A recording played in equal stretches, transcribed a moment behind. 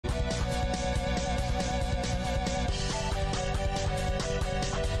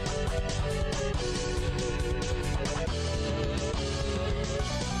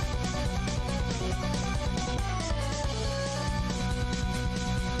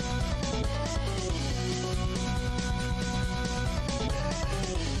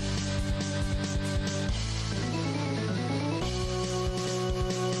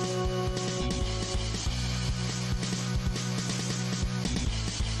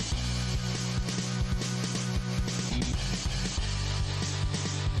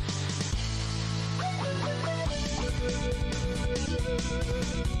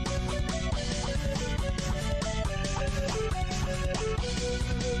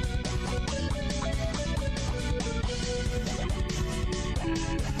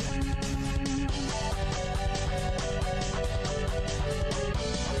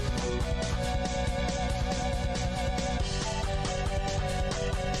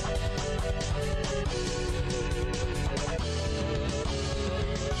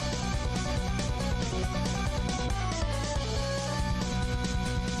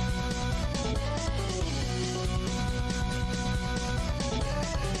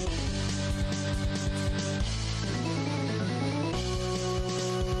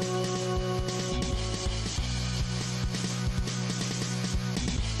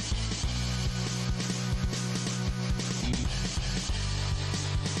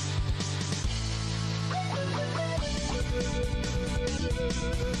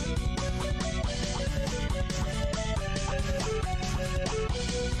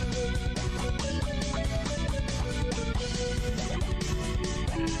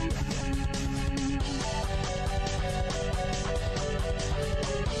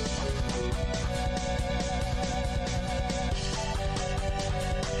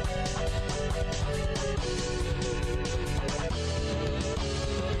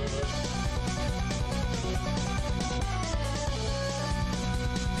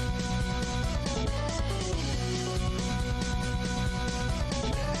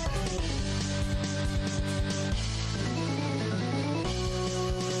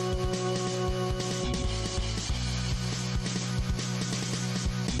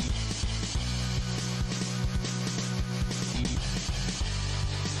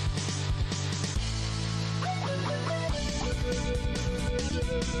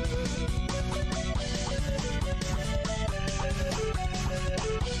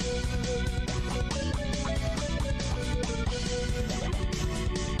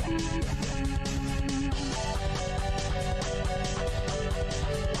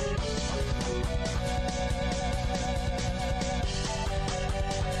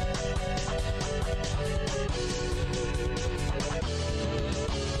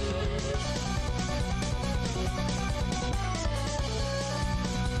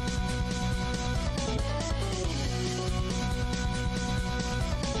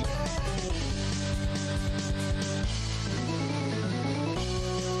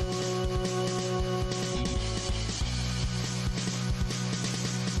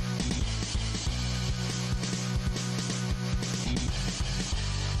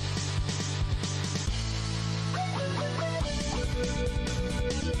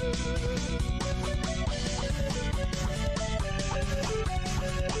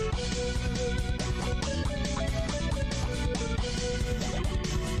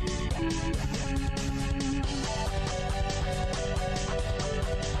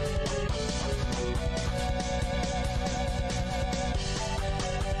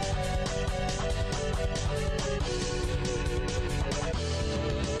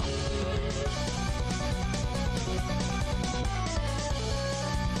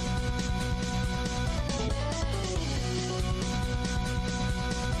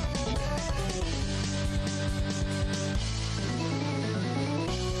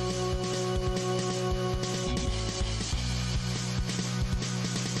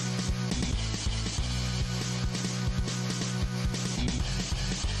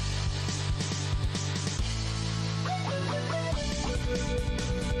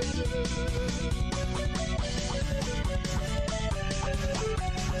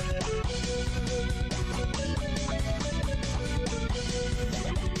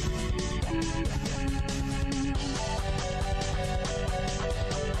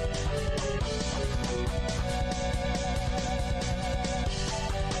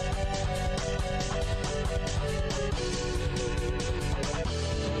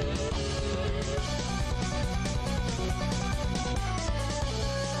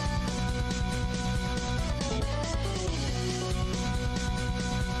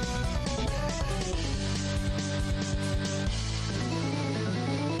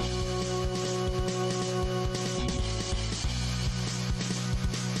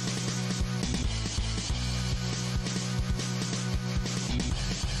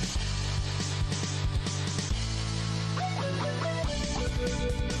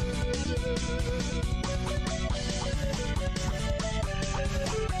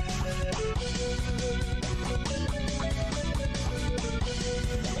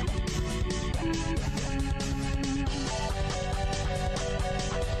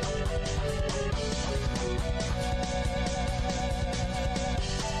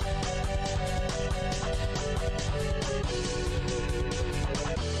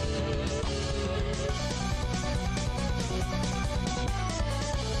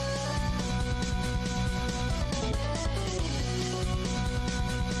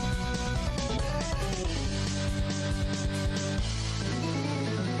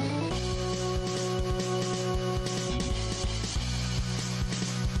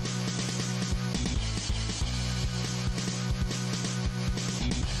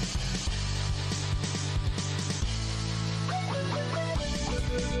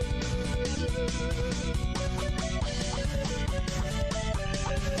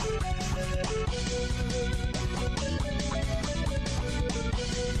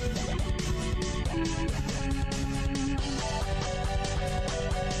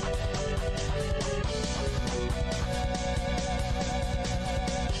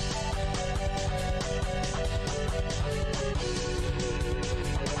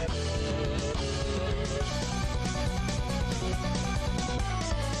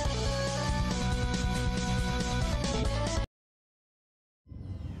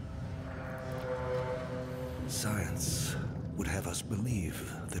Science would have us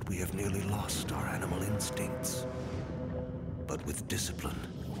believe that we have nearly lost our animal instincts. But with discipline,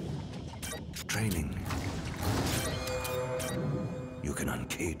 training, you can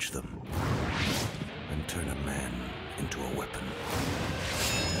uncage them and turn a man into a weapon.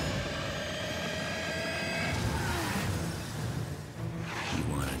 You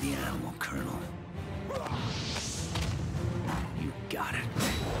wanted the animal, Colonel. You got it.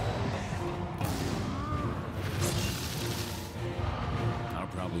 I'll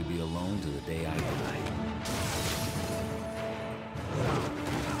probably be alone to the day I die.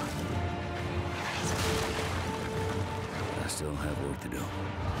 I still have work to do.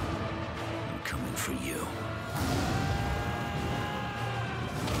 I'm coming for you.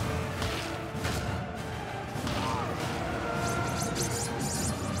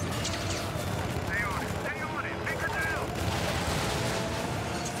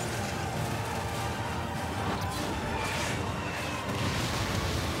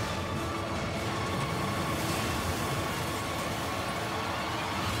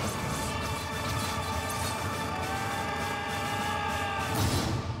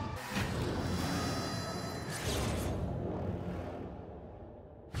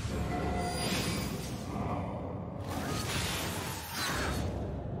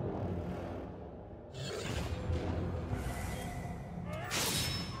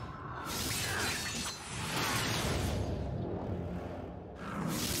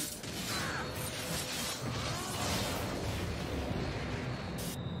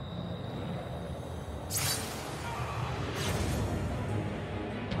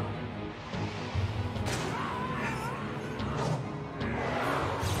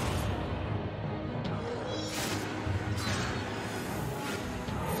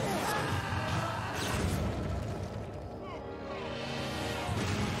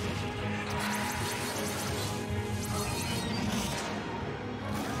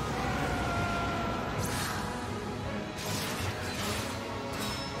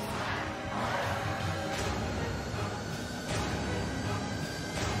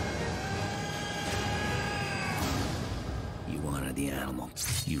 The animal.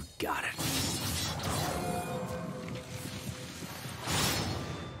 You got it.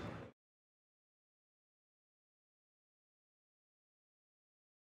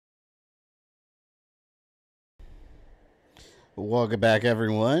 Welcome back,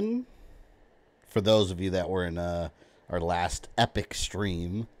 everyone. For those of you that were in our last epic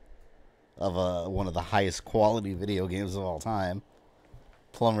stream of one of the highest quality video games of all time,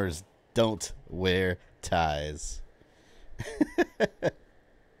 plumbers don't wear ties.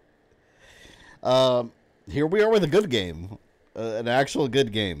 Here we are with a good game, an actual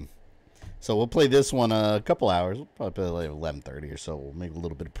good game. So we'll play this one a couple hours. We'll probably play like 11:30 or so. We'll make a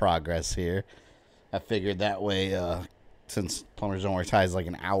little bit of progress here. I figured that way, since Plumbers Don't Wear Ties is like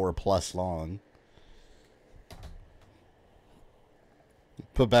an hour plus long.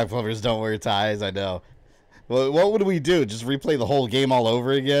 Put back Plumbers Don't Wear Ties, I know. Well, what would we do? Just replay the whole game all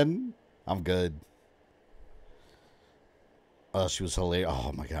over again? I'm good. Oh, she was hilarious.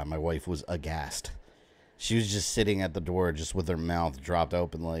 Oh, my God. My wife was aghast. She was just sitting at the door just with her mouth dropped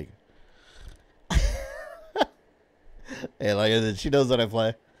open like... And like, she knows what I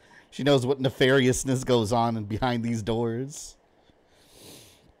play. She knows what nefariousness goes on and behind these doors.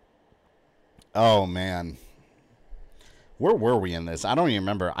 Oh, man. Where were we in this? I don't even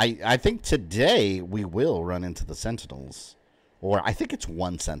remember. I think today we will run into the Sentinels. Or I think it's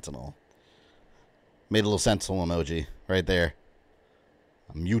one Sentinel. Made a little Sentinel emoji right there.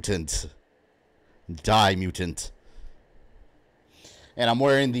 A mutant. Die, mutant. And I'm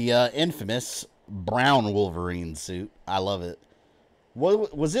wearing the infamous brown Wolverine suit. I love it.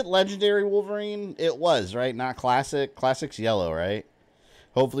 What was it? Legendary Wolverine? It was, right? Not classic. Classic's yellow, right?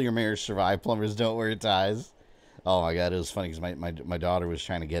 Hopefully your marriage survived. Plumbers don't wear ties. Oh my God, it was funny because my daughter was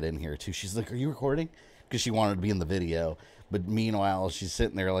trying to get in here too. She's like, "Are you recording?" Because she wanted to be in the video. But meanwhile, she's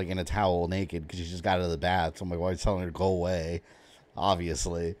sitting there like in a towel naked because she just got out of the bath. So my wife's telling her to go away,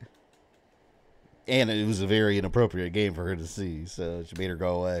 obviously. And it was a very inappropriate game for her to see, so she made her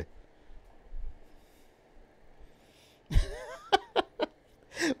go away.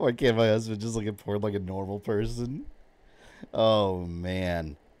 Why can't my husband just look at porn like a normal person? Oh,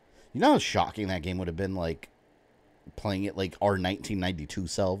 man. You know how shocking that game would have been, like, playing it like our 1992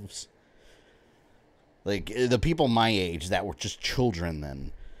 selves? Like, the people my age that were just children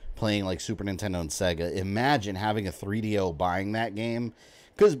then, playing, like, Super Nintendo and Sega. Imagine having a 3DO buying that game.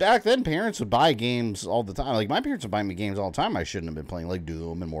 Because back then, parents would buy games all the time. Like, my parents would buy me games all the time I shouldn't have been playing, like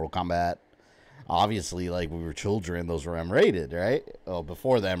Doom and Mortal Kombat. Obviously, like, we were children, those were M-rated, right? Oh,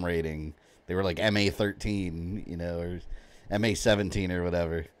 before the M rating, They were like MA-13, you know, or MA-17 or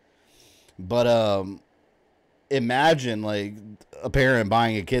whatever. But imagine like a parent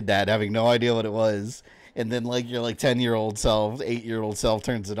buying a kid that, having no idea what it was, and then like your like 10-year-old self, 8-year-old self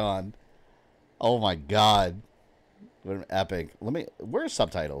turns it on. Oh my god. What an epic. Where's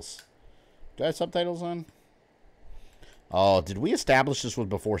subtitles? Do I have subtitles on? Oh, did we establish this was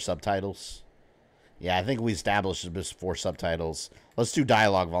before subtitles? Yeah, I think we established it before subtitles. Let's do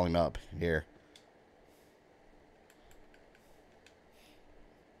dialogue volume up here.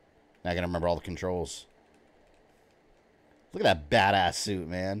 Now I gotta remember all the controls. Look at that badass suit,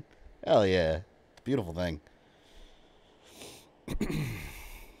 man. Hell yeah. Beautiful thing.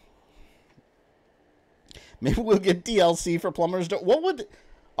 Maybe we'll get DLC for Plumbers Don't...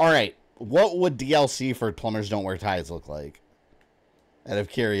 Alright. What would DLC for Plumbers Don't Wear Ties look like? Out of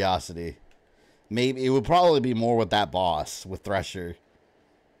curiosity. Maybe it would probably be more with that boss, with Thresher.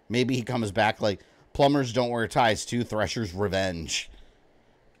 Maybe he comes back like Plumbers Don't Wear Ties 2, Thresher's Revenge.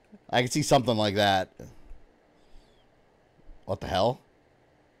 I could see something like that. What the hell?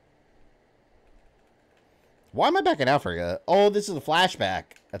 Why am I back in Africa? Oh, this is a flashback.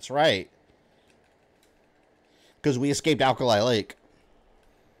 That's right. Because we escaped Alkali Lake.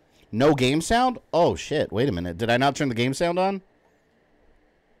 No game sound? Oh, shit. Wait a minute. Did I not turn the game sound on?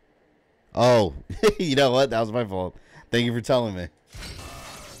 Oh. You know what? That was my fault. Thank you for telling me.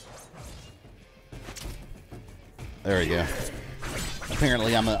 There we go.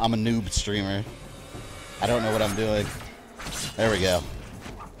 Apparently, I'm a noob streamer. I don't know what I'm doing. There we go.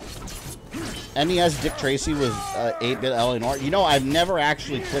 NES Dick Tracy was 8-bit Eleanor. You know, I've never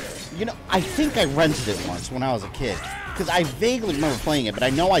actually clicked... You know, I think I rented it once when I was a kid. Because I vaguely remember playing it, but I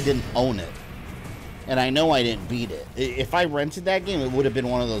know I didn't own it. And I know I didn't beat it. If I rented that game, it would have been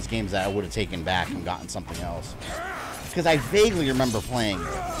one of those games that I would have taken back and gotten something else. Because I vaguely remember playing it.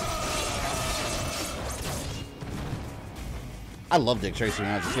 I love Dick Tracy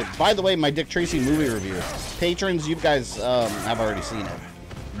when I was a kid. By the way, my Dick Tracy movie review. Patrons, you guys have already seen it.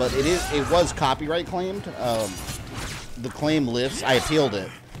 But it was copyright claimed. The claim lifts. I appealed it.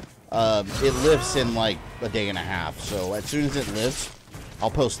 It lifts in like a day and a half. So as soon as it lifts, I'll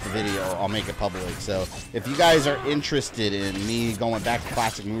post the video. I'll make it public. So if you guys are interested in me going back to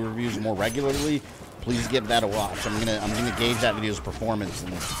classic movie reviews more regularly, please give that a watch. I'm gonna gauge that video's performance,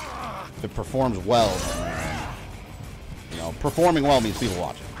 and if it performs well, you know, performing well means people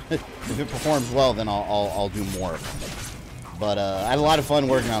watch it. If it performs well, then I'll do more. But I had a lot of fun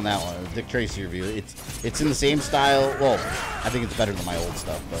working on that one. Dick Tracy review. It's in the same style. Well, I think it's better than my old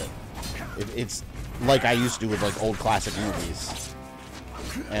stuff, but it's like I used to with like old classic movies.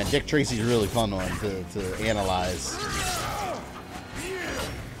 And Dick Tracy's a really fun one to analyze.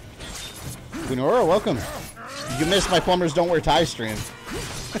 Queen Aurora, welcome. You missed my Plumbers Don't Wear Ties stream.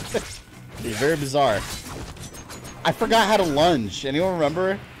 It's very bizarre. I forgot how to lunge. Anyone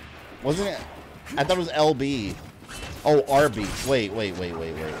remember? Wasn't it? I thought it was LB. Oh, RB.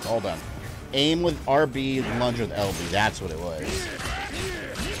 Wait. Hold on. Aim with RB, lunge with LB. That's what it was.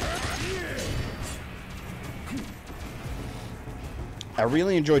 I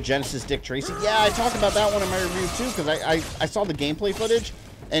really enjoyed Genesis Dick Tracy. Yeah, I talked about that one in my review too, because I saw the gameplay footage,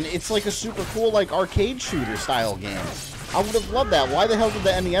 and it's like a super cool like arcade shooter style game. I would have loved that. Why the hell did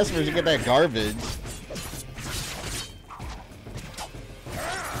the NES version get that garbage?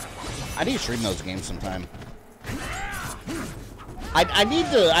 I need to stream those games sometime. I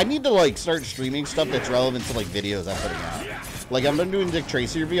need to like start streaming stuff that's relevant to like videos I'm putting out. Like I'm doing Dick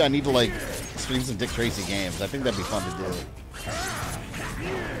Tracy review. I need to like stream some Dick Tracy games. I think that'd be fun to do.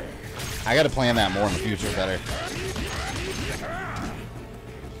 I gotta plan that more in the future better.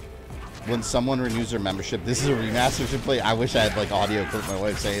 When someone renews their membership, this is a remaster should play. I wish I had like audio clip my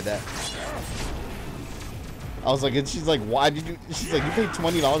wife saying that. I was like, and she's like, why did you? She's like, you paid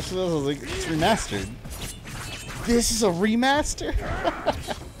 $20 for this? I was like, it's remastered. This is a remaster?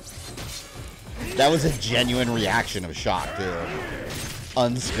 That was a genuine reaction of shock, too.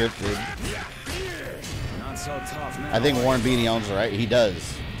 Unscripted. Not so tough now. I think Warren Beatty owns it, right? He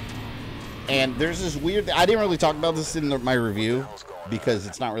does. And there's this weird... I didn't really talk about this in my review because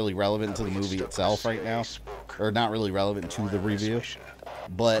it's not really relevant to the movie itself right now. Or not really relevant to the review.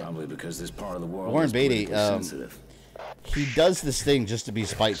 But Probably because this part of the world Warren is Beatty, sensitive. he does this thing just to be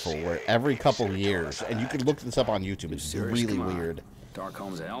spiteful, where every couple of years, and you can look this up on YouTube, it's Serious? really Come on. weird.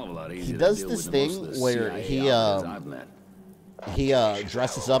 Darkholm's a hell of a lot easier He to does deal this with than most thing of the where CIA operatives I've met. he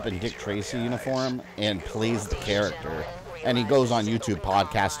dresses up in Dick Tracy uniform and plays the character, and he goes on YouTube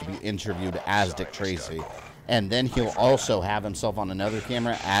podcasts to be interviewed as Dick Tracy, and then he'll also have himself on another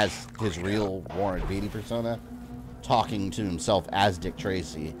camera as his real Warren Beatty persona. talking to himself as Dick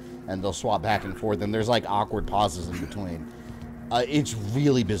Tracy, and they'll swap back and forth, and there's like awkward pauses in between. It's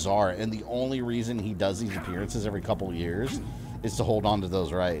really bizarre, and the only reason he does these appearances every couple of years is to hold on to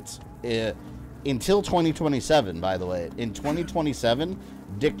those rights. Until 2027, by the way. In 2027,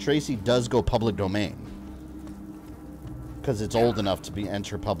 Dick Tracy does go public domain. Because it's old enough to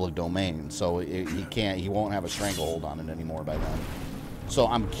enter public domain, so he won't have a stranglehold on it anymore by then. So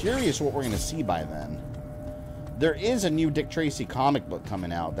I'm curious what we're going to see by then. There is a new Dick Tracy comic book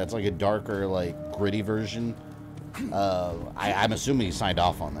coming out that's like a darker, like, gritty version. I'm assuming he signed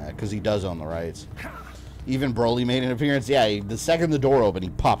off on that, because he does own the rights. Even Broly made an appearance. Yeah, the second the door opened,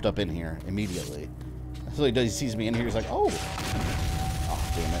 he popped up in here immediately. So he sees me in here, he's like, oh.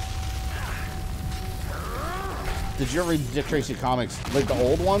 Oh, damn it. Did you ever read Dick Tracy comics? Like the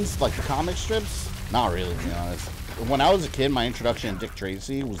old ones? Like the comic strips? Not really, to be honest. When I was a kid, my introduction to Dick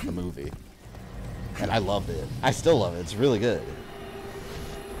Tracy was the movie. And I loved it. I still love it. It's really good.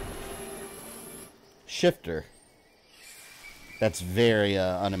 Shifter. That's very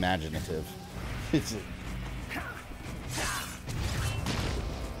unimaginative. It's...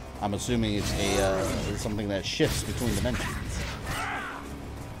 I'm assuming it's something that shifts between dimensions.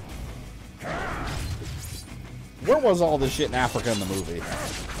 Where was all this shit in Africa in the movie?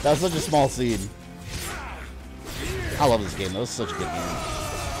 That was such a small scene. I love this game, though. It's such a good game.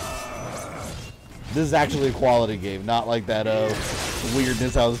 This is actually a quality game, not like that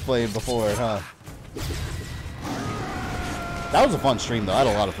weirdness I was playing before, huh? That was a fun stream, though. I had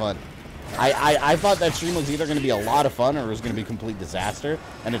a lot of fun. I thought that stream was either going to be a lot of fun or it was going to be a complete disaster,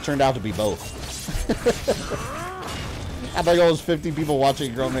 and it turned out to be both. I had like almost 50 people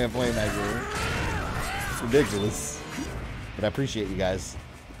watching a grown man playing that game. It's ridiculous. But I appreciate you guys.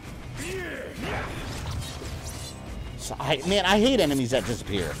 So man, I hate enemies that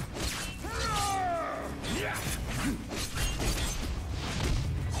disappear.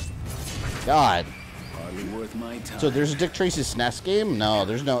 God. Worth my time. So there's a Dick Tracy SNES game? No,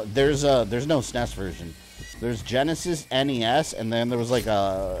 there's no SNES version. There's Genesis, NES, and then there was like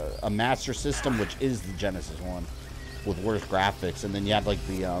a Master System, which is the Genesis one, with worse graphics. And then you had like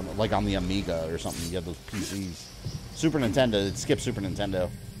the like on the Amiga or something. You had those PCs. Super Nintendo. It skipped Super Nintendo.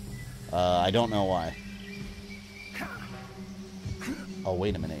 I don't know why. Oh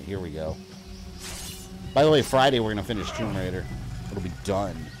wait a minute. Here we go. By the way, Friday we're gonna finish Tomb Raider. It'll be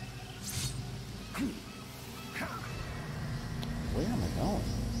done. Where am I going?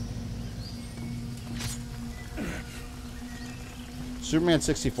 Superman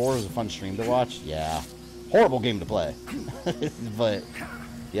 64 was a fun stream to watch. Yeah. Horrible game to play. But,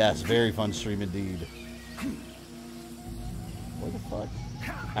 yes, very fun stream indeed. What the fuck?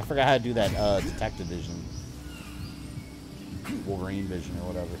 I forgot how to do that detective vision. Wolverine vision or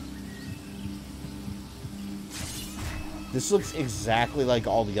whatever. This looks exactly like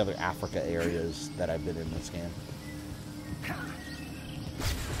all the other Africa areas that I've been in this game.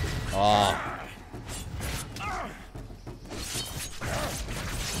 Oh.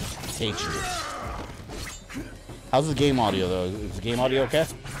 Hate you. How's the game audio, though? Is the game audio okay?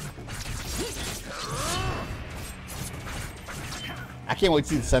 I can't wait to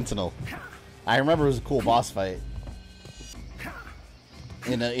see the Sentinel. I remember it was a cool boss fight.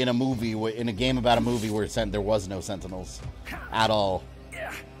 In a movie, in a game about a movie where there was no Sentinels. At all.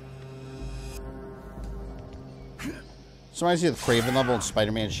 So reminds me of the Craven level in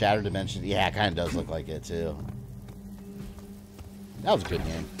Spider-Man Shattered Dimension. Yeah, it kind of does look like it, too. That was a good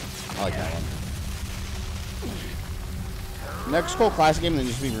game. I like that one. Next cool classic game that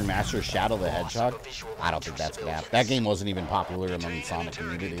needs to be remastered is Shadow the Hedgehog. I don't think that's gonna happen. That game wasn't even popular among the Sonic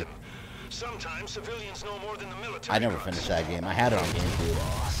community. I never finished that game. I had it on GameCube.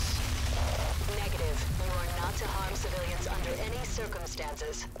 Negative. You are not to harm civilians under any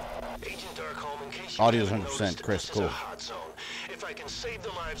circumstances. Audio's 100%. Chris, cool. If I can save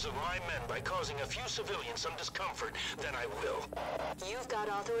the lives of my men by causing a few civilians some discomfort, then I will. You've got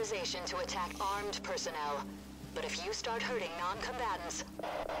authorization to attack armed personnel. But if you start hurting non-combatants...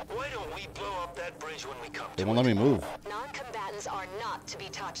 Why don't we blow up that bridge when we come to it? They won't let me move. Non-combatants are not to be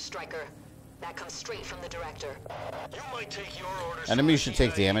touched, Stryker. That comes straight from the director. You might take your orders. Enemies should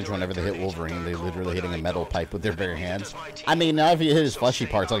take damage whenever they hit Wolverine. They're literally hitting a metal pipe with their bare hands. I mean, now if you hit his fleshy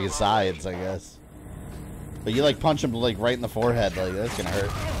parts, like his sides, I guess. But you, like, punch him, like, right in the forehead. Like, that's gonna hurt.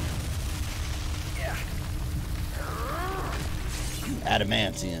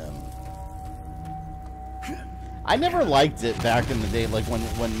 Adamantium. I never liked it back in the day, like,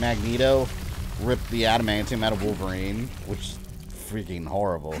 when Magneto ripped the adamantium out of Wolverine, which is freaking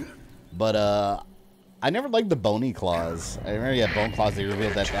horrible. But, I never liked the bony claws. I remember you had bone claws. They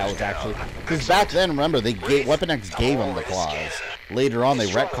revealed that that was actually... Because back then, remember, they gave, Weapon X gave them the claws. Later on, they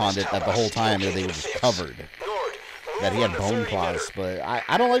retconned it that the whole time they were just covered. That he had bone claws. But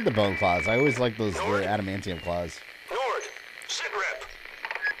I don't like the bone claws. I always like those the adamantium claws. Nord, sit rep.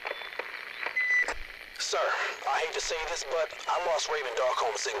 Sir, I hate to say this, but I lost Raven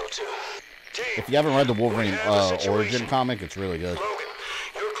Darkholm's signal too. Team, If you haven't read the Wolverine origin comic, it's really good. Logan,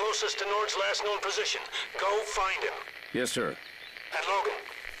 you're closest to Nord's last known position. Go find him. Yes, sir. And Logan,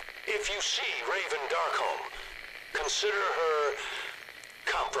 if you see Raven Darkholm, consider her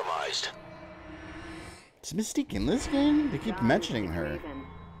compromised. Is Mystique in this game? They keep mentioning her.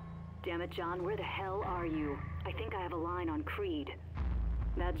 Damn it, John, where the hell are you? I think I have a line on Creed.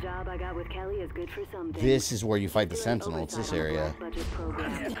 That job I got with Kelly is good for something. This is where you fight the Sentinel. It's this area. Budget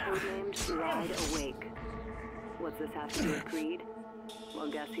program, codenamed Wideawake. What's this have to do with Creed?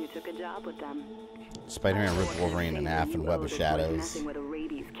 Well, guess who took a job with them? Spider-Man ripped Wolverine in half in Web of Shadows.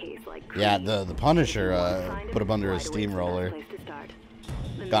 Yeah, the Punisher put him under a steamroller.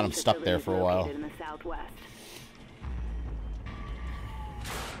 Got him stuck there for a while.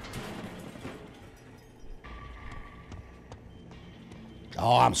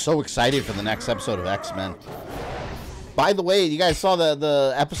 Oh, I'm so excited for the next episode of X-Men. By the way, you guys saw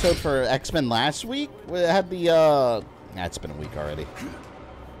the episode for X-Men last week? It had the, it's been a week already.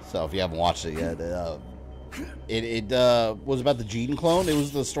 So if you haven't watched it yet, it was about the Gene clone. It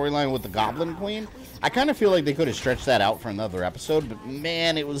was the storyline with the Goblin Queen. I kind of feel like they could have stretched that out for another episode, but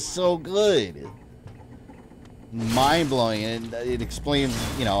man, it was so good. Mind-blowing, and it explains,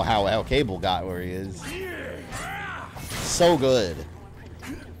 you know, how Cable got where he is. So good.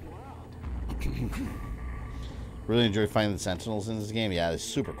 Really enjoy finding the Sentinels in this game. Yeah, it's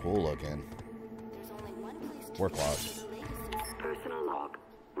super cool looking. Work log. Personal log.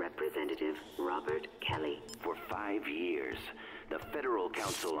 Representative Robert Kelly. For 5 years, the Federal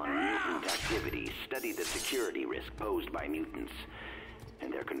Council on Mutant Activity studied the security risk posed by mutants.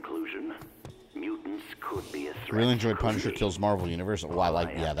 And their conclusion? Mutants could be a threat. Really enjoyed Punisher Kills Marvel Universe. Oh, I like,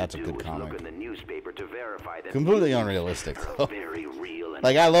 yeah, that's a good comic. Completely unrealistic, though.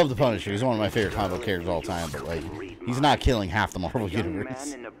 Like, I love the Punisher. He's one of my favorite comic book characters of all time, but, like, he's not killing half the Marvel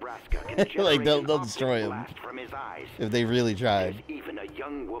Universe. Like, they'll destroy him if they really tried. Even a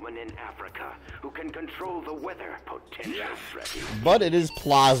young woman in Africa who can control the weather. Potential threat. But it is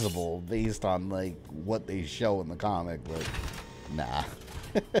plausible based on, like, what they show in the comic, but nah.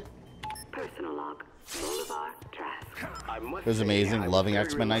 Personal log. Boulevard Trask. It was amazing. Loving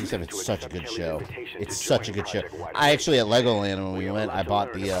X-Men 97. It's such a good show. It's such a good show. I actually, at Legoland when we went, I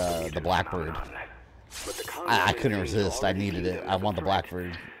bought the Blackbird. I couldn't resist. I needed it. I want the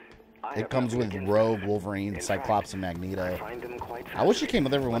Blackbird. It comes with Rogue, Wolverine, Cyclops, and Magneto. I wish it came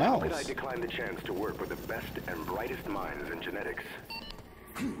with everyone else. I declined the chance to work with the best and brightest minds in genetics.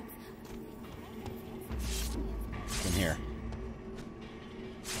 In here.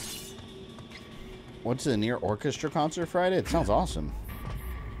 What's the near orchestra concert Friday? It sounds awesome.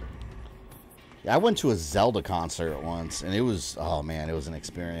 Yeah, I went to a Zelda concert once, and it was, oh man, it was an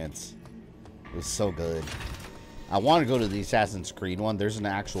experience. It was so good. I want to go to the Assassin's Creed one. There's an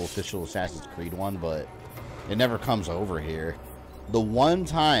actual official Assassin's Creed one, but it never comes over here. The one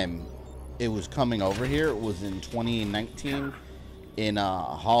time it was coming over here was in 2019 in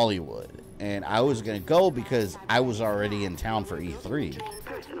Hollywood. And I was going to go because I was already in town for E3.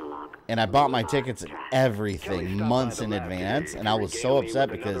 And I bought my tickets and everything months in advance. And I was so upset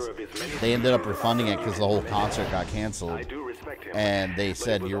because they ended up refunding it because the whole concert got canceled. And they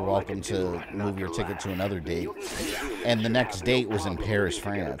said, you're welcome to move your ticket to another date. And the next date was in Paris,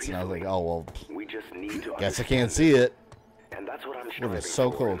 France. And I was like, oh, well, guess I can't see it. It was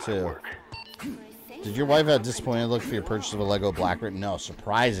so cool, too. Did your wife have a disappointed look for your purchase of a Lego Blackbird? No,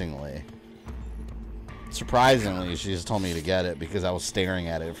 surprisingly. Surprisingly, she just told me to get it because I was staring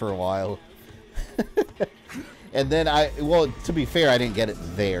at it for a while. And then well, to be fair, I didn't get it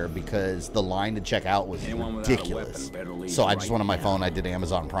there because the line to check out was ridiculous. So I just went on my phone, I did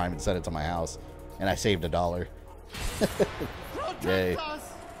Amazon Prime and sent it to my house. And I saved $1. Yay.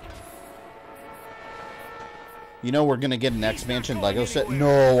 You know we're going to get an expansion Lego set?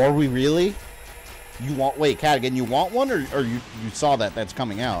 No, are we really? You want, wait, Cadigan, you want one or you saw that's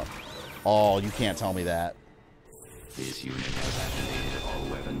coming out? Oh, you can't tell me that. This unit has activated all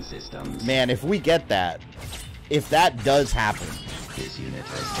weapon systems. Man, if we get that, if that does happen, This unit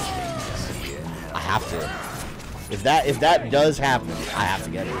has sustained damage. I have to. If that does happen, I have to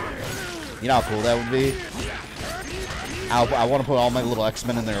get it. You know how cool that would be? I want to put all my little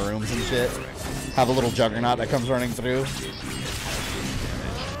X-Men in their rooms and shit. Have a little Juggernaut that comes running through.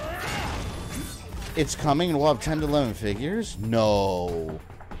 It's coming and we'll have 10 to 11 figures? No.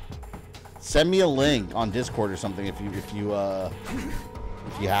 Send me a link on Discord or something if you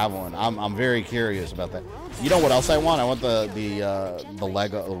have one. I'm very curious about that. You know what else I want? I want the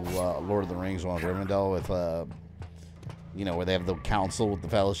Lego Lord of the Rings one, Rivendell with you know, where they have the council with the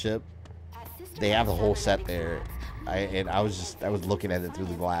Fellowship. They have the whole set there. I was looking at it through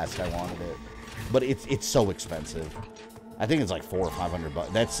the glass. I wanted it, but it's so expensive. I think it's like $400 or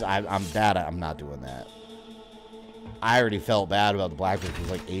 $500. I'm not doing that. I already felt bad about the Black Book. It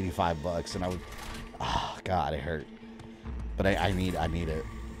was like $85, and I would. Oh God, it hurt. But I need it.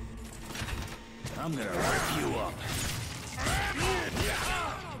 I'm gonna rip you up.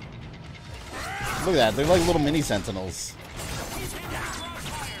 Look at that. They're like little mini Sentinels.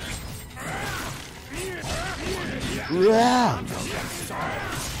 Yeah.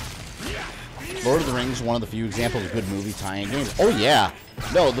 Lord of the Rings, one of the few examples of good movie tie-in games. Oh yeah.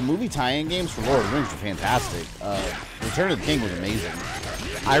 No, the movie tie-in games for Lord of the Rings were fantastic. Return of the King was amazing.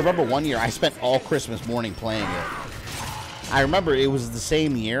 I remember one year I spent all Christmas morning playing it. I remember it was the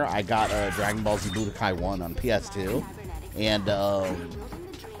same year I got Dragon Ball Z Budokai 1 on PS2 and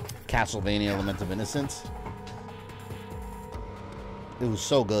Castlevania Lament of Innocence. It was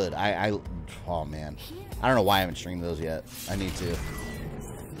so good. Oh man. I don't know why I haven't streamed those yet. I need to.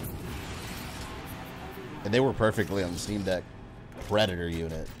 And they were perfectly on the Steam Deck. Predator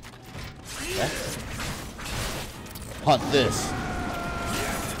unit. Okay. Hunt this.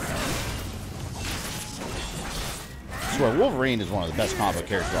 I swear, Wolverine is one of the best comic book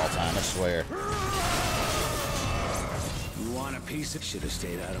characters of all time. I swear. You want a piece of should have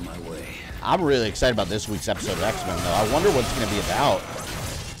stayed out of my way. I'm really excited about this week's episode of X-Men, though. I wonder what it's going to be about.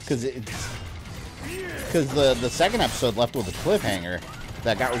 Because the second episode left with a cliffhanger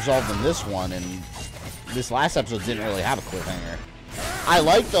that got resolved in this one, and this last episode didn't really have a cliffhanger. I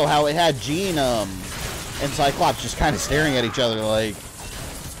like, though, how it had Jean and Cyclops just kind of staring at each other, like,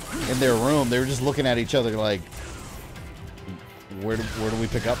 in their room. They were just looking at each other like, where do we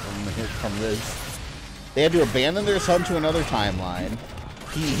pick up from this? They had to abandon their son to another timeline.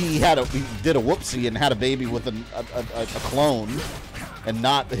 He did a whoopsie and had a baby with a clone and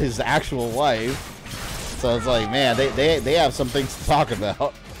not his actual wife. So it's like, man, they have some things to talk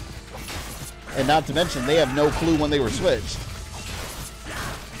about. And not to mention, they have no clue when they were switched.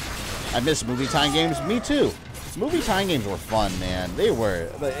 I miss movie tie-in games. Me too. Movie tie-in games were fun, man. They were.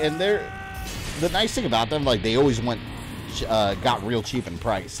 And the nice thing about them, like, they always got real cheap in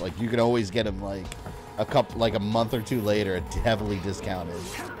price. Like, you could always get them, like, a month or two later, heavily discounted.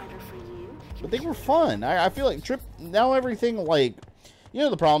 But they were fun. I feel like now everything, like, you know,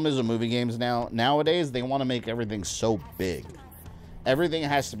 the problem is with movie games nowadays, they want to make everything so big. Everything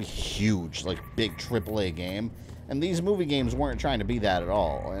has to be huge, like big AAA game. And these movie games weren't trying to be that at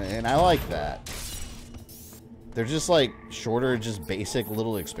all. And I like that. They're just like shorter, just basic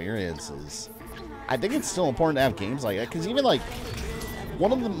little experiences. I think it's still important to have games like that. Because even like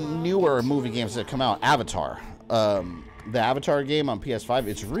one of the newer movie games that come out, Avatar. The Avatar game on PS5,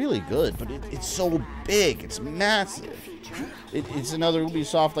 it's really good. But it's so big. It's massive. It's another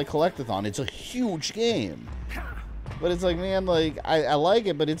Ubisoft like collectathon. It's a huge game. But it's like, man, like, I like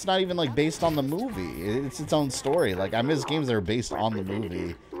it, but it's not even, like, based on the movie. It's its own story. Like, I miss games that are based on the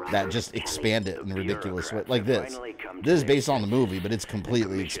movie that just expand it in ridiculous ways. Like this. This is based on the movie, but it's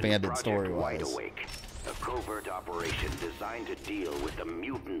completely expanded story-wise. Wideawake, a covert operation designed to deal with the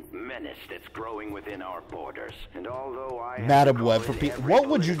mutant menace that's growing within our borders. And although Madam Web for people. What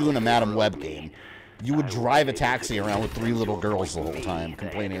would you do in a Madam Web game? You would drive a taxi around with 3 little girls the whole time,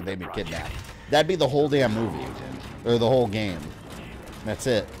 complaining they'd been kidnapped. That'd be the whole damn movie. Or the whole game. That's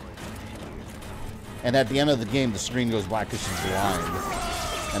it. And at the end of the game, the screen goes black because she's blind.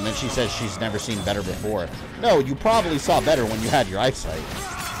 And then she says she's never seen better before. No, you probably saw better when you had your eyesight.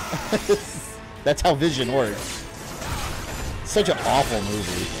 That's how vision works. Such an awful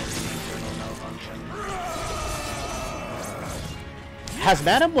movie. Has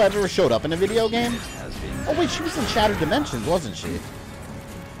Madam Web ever showed up in a video game? Oh wait, she was in Shattered Dimensions, wasn't she?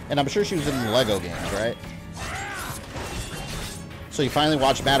 And I'm sure she was in the Lego games, right? So you finally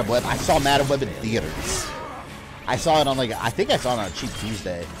watched Madam Web. I saw Madam Web in theaters. I saw it on I think I saw it on a cheap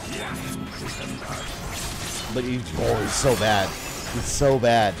Tuesday. But it's so bad. It's so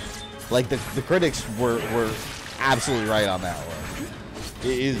bad. Like the critics were absolutely right on that one.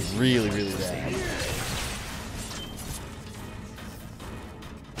 It is really, really bad.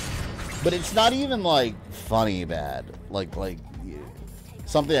 But it's not even like funny bad. Like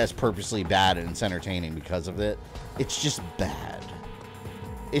something that's purposely bad and it's entertaining because of it. It's just bad.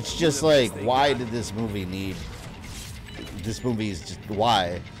 It's just like, why did this movie need... This movie is just...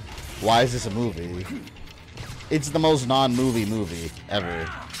 Why? Why is this a movie? It's the most non-movie movie ever.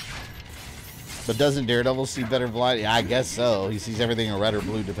 But doesn't Daredevil see better blind? Yeah, I guess so. He sees everything in red or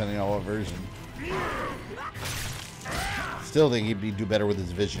blue depending on what version. Still think he'd do better with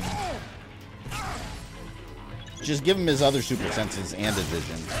his vision. Just give him his other super senses and his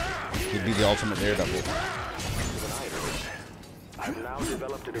vision. He'd be the ultimate Daredevil. I've now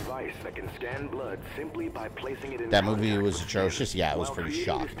developed a device that can scan blood simply by placing it in that movie was atrocious. Yeah, it was pretty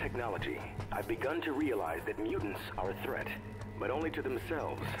shocking. Technology, I've begun to realize that mutants are a threat, but only to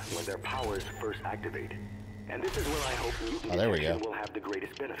themselves when their powers first activate. And this is where I hope mutant detection will have the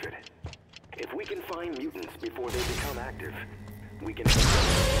greatest benefit. If we can find mutants before they become active, we can...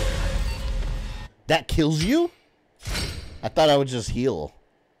 That kills you? I thought I would just heal.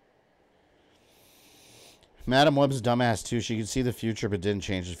 Madam Web's dumbass too. She could see the future but didn't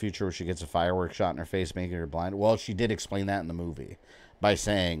change the future where she gets a firework shot in her face making her blind. Well, she did explain that in the movie by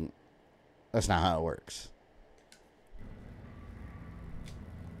saying that's not how it works.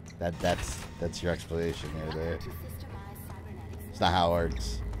 That's your explanation here there. It's not how it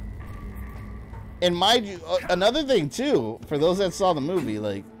works. And mind you, another thing too, for those that saw the movie,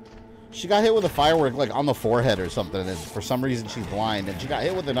 like, she got hit with a firework like on the forehead or something, and for some reason she's blind, and she got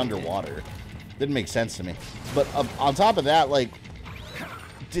hit with it underwater. Didn't make sense to me. But on top of that, like,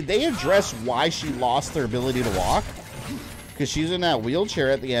 did they address why she lost her ability to walk? Because she's in that wheelchair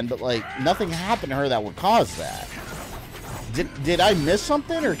at the end, but like nothing happened to her that would cause that. Did I miss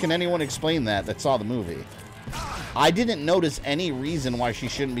something, or can anyone explain that saw the movie? I didn't notice any reason why she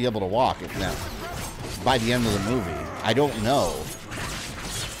shouldn't be able to walk by the end of the movie. I don't know.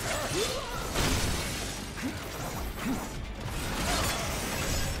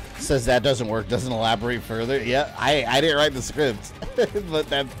 Says that doesn't work, doesn't elaborate further. Yeah, I didn't write the script, but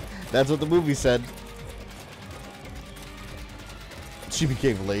that's what the movie said. She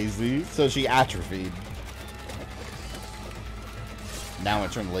became lazy, so she atrophied. Now I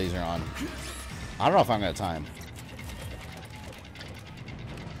turn the laser on. I don't know if I'm gonna time.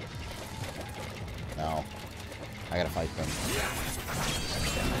 No, I gotta fight them.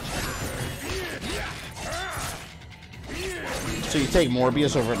 So you take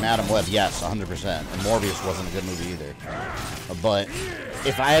Morbius over Madam Web? Yes, 100%. And Morbius wasn't a good movie either. But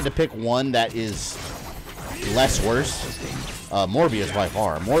if I had to pick one that is less worse, Morbius by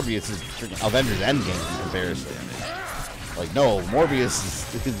far. Morbius is Avengers Endgame in comparison. Like, no,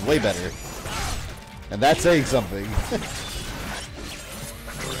 Morbius is way better. And that's saying something.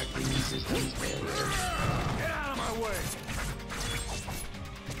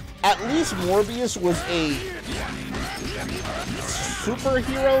 At least Morbius was a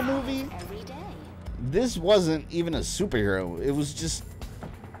superhero movie. This wasn't even a superhero. It was just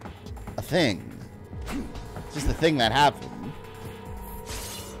a thing. Just a thing that happened.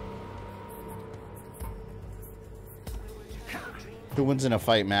 Who wins in a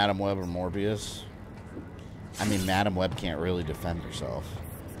fight, Madam Web or Morbius? I mean, Madam Web can't really defend herself.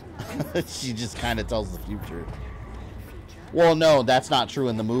 She just kind of tells the future. Well, no, that's not true.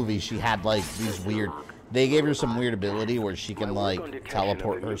 In the movie, she had, like, these weird... They gave her some weird ability where she can, like,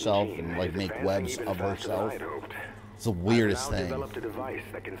 teleport herself and, like, make webs of herself. It's the weirdest thing. That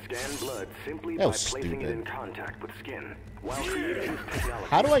was stupid.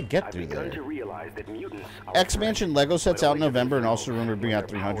 How do I get through there? X-Mansion Lego sets out in November and also rumored to bring out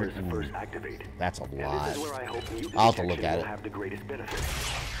 300. Ooh, that's a lot. I'll have to look at it.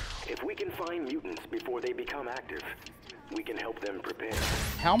 If we can find mutants before they become active, we can help them prepare.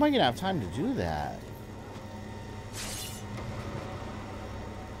 How am I gonna have time to do that?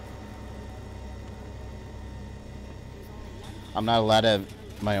 I'm not allowed to have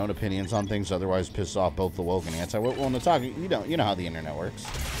my own opinions on things, otherwise piss off both the woke and anti-woke. Well, in the talking, you know how the internet works.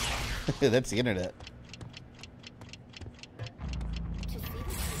 That's the internet.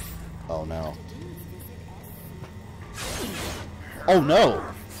 Oh no. Oh no.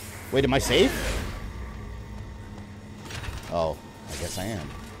 Wait, am I safe? Oh, I guess I am.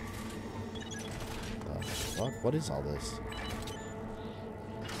 The fuck? What is all this?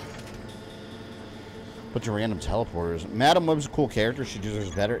 Bunch of random teleporters. Madam Web's a cool character. She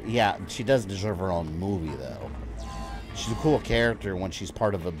deserves better. Yeah, she does deserve her own movie, though. She's a cool character when she's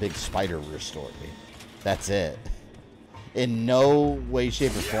part of a big Spider-Verse story. That's it. In no way,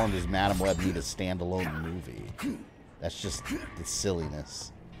 shape, or form does Madam Web need a standalone movie. That's just the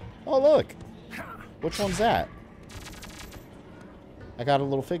silliness. Oh, look. Which one's that? I got a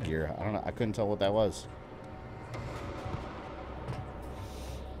little figure. I don't know. I couldn't tell what that was.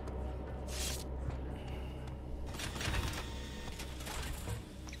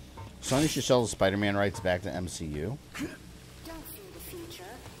 Sony should sell the Spider-Man rights back to MCU.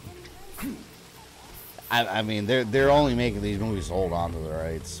 I mean, they're only making these movies to hold on to the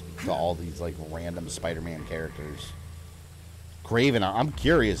rights to all these like random Spider-Man characters. Kraven, I'm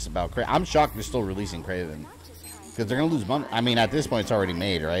curious about Kraven. I'm shocked they're still releasing Kraven because they're gonna lose money. I mean, at this point, it's already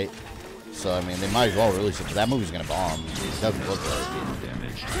made, right? So I mean, they might as well release it. But that movie's gonna bomb. It doesn't look like.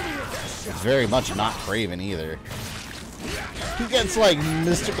 It's very much not Kraven either. He gets like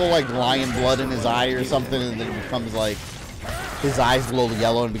mystical like lion blood in his eye or something, and then it becomes like his eyes glow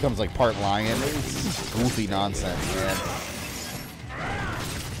yellow and becomes like part lion. It's just goofy nonsense, man.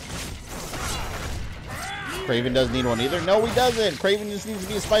 Kraven doesn't need one either. No, he doesn't. Kraven just needs to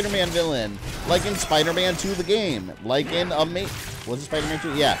be a Spider-Man villain, like in Spider-Man 2 the game, like in was it Spider-Man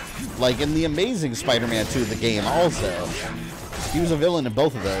 2? Yeah, like in the Amazing Spider-Man 2 the game. Also, he was a villain in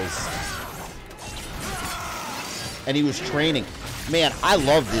both of those. And he was training. Man, I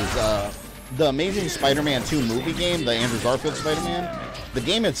love this. The Amazing Spider-Man 2 movie game, the Andrew Garfield Spider-Man. The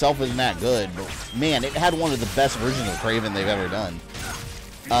game itself isn't that good, but man, it had one of the best versions of Kraven they've ever done.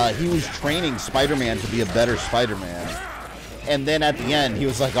 He was training Spider-Man to be a better Spider-Man. And then at the end, he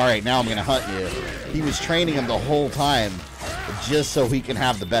was like, all right, now I'm going to hunt you. He was training him the whole time just so he can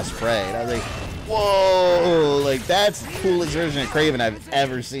have the best prey. And I was like, whoa, like that's the coolest version of Kraven I've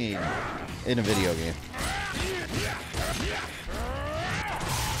ever seen in a video game.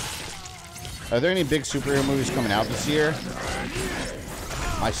 Are there any big superhero movies coming out this year?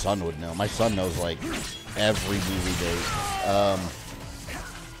 My son would know. My son knows like every movie date.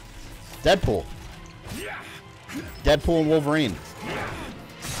 Deadpool. Deadpool and Wolverine.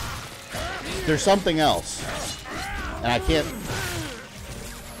 There's something else. And I can't...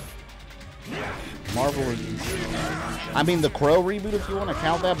 Marvel or DC. I mean, the Crow reboot, if you want to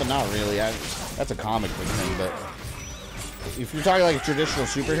count that, but not really. That's a comic book thing, but... If you're talking like a traditional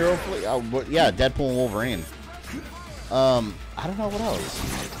superhero, yeah, Deadpool and Wolverine. I don't know what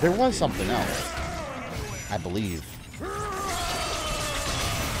else. There was something else, I believe.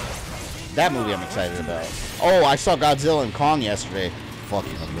 That movie I'm excited about. Oh, I saw Godzilla and Kong yesterday.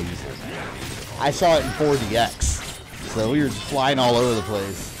 Fucking amazing. I saw it in 4DX. So we were just flying all over the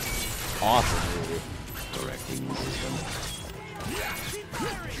place. Awesome movie.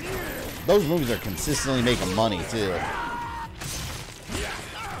 Those movies are consistently making money, too.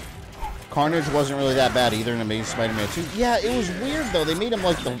 Carnage wasn't really that bad either in Amazing Spider-Man 2. Yeah, it was weird, though. They made him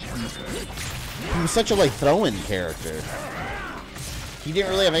like the... He was such a, like, throw-in character. He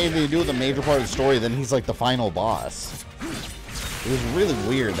didn't really have anything to do with the major part of the story, then he's like the final boss. It was really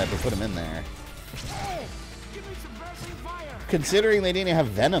weird that they put him in there. Considering they didn't have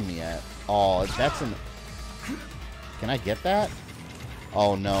Venom yet. Oh, that's an... Can I get that?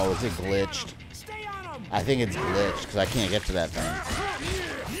 Oh no, is it glitched? I think it's glitched, because I can't get to that thing.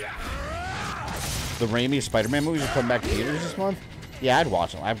 The Raimi Spider-Man movies are coming back to theaters this month? Yeah, I'd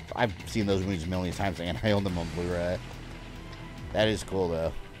watch them. I've seen those movies a million times, and I own them on Blu-ray. That is cool,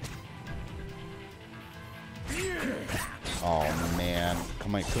 though. Oh, man.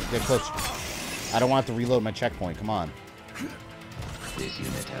 Come on, get close. I don't want to reload my checkpoint. Come on. This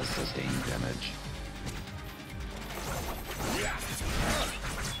unit has sustained damage.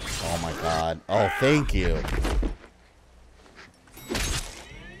 Oh, my God. Oh, thank you.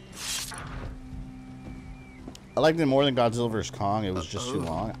 I liked it more than Godzilla vs. Kong. It was just too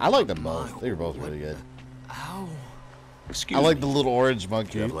long. I liked them both. They were both really good. Ow. I like the little orange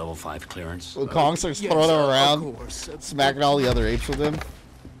monkey. You have level 5 clearance. Well, Kong starts throwing him around, smacking all the other apes with him.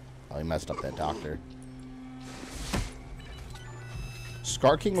 Oh, he messed up that doctor.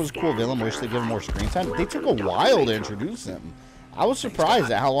 Scar King was a cool villain. Wish they give him more screen time. They took a while to introduce him. I was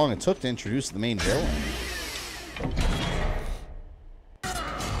surprised at how long it took to introduce the main villain.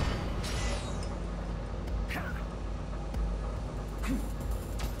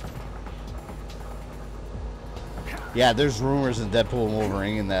 Yeah, there's rumors in Deadpool and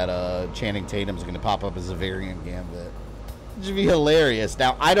Wolverine that Channing Tatum's going to pop up as a variant Gambit. Which would be hilarious.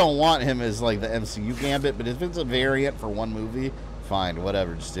 Now, I don't want him as, like, the MCU Gambit, but if it's a variant for one movie, fine,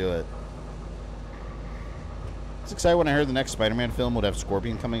 whatever, just do it. I was excited when I heard the next Spider-Man film would have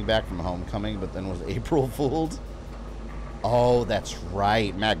Scorpion coming back from Homecoming, but then was April fooled. Oh, that's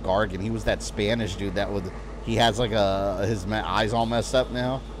right, Matt Gargan. He was that Spanish dude that would... He has, like, his eyes all messed up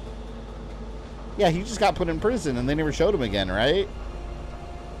now. Yeah, he just got put in prison and they never showed him again, right?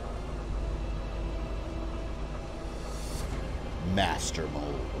 Master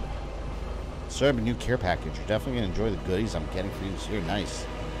mode. So I have a new care package. You're definitely going to enjoy the goodies I'm getting for you this year. Nice.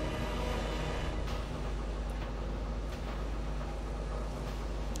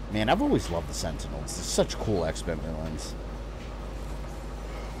 Man, I've always loved the Sentinels. They're such cool X-Men villains.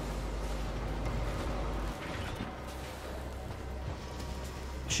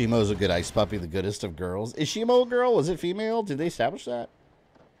 Shimo's a good ice puppy, the goodest of girls. Is Shimo a girl? Was it female? Did they establish that?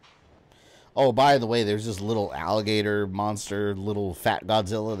 Oh, by the way, there's this little alligator monster, little fat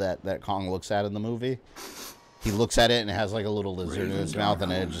Godzilla that Kong looks at in the movie. He looks at it and it has like a little lizard in its mouth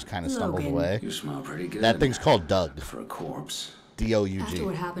and it just kind of stumbles away. You smell pretty good. That thing's called Doug. For a corpse. D-O-U-G. After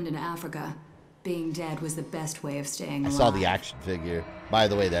what happened in Africa, being dead was the best way of staying alive. I saw the action figure. By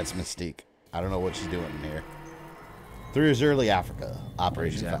the way, that's Mystique. I don't know what she's doing in here. 3 years early, Africa.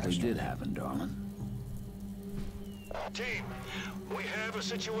 Operation What exactly Fast. did happen, darling? Team, we have a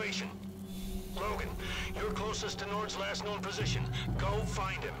situation. Logan, you're closest to Nord's last known position. Go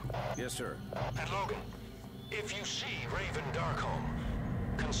find him. Yes, sir. And Logan, if you see Raven Darkholme,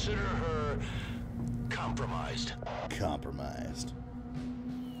 consider her compromised. Compromised.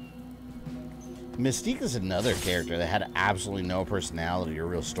 Mystique is another character that had absolutely no personality or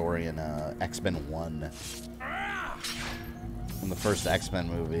real story in X-Men 1. In the first X-Men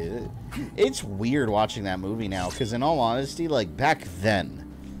movie. It's weird watching that movie now, because in all honesty, like, back then,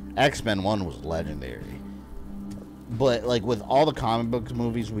 X-Men 1 was legendary. But, like, with all the comic book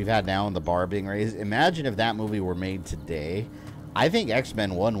movies we've had now and the bar being raised, imagine if that movie were made today. I think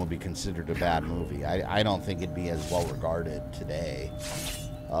X-Men 1 would be considered a bad movie. I don't think it'd be as well regarded today.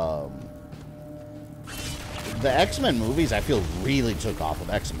 The X-Men movies, I feel, really took off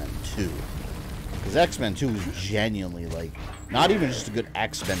with X-Men 2. Because X-Men 2 was genuinely, like, not even just a good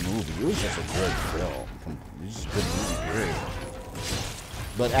X-Men movie. It was just a good film. It was just a good movie, period.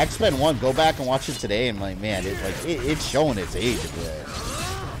 But X-Men 1, go back and watch it today, and, like, man, it's showing its age a bit.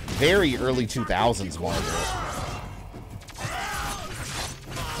 Very early 2000s Marvel.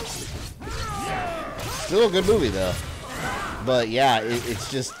 Still a good movie, though. But, yeah, it's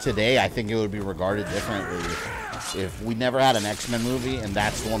just today, I think it would be regarded differently. If we never had an X-Men movie, and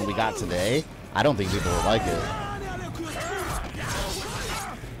that's the one we got today, I don't think people would like it.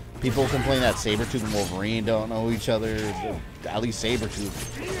 People complain that Sabretooth and Wolverine don't know each other. At least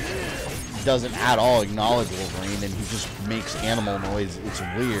Sabretooth doesn't at all acknowledge Wolverine, and he just makes animal noise. It's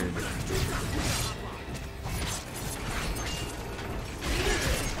weird.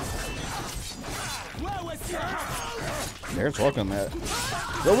 There's welcome.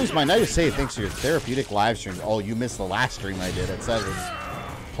 Always my night to say thanks to your therapeutic live stream. Oh, you missed the last stream I did at 7.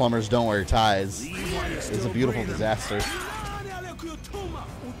 Plumbers don't wear ties. It's a beautiful disaster.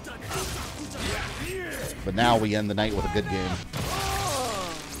 But now we end the night with a good game.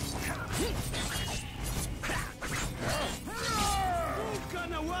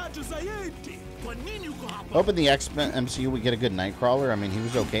 Hope in the X-Men MCU we get a good Nightcrawler. I mean, he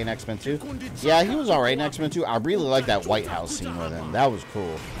was okay in X-Men 2. Yeah, he was alright in X-Men 2. I really like that White House scene with him. That was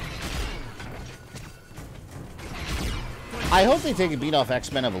cool. I hope they take a beat off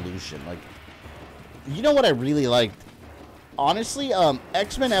X-Men Evolution. Like, you know what I really liked? Honestly,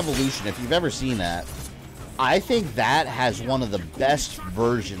 X-Men Evolution, if you've ever seen that, I think that has one of the best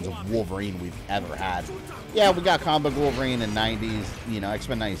versions of Wolverine we've ever had. Yeah, we got comic book Wolverine in 90s, you know,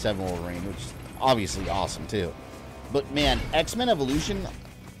 X-Men 97 Wolverine, which is obviously awesome too. But man, X-Men Evolution,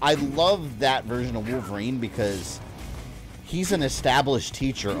 I love that version of Wolverine because he's an established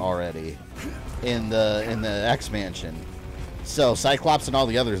teacher already in the X-Mansion. So Cyclops and all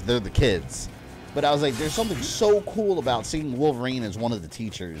the others, they're the kids. But I was like, there's something so cool about seeing Wolverine as one of the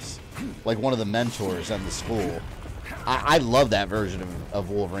teachers, like one of the mentors at the school. I love that version of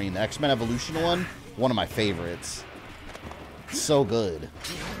Wolverine. The X-Men Evolution one of my favorites. So good.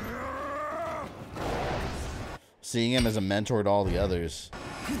 Seeing him as a mentor to all the others.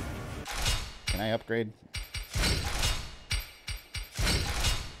 Can I upgrade?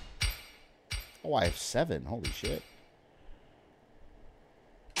 Oh, I have 7. Holy shit.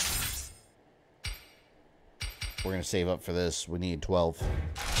 We're going to save up for this. We need 12.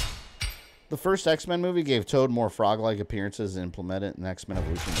 The first X-Men movie gave Toad more frog-like appearances and implemented in X-Men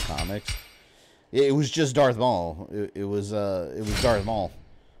Evolution in the comics. It was just Darth Maul. It was Darth Maul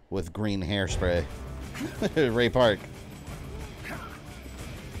with green hairspray. Ray Park.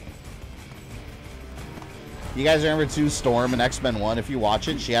 You guys remember too, Storm in X-Men 1? If you watch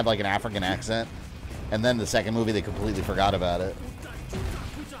it, she had like an African accent. And then the second movie, they completely forgot about it.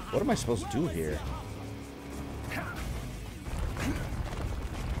 What am I supposed to do here?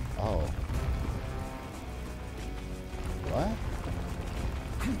 Oh. What?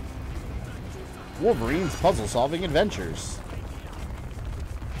 Wolverine's puzzle-solving adventures.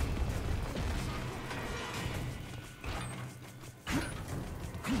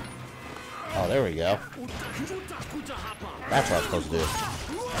 Oh, there we go. That's what I was supposed to do.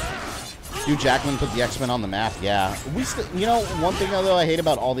 Hugh Jackman put the X-Men on the map. Yeah. You know, one thing though I hate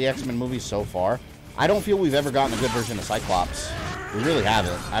about all the X-Men movies so far, I don't feel we've ever gotten a good version of Cyclops. We really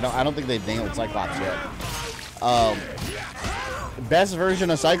haven't. I don't think they've nailed Cyclops yet. Best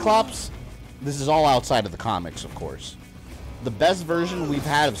version of Cyclops? This is all outside of the comics, of course. The best version we've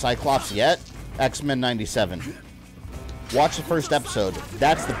had of Cyclops yet? X-Men 97. Watch the first episode.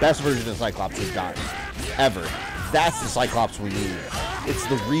 That's the best version of Cyclops we've gotten. Ever. That's the Cyclops we need. It's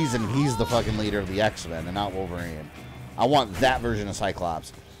the reason he's the fucking leader of the X-Men and not Wolverine. I want that version of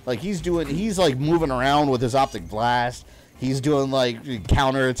Cyclops. Like, he's like moving around with his optic blast. He's doing like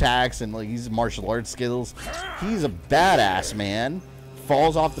counterattacks and like he's martial arts skills. He's a badass, man.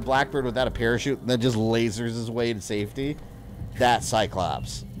 Falls off the Blackbird without a parachute and then just lasers his way to safety. That's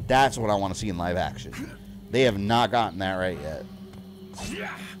Cyclops. That's what I want to see in live action. They have not gotten that right yet.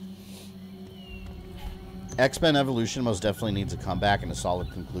 X-Men Evolution most definitely needs a comeback and a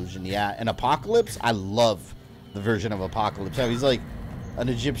solid conclusion. Yeah, and Apocalypse, I love the version of Apocalypse. How he's like an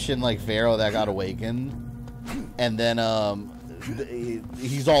Egyptian like pharaoh that got awakened, and then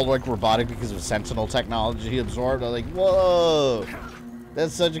he's all like robotic because of Sentinel technology he absorbed. I'm like, whoa,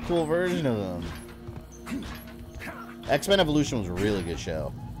 that's such a cool version of him. X-Men Evolution was a really good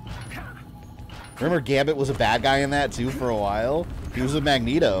show. Remember Gambit was a bad guy in that too for a while? He was with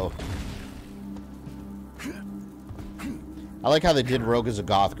Magneto. I like how they did Rogue as a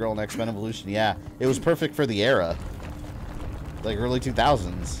goth girl in X-Men Evolution. Yeah, it was perfect for the era. Like early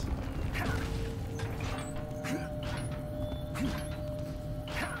 2000s.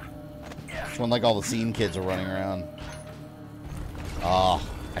 It's when like all the scene kids are running around. Oh,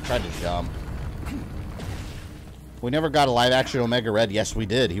 I tried to jump. We never got a live action Omega Red. Yes, we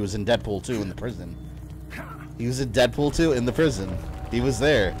did. He was in Deadpool 2 in the prison. He was in Deadpool 2 in the prison. He was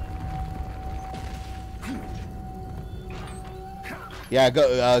there. Yeah,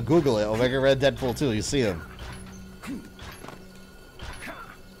 go Google it. Omega Red Deadpool 2. You see him.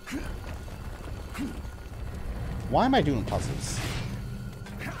 Why am I doing puzzles?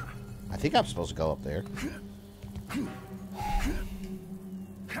 I think I'm supposed to go up there.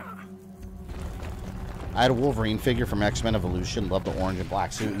 I had a Wolverine figure from X-Men Evolution. Loved the orange and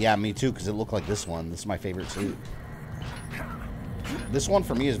black suit. Yeah, me too, because it looked like this one. This is my favorite suit. This one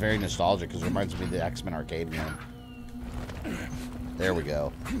for me is very nostalgic because it reminds me of the X-Men arcade game. There we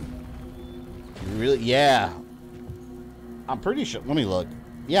go. Really? Yeah. I'm pretty sure. Let me look.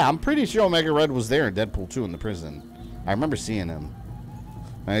 Yeah, I'm pretty sure Omega Red was there in Deadpool 2 in the prison. I remember seeing him.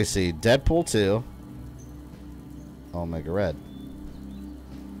 Let me see. Deadpool 2. Omega Red.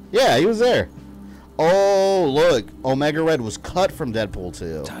 Yeah, he was there. Oh, look. Omega Red was cut from Deadpool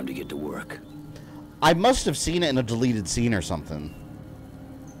 2. Time to get to work. I must have seen it in a deleted scene or something.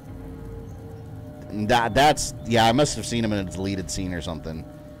 Yeah, I must have seen him in a deleted scene or something.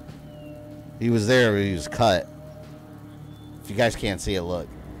 He was there, but he was cut. If you guys can't see it, look.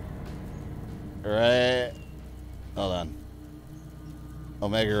 Right. Hold on.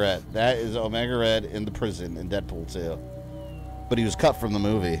 Omega Red. That is Omega Red in the prison in Deadpool 2. But he was cut from the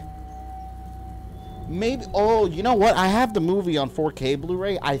movie. Maybe, oh, you know what? I have the movie on 4K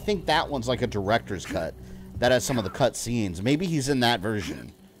Blu-ray. I think that one's like a director's cut. That has some of the cut scenes. Maybe he's in that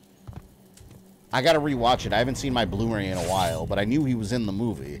version. I gotta rewatch it. I haven't seen my Blu-ray in a while, but I knew he was in the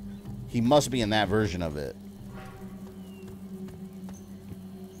movie. He must be in that version of it.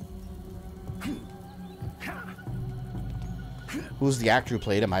 Who's the actor who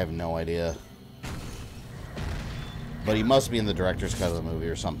played him? I have no idea. But he must be in the director's cut of the movie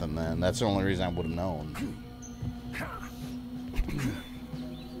or something, then. That's the only reason I would have known.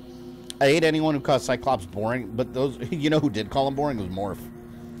 I hate anyone who calls Cyclops boring, but those, you know who did call him boring? It was Morph.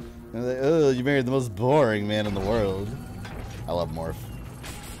 And like, oh, you married the most boring man in the world. I love Morph.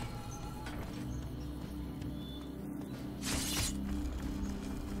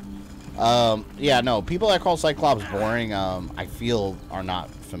 Yeah, no, people that call Cyclops boring, I feel are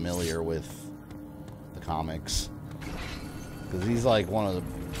not familiar with the comics. Because he's like one of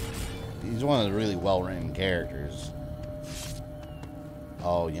the really well-written characters.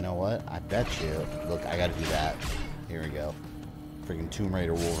 Oh, you know what? I bet you. Look, I gotta do that. Here we go. Freaking Tomb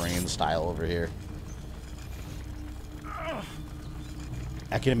Raider Wolverine style over here.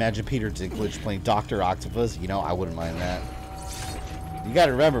 I can imagine Peter Dinklage playing Dr. Octopus. You know, I wouldn't mind that. You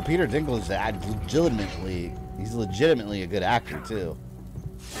gotta remember, Peter Dinklage, he's legitimately a good actor, too.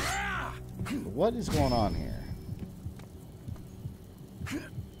 What is going on here?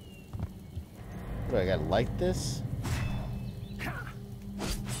 What, I gotta light this?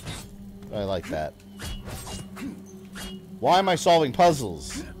 I like that. Why am I solving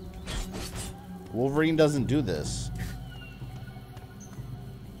puzzles? Wolverine doesn't do this.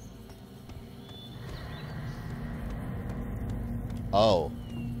 Oh.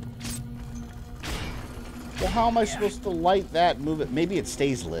 Well, how am I supposed to light that, move it? Maybe it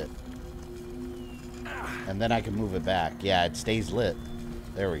stays lit. And then I can move it back. Yeah, it stays lit.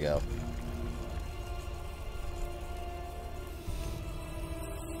 There we go.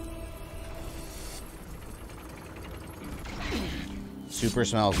 Super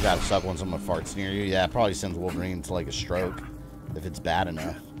smells gotta suck when someone farts near you. Yeah, it probably sends Wolverine to like a stroke if it's bad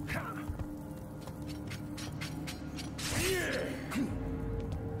enough.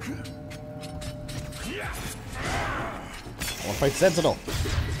 I wanna fight Sentinel.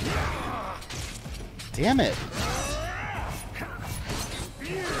 Damn it.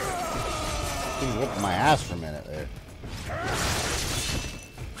 He whooped my ass for a minute there.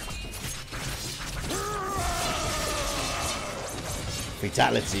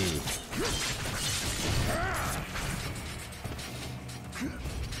 Fatality.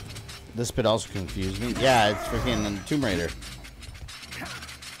 This bit also confused me. Yeah, it's freaking Tomb Raider.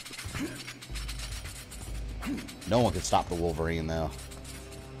 No one could stop the Wolverine, though.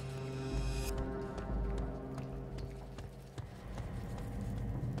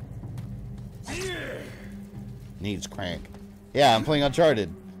 Needs crank. Yeah, I'm playing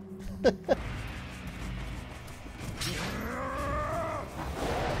Uncharted.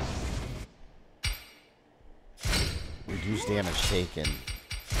 Reduce damage taken.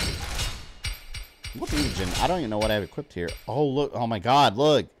 What Legion? I don't even know what I have equipped here. Oh, look. Oh, my God.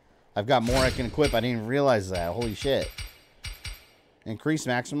 Look. I've got more I can equip. I didn't even realize that. Holy shit. Increase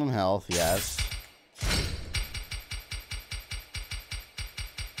maximum health. Yes.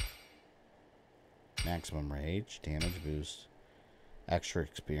 Maximum rage. Damage boost. Extra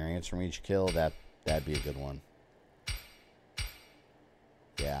experience from each kill. That'd be a good one.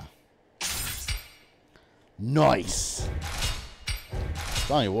 Yeah. Nice. I'm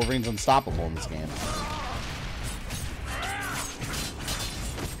telling you, Wolverine's unstoppable in this game.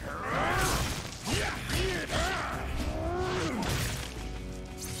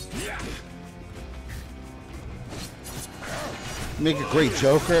 Make a great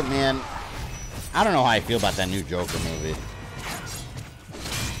Joker, man. I don't know how I feel about that new Joker movie.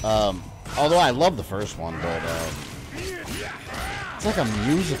 Although I love the first one, but it's like a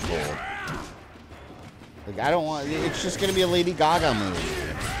musical. Like, I don't want... It's just gonna be a Lady Gaga movie.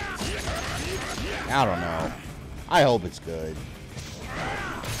 I don't know. I hope it's good.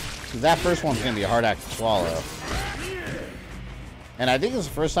 Because that first one's gonna be a hard act to swallow. And I think it's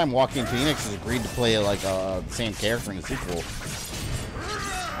the first time Joaquin Phoenix has agreed to play like the same character in a sequel.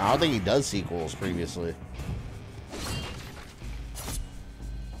 I don't think he does sequels previously.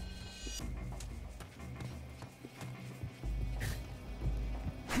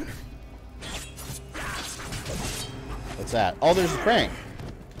 What's that? Oh, there's a crank.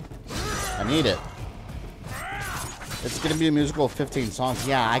 I need it. It's gonna be a musical of 15 songs.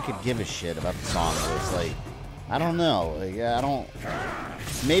 Yeah, I could give a shit about the songs. It's like, I don't know. Like, I don't.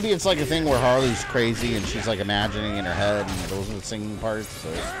 Maybe it's like a thing where Harley's crazy and she's like imagining in her head and those are the singing parts.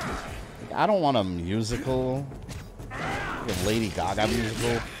 But like, I don't want a musical. Like a Lady Gaga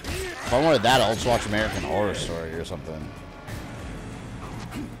musical. If I wanted that, I'll just watch American Horror Story or something.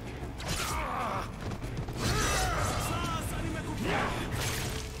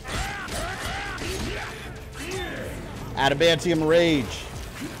 Adamantium Rage.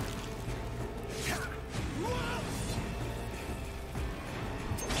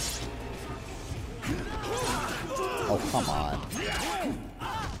 Oh, come on.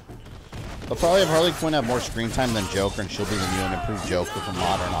 They'll probably have Harley Quinn have more screen time than Joker, and she'll be the new and improved Joker for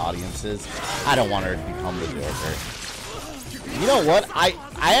modern audiences. I don't want her to become the Joker. You know what? I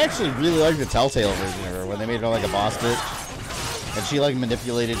actually really like the Telltale version of her, when they made her like a boss bitch. And she like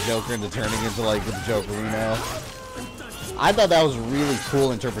manipulated Joker into turning into like the Joker we know. I thought that was a really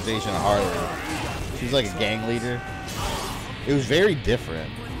cool interpretation of Harley. She was like a gang leader. It was very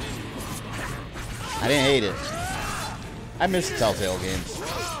different. I didn't hate it. I miss Telltale games.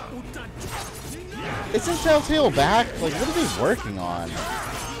 Isn't Telltale back? Like, what are they working on?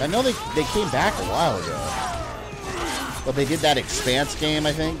 I know they came back a while ago. But they did that Expanse game,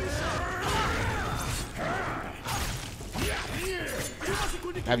 I think.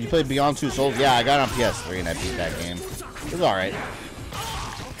 Have you played Beyond Two Souls? Yeah, I got it on PS3 and I beat that game. It was alright.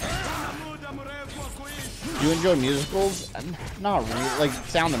 Do you enjoy musicals? Not really. Like,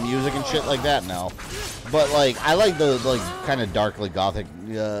 Sound of Music and shit like that? No. But, like, I like the, like, kind of darkly gothic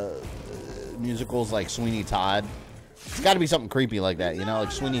musicals like Sweeney Todd. It's got to be something creepy like that, you know?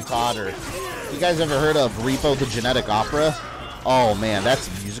 Like Sweeney Todd, or... You guys ever heard of Repo the Genetic Opera? Oh, man, that's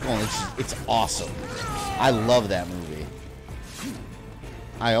a musical and it's awesome. I love that movie.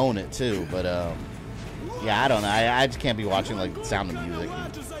 I own it, too, but, Yeah, I don't know. I just can't be watching like Sound of Music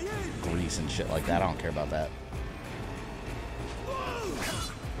and Grease and shit like that. I don't care about that.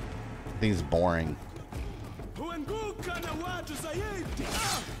 I think it's boring.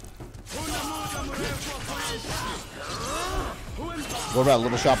 What about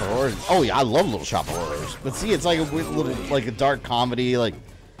Little Shop of Horrors? Oh yeah, I love Little Shop of Horrors. But see, it's like a weird little, like a dark comedy. Like,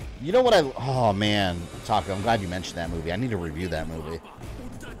 you know what I? Oh man, Taco, I'm glad you mentioned that movie. I need to review that movie.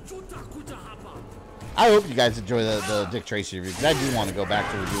 I hope you guys enjoy the Dick Tracy review, because I do want to go back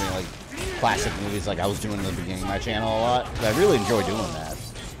to reviewing like classic movies, like I was doing in the beginning of my channel a lot. I really enjoy doing that.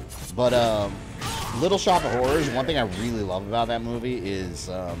 But Little Shop of Horrors, one thing I really love about that movie is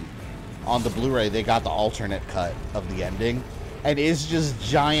on the Blu-ray they got the alternate cut of the ending, and it's just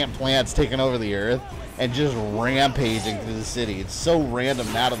giant plants taking over the earth and just rampaging through the city. It's so random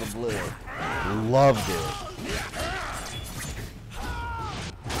and out of the blue. Loved it.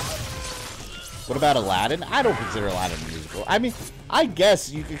 What about Aladdin? I don't consider Aladdin a musical. I mean, I guess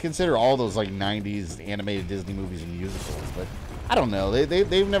you could consider all those like 90s animated Disney movies and musicals, but I don't know.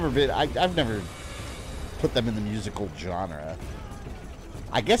 They've never been. I've never put them in the musical genre.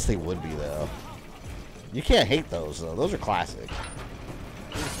 I guess they would be though. You can't hate those though. Those are classic.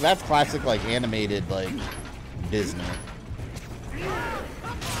 That's classic like animated like Disney.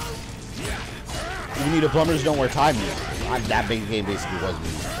 You need a Plumbers Don't Wear Tie music. That big game basically was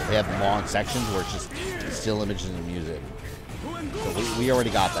musical. They have long sections where it's just still images and music. So we already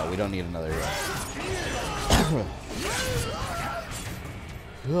got that. We don't need another.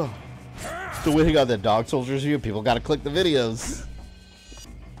 Still waiting on that Dog Soldiers review. People got to click the videos,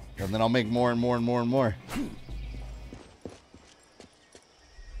 and then I'll make more and more and more and more.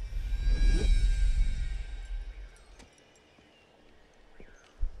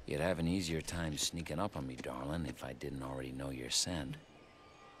 You'd have an easier time sneaking up on me, darling, if I didn't already know your scent.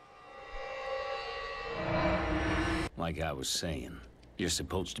 Like I was saying, you're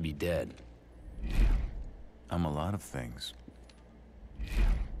supposed to be dead. I'm a lot of things.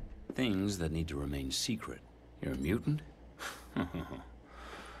 Things that need to remain secret. You're a mutant? I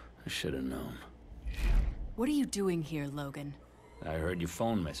should have known. What are you doing here, Logan? I heard your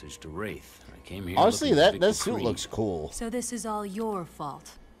phone message to Wraith. I came here. Honestly, that suit looks cool. So this is all your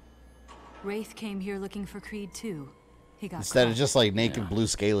fault. Wraith came here looking for Creed too. He got instead caught. of just like naked blue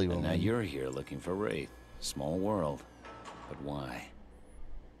scaly woman. Now you're here looking for Wraith. Small world. But why?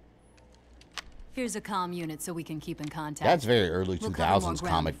 Here's a comm unit so we can keep in contact. That's very early We'll 2000s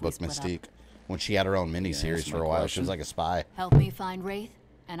comic book Mystique. When she had her own miniseries for a while. She was like a spy. Help me find Wraith,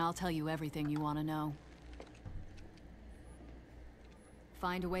 and I'll tell you everything you want to know.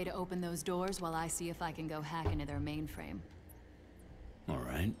 Find a way to open those doors while I see if I can go hack into their mainframe. All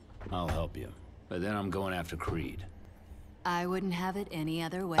right. I'll help you. But then I'm going after Creed. I wouldn't have it any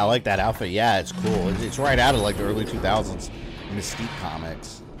other way. I like that outfit. Yeah, it's cool. It's right out of like the early 2000s Mystique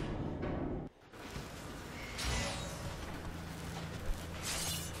comics.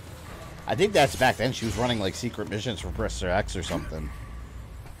 I think that's back then. She was running like secret missions for Professor X or something.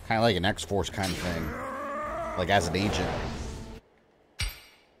 Kind of like an X-Force kind of thing. Like as an agent.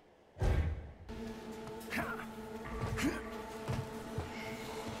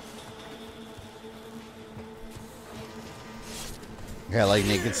 Yeah, like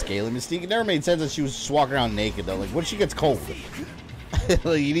naked scaly Mystique. It never made sense that she was just walking around naked though. Like, what if she gets cold?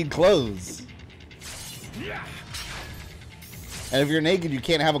 Like, you need clothes. And if you're naked, you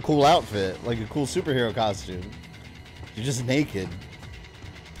can't have a cool outfit, like a cool superhero costume. You're just naked.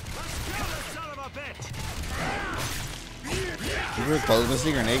 You prefer clothes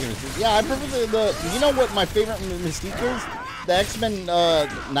Mystique or naked Mystique? Yeah, I prefer the you know what my favorite Mystique is? The X-Men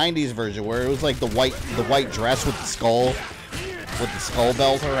 90s version, where it was like the white dress with the skull. With the skull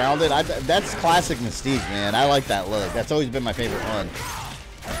belt around it. That's classic Mystique, man. I like that look. That's always been my favorite one.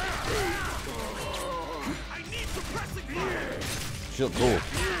 She look cool.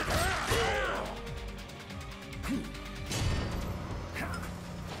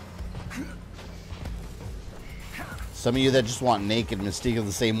 Some of you that just want naked Mystique are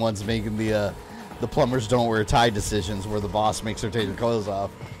the same ones making the Plumbers Don't Wear Tie decisions where the boss makes her take her clothes off.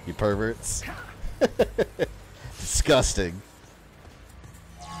 You perverts. Disgusting.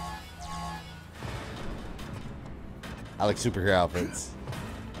 I like superhero outfits.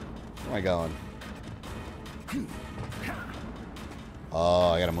 Where am I going? Oh,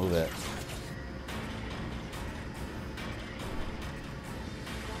 I gotta move it.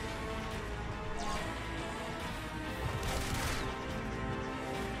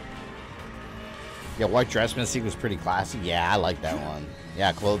 Yeah, white dress Mystique was pretty classy. Yeah, I like that one.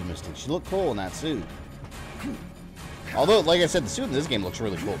 Yeah, clothed Mystique. She looked cool in that suit. Although, like I said, the suit in this game looks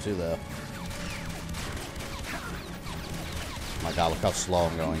really cool too, though. my god, look how slow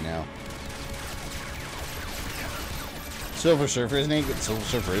I'm going now. Silver Surfer is naked. Silver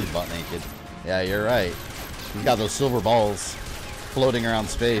Surfer is butt naked. Yeah, you're right. He's got those silver balls floating around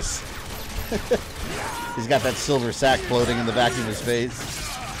space. He's got that silver sack floating in the vacuum of space.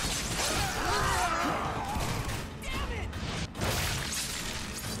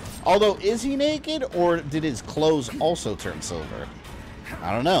 Although, is he naked, or did his clothes also turn silver?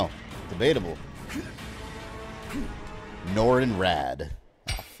 I don't know. Debatable. Norrin Rad.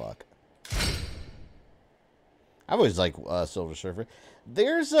 Oh, fuck. I've always liked Silver Surfer.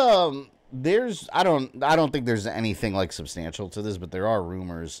 There's I don't think there's anything like substantial to this, but there are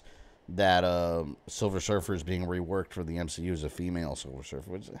rumors that Silver Surfer is being reworked for the MCU as a female Silver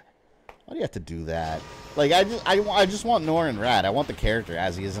Surfer. Which, why do you have to do that? Like, I just want Norrin Rad. I want the character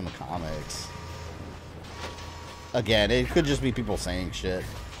as he is in the comics. Again, it could just be people saying shit.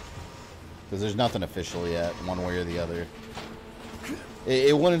 Because there's nothing official yet, one way or the other.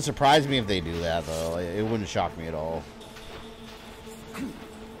 It wouldn't surprise me if they do that, though. It wouldn't shock me at all.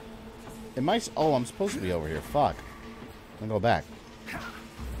 It might... Oh, I'm supposed to be over here. Fuck. I'm gonna go back.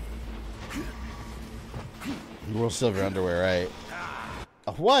 You wore silver underwear, right?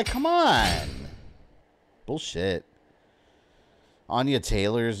 What? Come on! Bullshit. Anya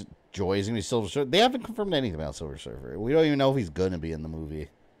Taylor's Joy's gonna be Silver Surfer. They haven't confirmed anything about Silver Surfer. We don't even know if he's gonna be in the movie.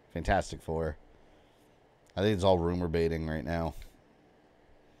 Fantastic Four. I think it's all rumor baiting right now.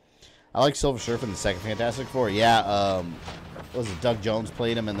 I like Silver Surfer in the second Fantastic Four. Yeah, what was it? Doug Jones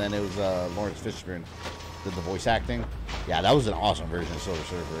played him, and then it was Lawrence Fishburne did the voice acting. Yeah, that was an awesome version of Silver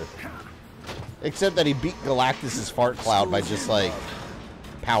Surfer. Except that he beat Galactus' fart cloud by just, like,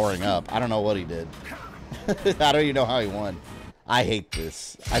 powering up. I don't know what he did. I don't even know how he won. I hate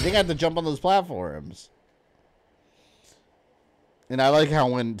this. I think I have to jump on those platforms. And I like how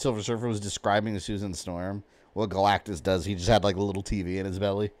when Silver Surfer was describing to Susan Storm what Galactus does, he just had, like, a little TV in his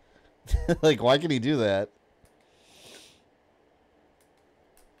belly. Like, why can he do that?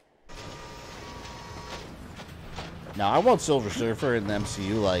 Now, I want Silver Surfer in the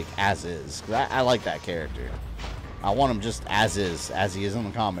MCU, like, as is. I like that character. I want him just as is, as he is in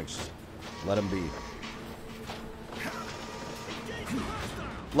the comics. Let him be.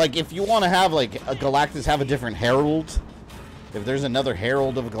 Like, if you want to have, like, a Galactus have a different herald, if there's another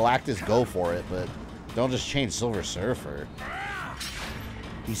herald of Galactus, go for it, but don't just change Silver Surfer.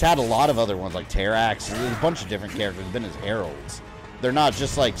 He's had a lot of other ones, like Terrax. There's a bunch of different characters been his heralds. They're not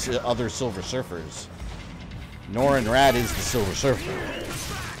just like other Silver Surfers. Norrin Rad is the Silver Surfer.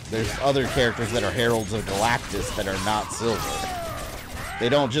 There's other characters that are heralds of Galactus that are not silver. They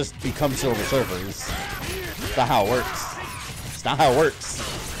don't just become Silver Surfers. That's not how it works. It's not how it works.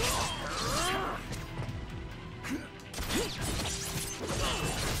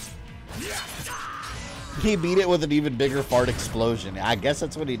 He beat it with an even bigger fart explosion. I guess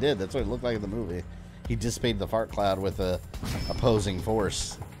that's what he did. That's what it looked like in the movie. He dissipated the fart cloud with a opposing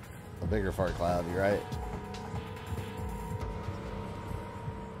force. A bigger fart cloud, you're right.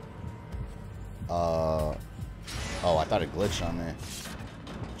 Oh, I thought it glitched on me.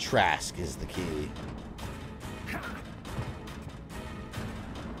 Trask is the key.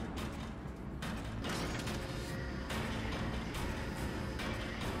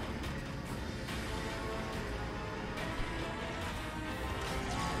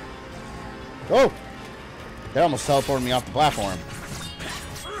 Oh! That almost teleported me off the platform.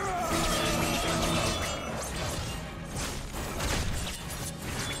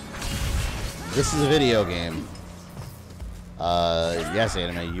 This is a video game. Yes,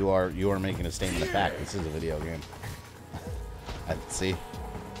 Anime, you are making a statement of fact. This is a video game. I see.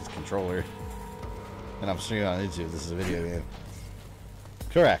 This controller. And I'm streaming on YouTube. This is a video game.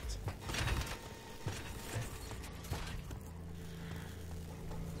 Correct.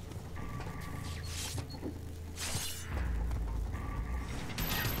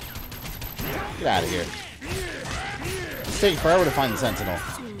 Get out of here. It's taking forever to find the Sentinel.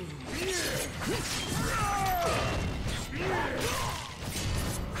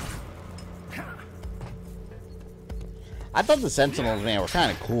 I thought the Sentinels, man, were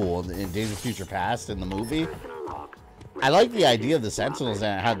kind of cool in Days of Future Past in the movie. I like the idea of the Sentinels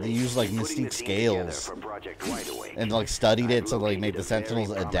and how they use, like, Mystique scales and, like, studied it to, like, make the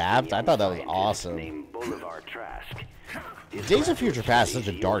Sentinels adapt. I thought that was awesome. Days of Future Past is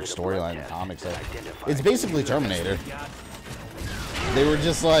such a dark storyline in the comics. It's basically Terminator. They were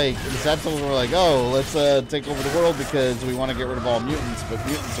just like, the Sentinels were like, oh, let's take over the world because we want to get rid of all mutants, but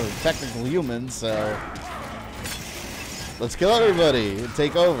mutants are technical humans, so let's kill everybody and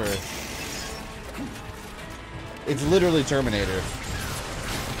take over. It's literally Terminator.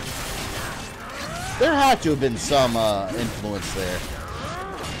 There had to have been some influence there.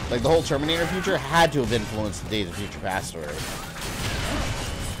 Like, the whole Terminator future had to have influenced the Days of Future Past story.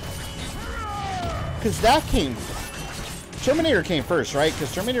 Because that came... Terminator came first, right?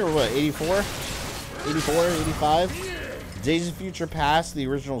 Because Terminator, what, 84? 84, 85? Days of Future Past, the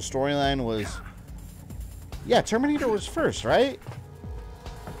original storyline was... Yeah, Terminator was first, right?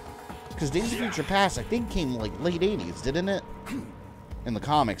 Because Days of Future Past, I think, came, like, late 80s, didn't it? In the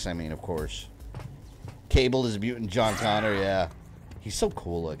comics, I mean, of course. Cable is mutant John Connor, yeah. He's so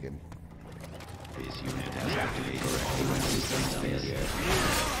cool looking. This unit has activated failure.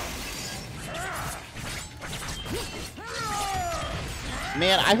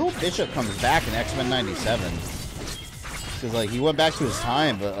 Man, I hope Bishop comes back in X-Men 97. Because, like, he went back to his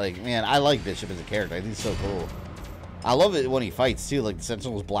time, but, like, man, I like Bishop as a character. I think he's so cool. I love it when he fights, too. Like, the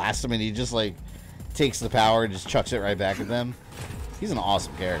Sentinels blast him, and he just, like, takes the power and just chucks it right back at them. He's an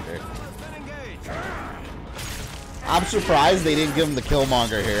awesome character. I'm surprised they didn't give him the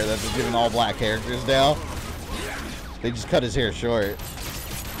Killmonger hair that they're giving all black characters now. They just cut his hair short.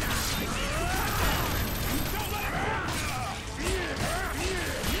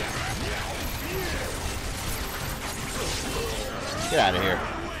 Get out of here.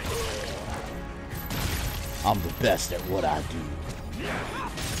 I'm the best at what I do.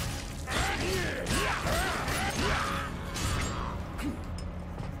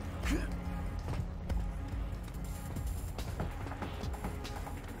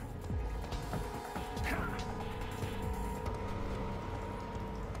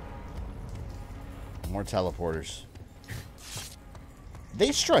 More teleporters.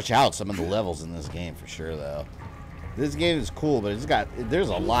 They stretch out some of the levels in this game for sure, though. This game is cool, but there's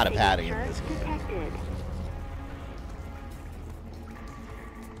a lot of padding in this game.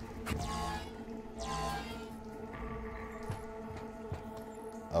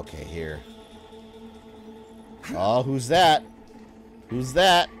 Okay, here. Oh, who's that? Who's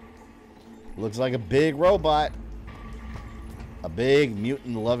that? Looks like a big robot. A big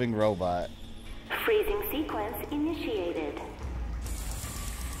mutant-loving robot. Freezing sequence initiated.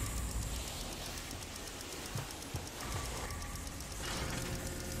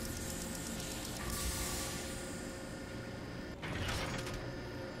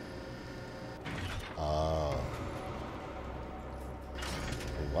 Oh.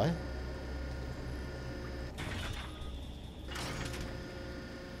 Wait, what?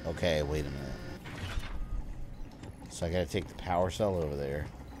 Okay, wait a minute. So I gotta take the power cell over there.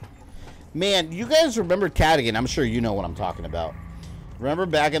 Man, you guys remember Cadigan? I'm sure you know what I'm talking about. Remember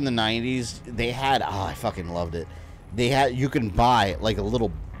back in the 90s, they had... Oh, I fucking loved it. They had... You can buy, like, a little...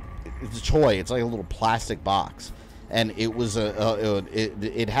 It's a toy. It's like a little plastic box. And it was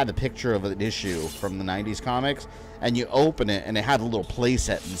it had a picture of an issue from the 90s comics. And you open it, and it had a little play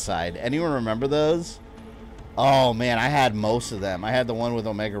set inside. Anyone remember those? Oh, man, I had most of them. I had the one with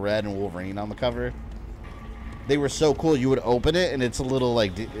Omega Red and Wolverine on the cover. They were so cool. You would open it, and it's a little,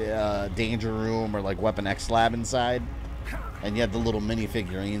 like, Danger Room or, like, Weapon X Lab inside. And you had the little mini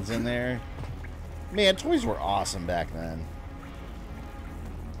figurines in there. Man, toys were awesome back then.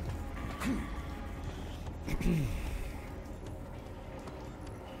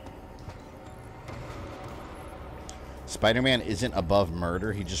 Spider-Man isn't above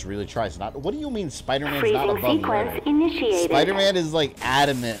murder. He just really tries not. What do you mean Spider-Man's not above murder? Spider-Man is like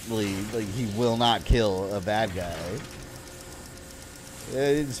adamantly like he will not kill a bad guy.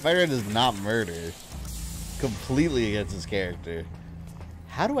 Spider-Man does not murder. Completely against his character.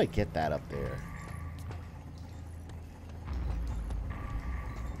 How do I get that up there?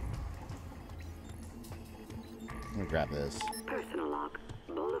 Let me grab this. Personal log.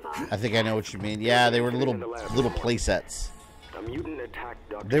 Boulevard. I think I know what you mean. Yeah, they were little play sets.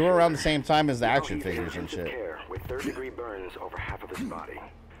 They were around the same time as the action figures and shit. With third-degree burns over half of his body.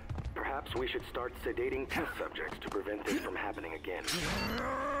 Perhaps we should start sedating test subjects to prevent this from happening again.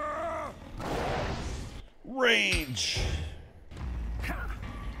 Rage.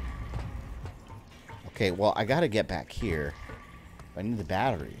 Okay, well, I gotta get back here. I need the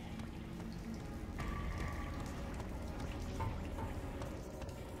battery.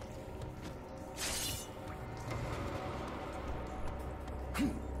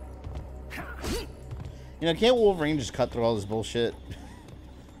 You know, can't Wolverine just cut through all this bullshit?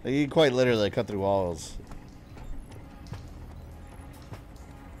 Like, he quite literally cut through walls.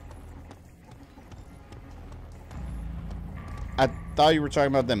 I thought you were talking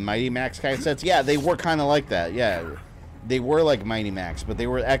about the Mighty Max kind of sets. Yeah, they were kind of like that. Yeah, they were like Mighty Max, but they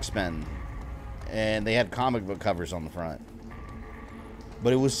were X-Men. And they had comic book covers on the front.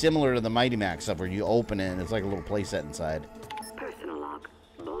 But it was similar to the Mighty Max stuff where you open it and it's like a little playset inside. Personal log.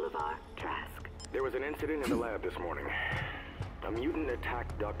 Boulevard Trask. There was an incident in the lab this morning. A mutant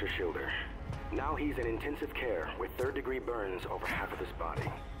attacked Dr. Schilder. Now he's in intensive care with third-degree burns over half of his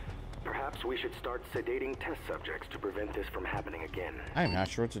body. Perhaps we should start sedating test subjects to prevent this from happening again. I'm not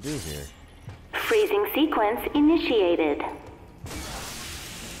sure what to do here. Freezing sequence initiated.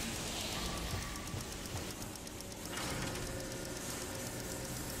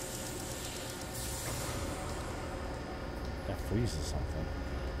 That freezes something.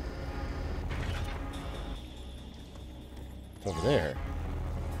 It's over there.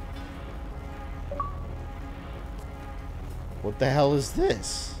 What the hell is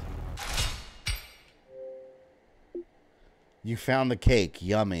this? You found the cake.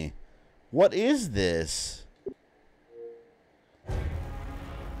 Yummy. What is this?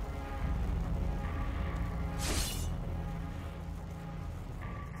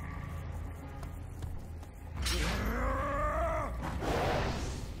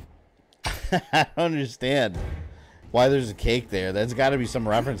 I don't understand why there's a cake there. That's got to be some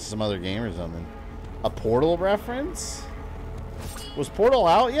reference to some other game or something. A Portal reference? Was Portal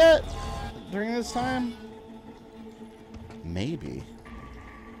out yet during this time? Maybe.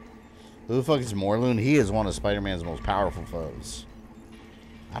 Who the fuck is Morlun? He is one of Spider-Man's most powerful foes.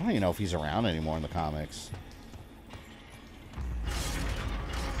 I don't even know if he's around anymore in the comics.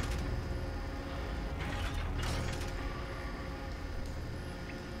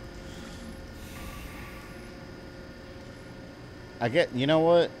 I get, you know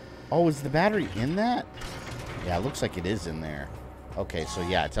what? Oh, is the battery in that? Yeah, it looks like it is in there. Okay, so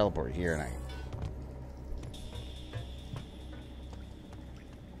yeah, I teleport here and I...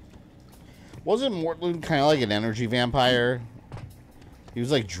 Wasn't Mortlun kind of like an energy vampire? He was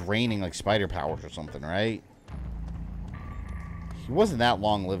like draining like spider powers or something, right? He wasn't that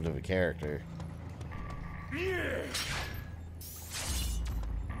long-lived of a character.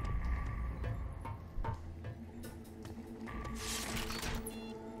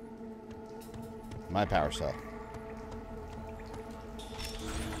 My power cell.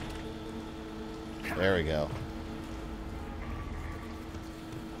 There we go.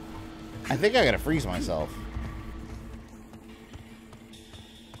 I think I gotta freeze myself.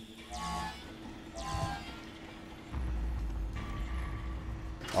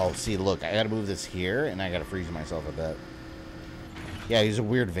 Oh, see, look, I gotta move this here, and I gotta freeze myself a bit. Yeah, he's a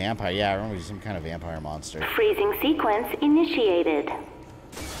weird vampire. Yeah, I remember he's some kind of vampire monster. Freezing sequence initiated.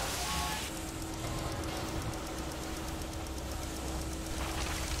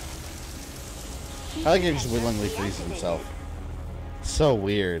 I like he just willingly freezes himself. So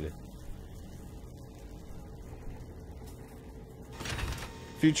weird.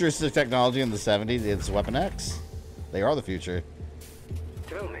 Futuristic technology in the 70s, it's Weapon X. They are the future.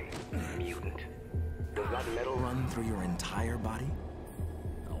 Tell me, mutant, does that metal run through your entire body?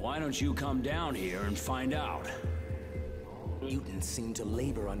 Why don't you come down here and find out? Mutants seem to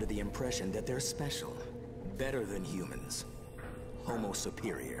labor under the impression that they're special, better than humans. Homo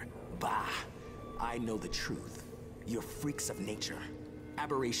superior. Bah! I know the truth. You're freaks of nature.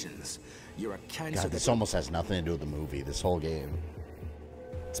 Aberrations. You're a cancer. God, this almost has nothing to do with the movie, this whole game.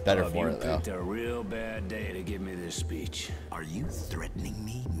 It's better for it, though. You picked a real bad day to give me this speech. Are you threatening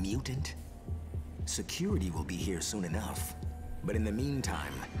me, mutant? Security will be here soon enough. But in the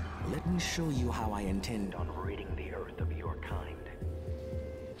meantime, let me show you how I intend on ridding the earth of your kind.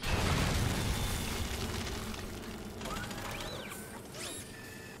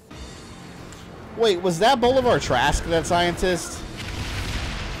 Wait, was that Bolivar Trask, that scientist?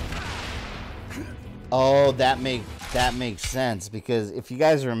 Oh, that makes sense, because if you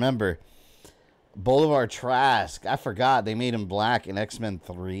guys remember, Bolivar Trask, I forgot they made him black in X-Men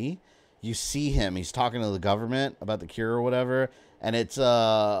 3. You see him, he's talking to the government about the cure or whatever, and it's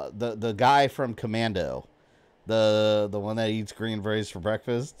the guy from Commando, the one that eats green berries for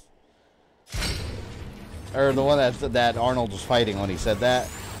breakfast, or the one that Arnold was fighting when he said that.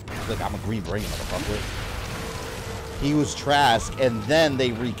 He's like, I'm a green brain, motherfucker. He was Trask, and then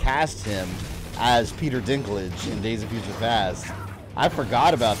they recast him as Peter Dinklage in Days of Future Past. I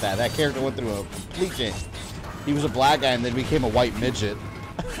forgot about that. That character went through a complete change. He was a black guy and then became a white midget.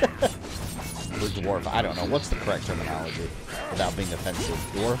 Or dwarf. I don't know. What's the correct terminology without being offensive?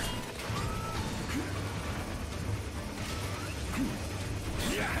 Dwarf?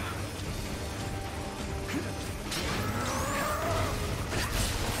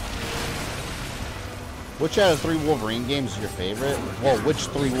 Which out of 3 Wolverine games is your favorite? Well, which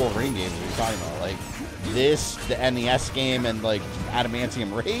 3 Wolverine games are you talking about? Like this, the NES game, and like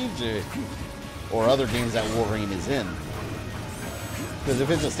Adamantium Rage, or other games that Wolverine is in? Because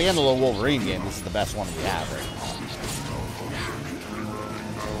if it's a standalone Wolverine game, this is the best one we have right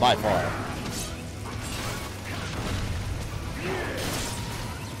now. By far.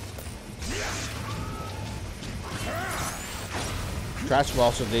 Trask was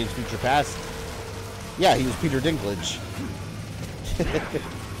also Days of Future Past. Yeah, he was Peter Dinklage.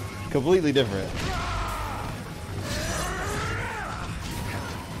 Completely different.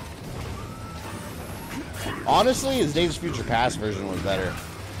 Honestly, his Days of Future Past version was better.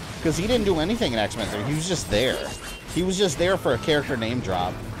 Because he didn't do anything in X-Men 3. He was just there. He was just there for a character name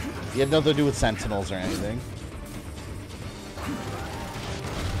drop. He had nothing to do with Sentinels or anything.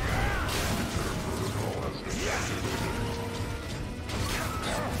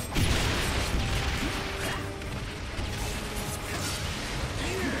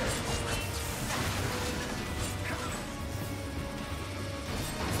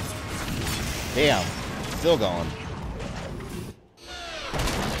 Damn. Still going.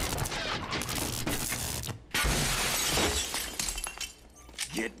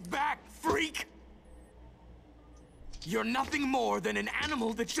 Get back, freak! You're nothing more than an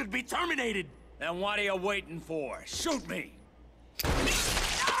animal that should be terminated! Then what are you waiting for? Shoot me!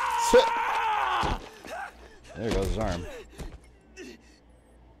 There goes his arm.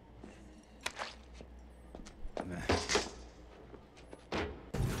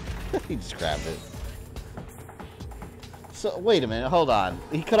 He just grabbed it. So, wait a minute, hold on.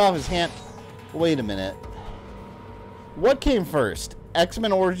 He cut off his hand. Wait a minute. What came first?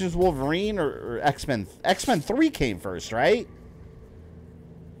 X-Men Origins Wolverine or X-Men? X-Men 3 came first, right?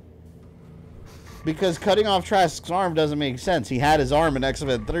 Because cutting off Trask's arm doesn't make sense. He had his arm in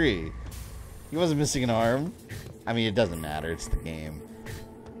X-Men 3. He wasn't missing an arm. I mean, it doesn't matter. It's the game.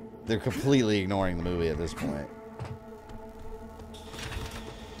 They're completely ignoring the movie at this point.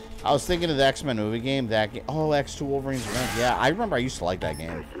 I was thinking of the X-Men movie game. That game. Oh, X2 Wolverine's Revenge. Yeah, I remember I used to like that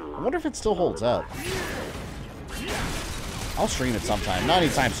game. I wonder if it still holds up. I'll stream it sometime. Not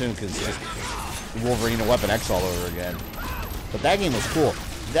anytime soon, because it's just Wolverine and Weapon X all over again. But that game was cool.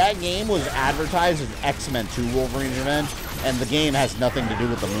 That game was advertised as X-Men 2 Wolverine's Revenge, and the game has nothing to do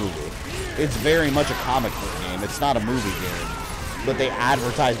with the movie. It's very much a comic book game. It's not a movie game. But they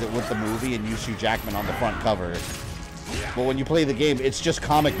advertised it with the movie and used Hugh Jackman on the front cover. But when you play the game, it's just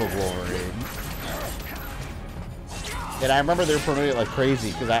comic book Wolverine. And I remember they were promoting it like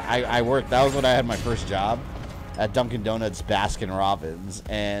crazy, because I worked, that was when I had my first job, at Dunkin' Donuts Baskin Robbins,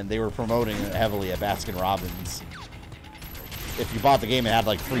 and they were promoting it heavily at Baskin Robbins. If you bought the game, it had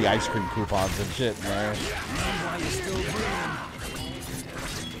like free ice cream coupons and shit in there.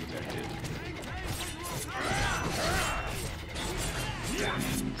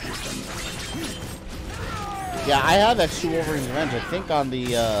 Yeah, I have X2 Wolverine's Revenge, I think on the,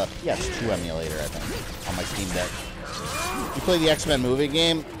 yeah, it's 2 emulator, I think, on my Steam Deck. You play the X-Men movie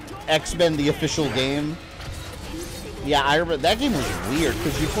game, X-Men the official game. Yeah, I remember, that game was weird,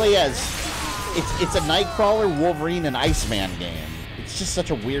 because you play as, it's a Nightcrawler, Wolverine, and Iceman game. It's just such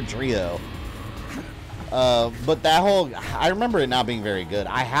a weird trio. But that whole, I remember it not being very good.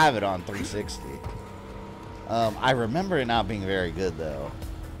 I have it on 360. I remember it not being very good, though.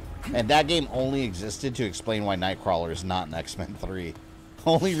 And that game only existed to explain why Nightcrawler is not in X-Men 3.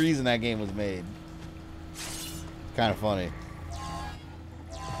 Only reason that game was made. Kind of funny.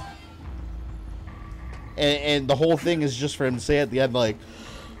 And the whole thing is just for him to say at the end, like,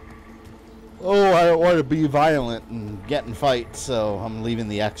 oh, I don't want to be violent and get in fights, so I'm leaving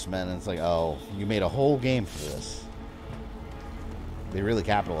the X-Men. And it's like, oh, you made a whole game for this. They really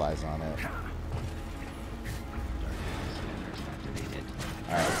capitalized on it.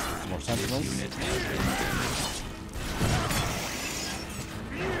 Alright, more Sentinels.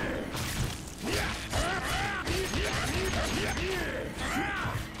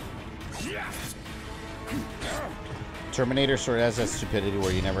 Terminator sort of has that stupidity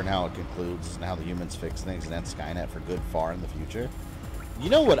where you never know how it concludes and how the humans fix things and then Skynet for good far in the future. You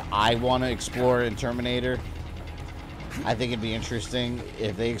know what I want to explore in Terminator? I think it'd be interesting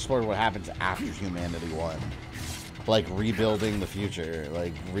if they explored what happens after humanity won. Like rebuilding the future,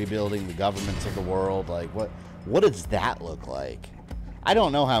 like rebuilding the governments of the world. Like what does that look like? I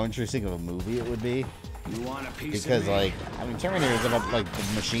don't know how interesting of a movie it would be. You want a piece because of me? like I mean Terminator is about like the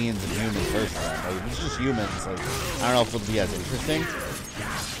machines and humans versus them. Like, it's just humans. Like I don't know if it would be as interesting.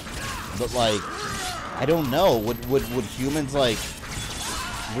 But like I don't know. Would humans like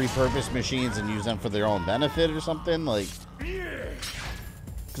repurpose machines and use them for their own benefit or something? Like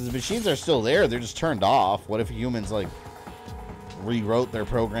because the machines are still there, they're just turned off. What if humans like rewrote their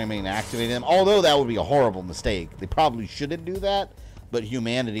programming and activated them? Although that would be a horrible mistake. They probably shouldn't do that. But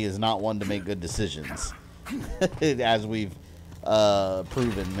humanity is not one to make good decisions, as we've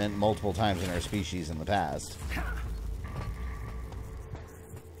proven multiple times in our species in the past.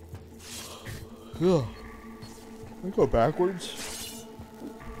 Yeah. Can we go backwards?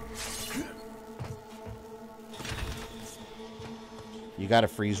 gotta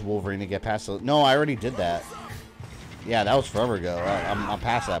freeze Wolverine to get past the... No, I already did that. Yeah, that was forever ago. I'm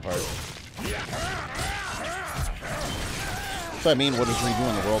past that part. So I mean, what does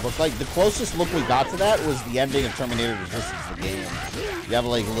redoing the world look like? The closest look we got to that was the ending of Terminator Resistance, the game. You have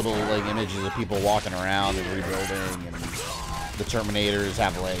like little like images of people walking around and rebuilding, and the Terminators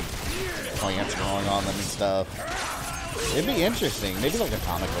have like plants growing on them and stuff. It'd be interesting. Maybe like a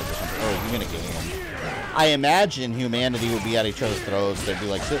comic book or something, or even a game. I imagine humanity would be at each other's throats. They'd be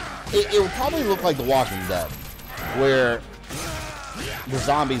like, it would probably look like The Walking Dead, where the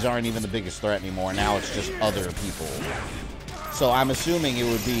zombies aren't even the biggest threat anymore. Now it's just other people. So I'm assuming it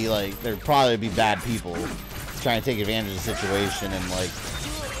would be like, there'd probably be bad people trying to take advantage of the situation, and like,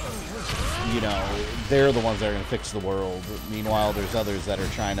 you know, they're the ones that are going to fix the world. Meanwhile, there's others that are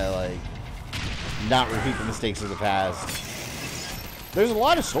trying to like not repeat the mistakes of the past. There's a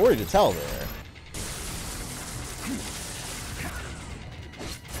lot of story to tell there.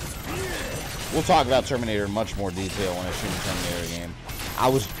 We'll talk about Terminator in much more detail when I stream the Terminator game.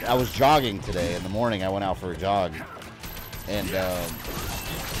 I was jogging today in the morning. I went out for a jog, and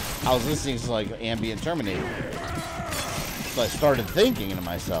I was listening to like ambient Terminator. So I started thinking to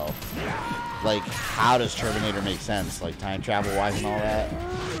myself, like, how does Terminator make sense? Like time travel wise and all that.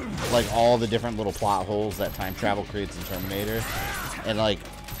 Like all the different little plot holes that time travel creates in Terminator. And like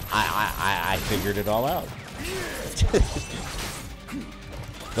I figured it all out.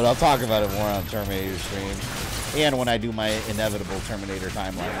 But I'll talk about it more on Terminator stream. And when I do my inevitable Terminator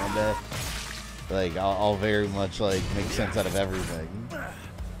timeline one day. Like, I'll very much, like, make sense out of everything.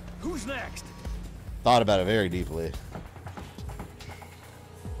 Who's next? Thought about it very deeply.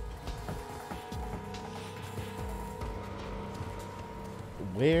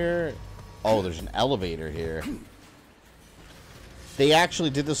 Where... Oh, there's an elevator here. They actually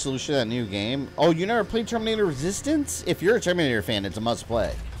did the solution to that new game. Oh, you never played Terminator Resistance? If you're a Terminator fan, it's a must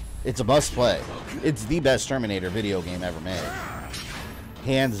play. It's a must play. It's the best Terminator video game ever made.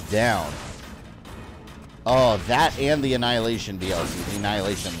 Hands down. Oh, that and the Annihilation DLC, the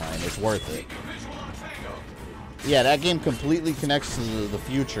Annihilation line. It's worth it. Yeah, that game completely connects to the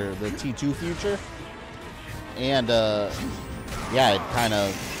future, the T2 future. And, yeah, it kind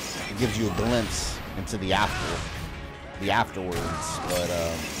of gives you a glimpse into the afterwards, but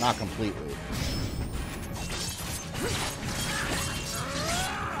not completely.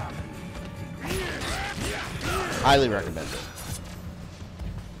 Highly recommend it.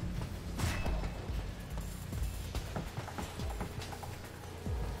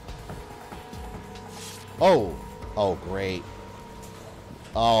 Oh, great.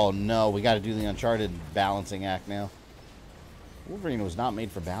 Oh no, we got to do the Uncharted balancing act now. Wolverine was not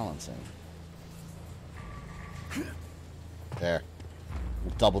made for balancing. There.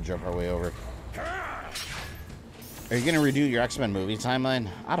 We'll double jump our way over. Are you going to redo your X-Men movie timeline?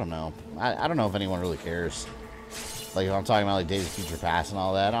 I don't know. I don't know if anyone really cares. Like, if I'm talking about, like, Days of Future Past and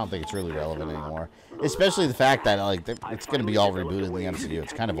all that, I don't think it's really relevant anymore. Especially the fact that, like, it's going to be all rebooted in the MCU.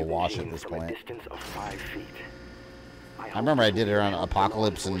 It's kind of a wash at this point. I remember I did it around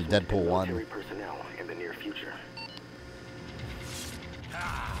Apocalypse and Deadpool 1.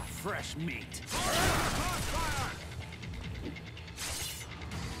 Fresh meat.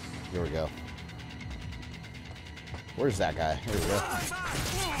 Here we go. Where's that guy? Here we go.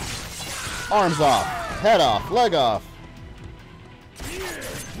 Arms off, head off, leg off.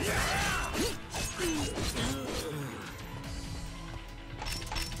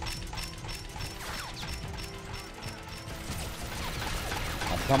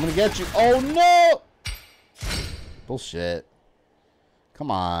 I'm coming to get you. Oh no! Bullshit.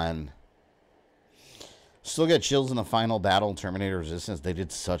 Come on. Still get chills in the final battle, Terminator Resistance. They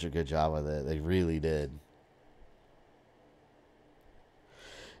did such a good job with it. They really did.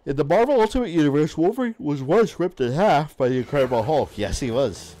 In the Marvel Ultimate Universe, Wolverine was once ripped in half by the Incredible Hulk. Yes, he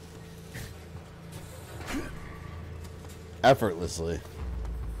was. Effortlessly.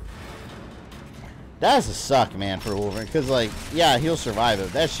 That has to suck, man, for Wolverine. Because, like, yeah, he'll survive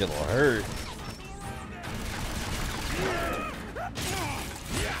it. That shit will hurt.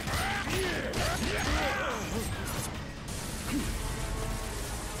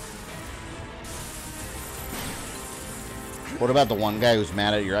 What about the one guy who's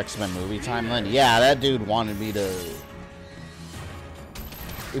mad at your X-Men movie timeline? Yeah, that dude wanted me to...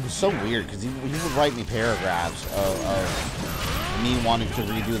 It was so weird, because he would write me paragraphs of me wanting to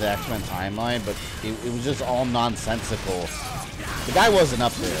redo the X-Men timeline, but it was just all nonsensical. The guy wasn't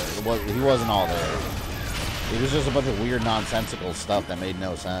up there. He wasn't all there. It was just a bunch of weird nonsensical stuff that made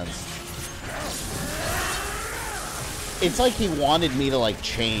no sense. It's like he wanted me to, like,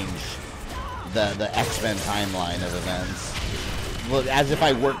 change the X-Men timeline of events. as if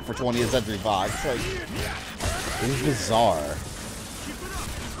I worked for 20th Century Fox. Like, it was bizarre.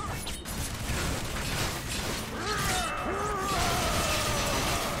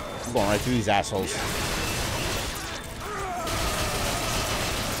 I'm going right through these assholes.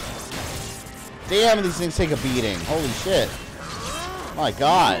 Damn, these things take a beating. Holy shit. My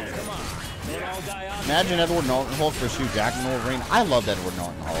God. Imagine Edward Norton Hulk for Hugh Jackman Wolverine. I loved Edward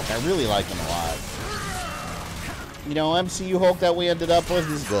Norton Hulk. I really liked him a lot. You know, MCU Hulk that we ended up with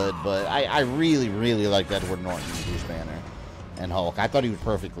is good, but I really, really liked Edward Norton and Bruce Banner and Hulk. I thought he was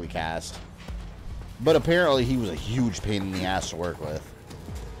perfectly cast. But apparently he was a huge pain in the ass to work with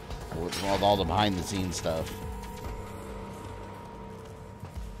all the behind-the-scenes stuff.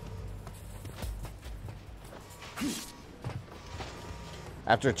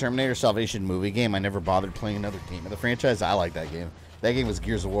 After a Terminator Salvation movie game, I never bothered playing another game in the franchise. I like that game. That game was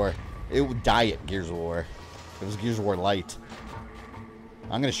Gears of War. It would diet Gears of War. It was Gears of War Light.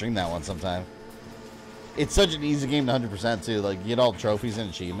 I'm gonna stream that one sometime. It's such an easy game to 100% too. Like, you get all the trophies and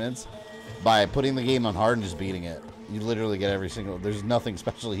achievements by putting the game on hard and just beating it. You literally get every single. There's nothing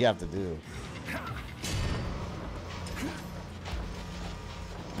special you have to do.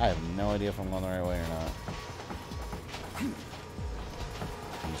 I have no idea if I'm going the right way or not.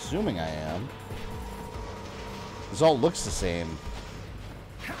 I'm assuming I am. This all looks the same.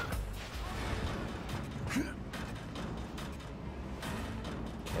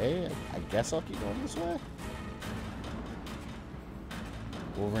 Okay, I guess I'll keep going this way.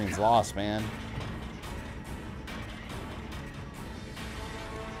 Wolverine's lost, man.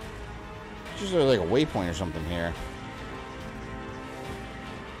 There's usually like a waypoint or something here.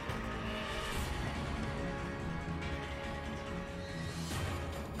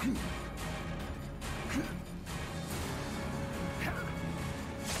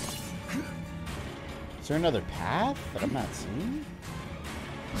 Is there another path that I'm not seeing?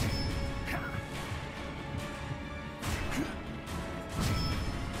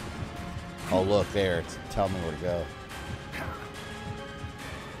 Oh, look there. It's telling me where to go.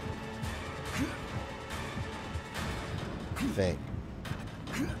 Thing.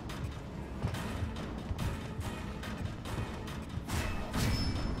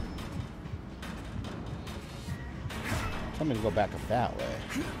 Tell me to go back up that way.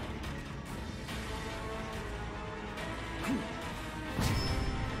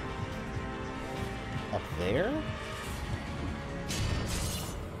 Up there?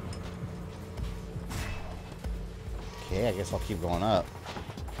 Okay, I guess I'll keep going up.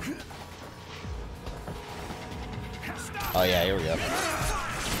 Oh yeah, here we go.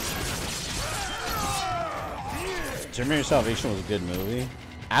 Terminator Salvation was a good movie.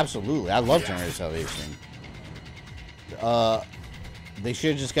 Absolutely, I love Terminator Salvation. They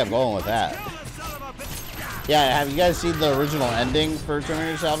should have just kept going with that. Yeah, have you guys seen the original ending for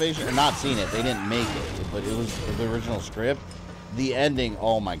Terminator Salvation? Or not seen it? They didn't make it, but it was the original script. The ending,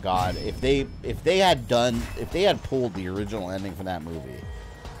 oh my God! If they had pulled the original ending from that movie,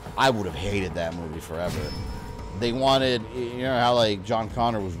 I would have hated that movie forever. They wanted, you know how like John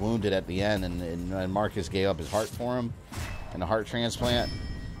Connor was wounded at the end, and Marcus gave up his heart for him, and a heart transplant,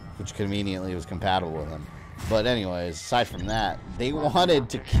 which conveniently was compatible with him. But anyways, aside from that, they wanted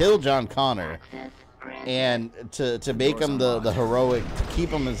to kill John Connor, and to make him the heroic, to keep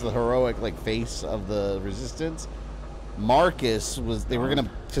him as the heroic like face of the Resistance. Marcus was, they were gonna,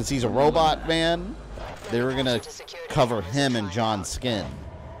 because he's a robot man, they were gonna cover him in John's skin.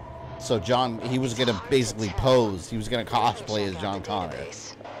 So he was gonna basically pose, he was gonna cosplay as John Connor.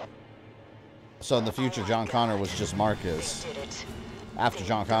 So in the future, John Connor was just Marcus. After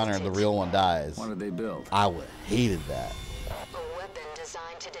John Connor, the real one dies. What did they build? I would have hated that. A weapon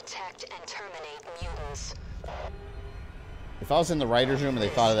designed to detect and terminate mutants. If I was in the writer's room and they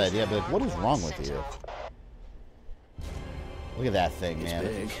thought of that idea, I'd be like, what is wrong with you? Look at that thing, man.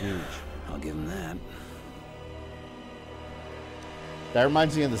 It's huge. I'll give him that. That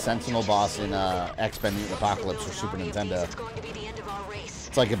reminds me of the Sentinel boss in X-Men Mutant Apocalypse for Super Nintendo.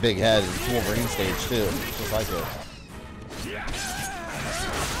 It's like a big head. It's Wolverine stage, too. It's just like it.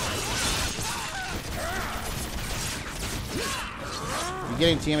 You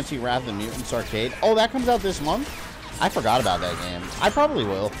getting TMNT Wrath of the Mutants Arcade? Oh, that comes out this month? I forgot about that game. I probably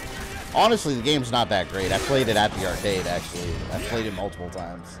will. Honestly, the game's not that great. I played it at the arcade, actually. I played it multiple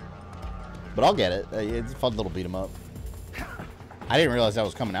times. But I'll get it. It's a fun little beat 'em up. I didn't realize that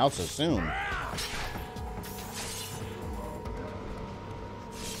was coming out so soon.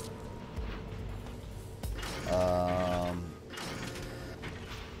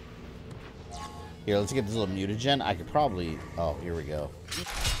 Here, let's get this little mutagen. I could probably... Oh, here we go.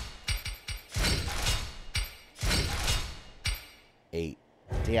 8.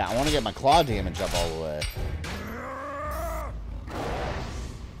 Yeah, I want to get my claw damage up all the way.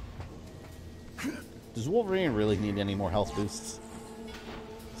 Does Wolverine really need any more health boosts?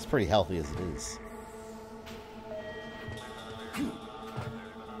 It's pretty healthy as it is.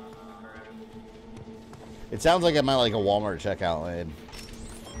 It sounds like I'm at like a Walmart checkout lane.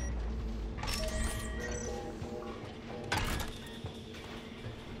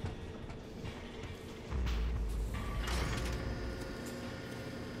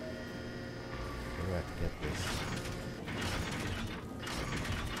 Where do I have to get this?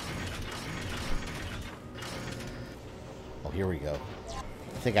 Oh, here we go.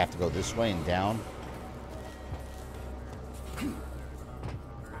 I think I have to go this way and down.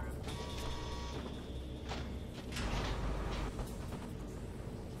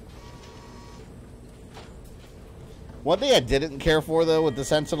 One thing I didn't care for though with the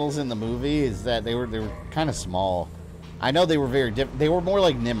Sentinels in the movie is that they were kind of small. I know they were very different. They were more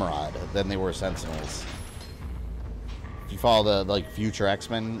like Nimrod than they were Sentinels. If you follow the like future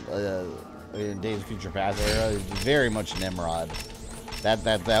X-Men in Days of Future Past era, it's very much Nimrod. That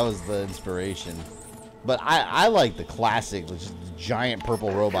was the inspiration. But I like the classic, which is the giant purple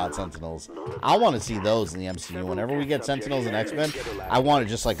robot Sentinels. I want to see those in the MCU. Whenever we get Sentinels and X-Men, I want it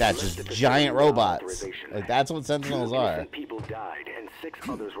just like that, just giant robots. Like that's what Sentinels are. People died and 6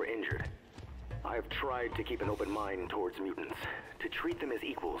 others were injured. I have tried to keep an open mind towards mutants, to treat them as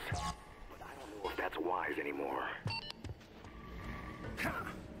equals. But I don't know if that's wise anymore.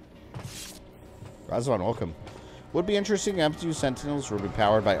 Razvan, welcome. Would be interesting if MCU Sentinels would be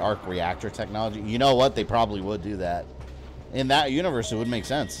powered by arc reactor technology. You know what? They probably would do that. In that universe, it would make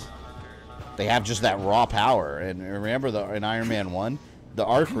sense. They have just that raw power. And remember, in Iron Man 1, the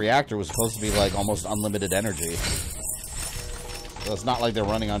arc reactor was supposed to be like almost unlimited energy. So it's not like they're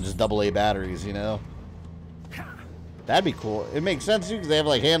running on just AA batteries, you know? That'd be cool. It makes sense, too, because they have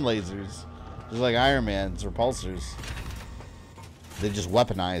like hand lasers. Just like Iron Man's repulsors. They just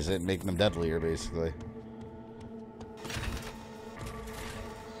weaponize it and make them deadlier, basically.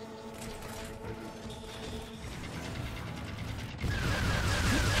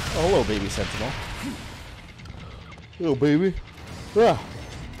 Oh, hello, baby Sentinel. Hello, baby. Ah,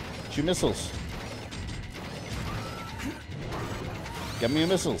 shoot missiles. Get me your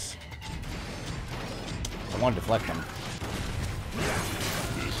missiles. I want to deflect them.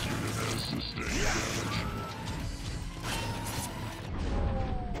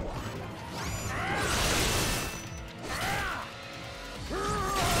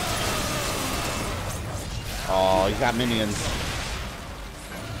 Oh, he's got minions.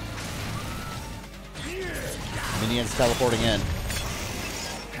 Minions teleporting in.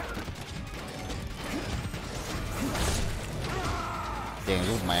 Dang, this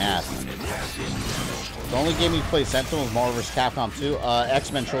is my ass. The only game you play Sentinel is Marvel vs. Capcom 2.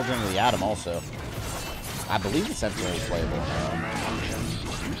 X-Men Children of the Atom also. I believe the Sentinel is playable.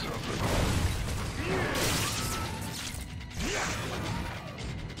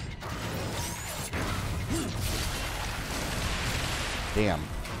 Damn.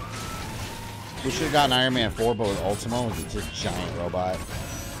 We should have gotten Iron Man 4, but with Ultimo, it's just a giant robot.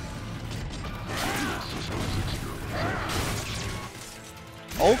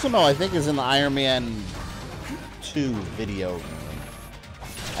 Ultimo, I think, is in the Iron Man 2 video.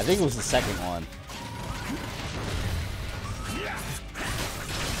 I think it was the second one.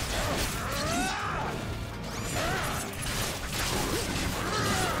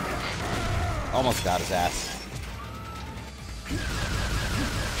 Almost got his ass.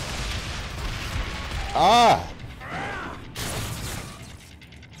 Ah!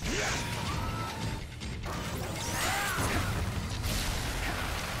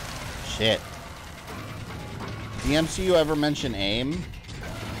 Shit. The MCU ever mention AIM?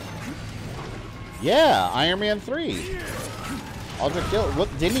 Yeah, Iron Man 3. Aldrich Hill. What,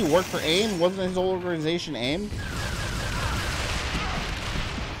 didn't he work for AIM? Wasn't his whole organization AIM?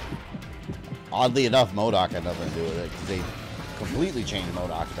 Oddly enough, MODOK had nothing to do with it, because they completely changed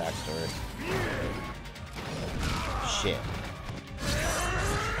MODOK's backstory. Shit.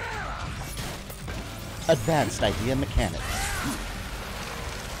 Advanced idea mechanics.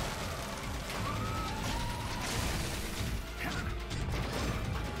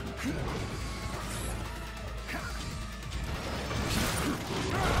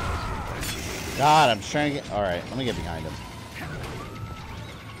 God, I'm trying to get... Alright, let me get behind him.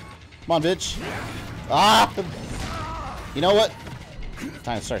 Come on, bitch. Ah! You know what?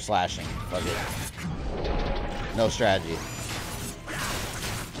 Time to start slashing. Fuck it. No strategy.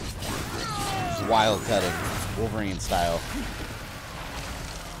 Just wild cutting. Wolverine style.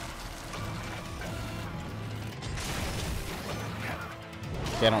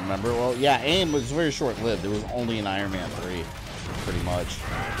 See, I don't remember. Well, yeah, AIM was very short-lived. It was only in Iron Man 3, pretty much.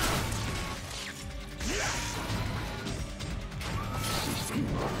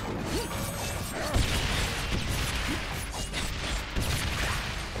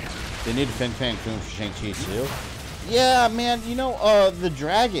 They need a Fin Fang Foom for Shang-Chi too. Yeah, man, you know, the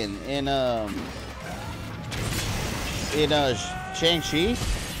dragon in Shang-Chi,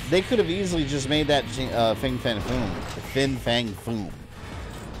 they could have easily just made that Fin Fang Foom.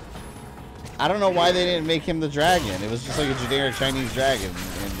 I don't know why they didn't make him the dragon. It was just like a generic Chinese dragon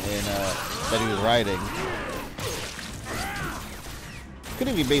that he was riding.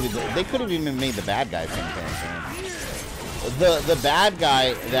 They could have even made the bad guy Fin Fang Foom. The bad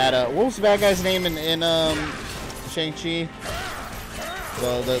guy that what was the bad guy's name in Shang-Chi?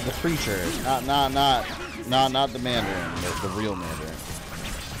 The creature, not the Mandarin, the real Mandarin.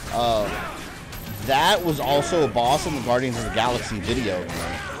 That was also a boss in the Guardians of the Galaxy video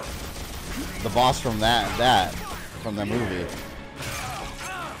game. The boss from from the movie.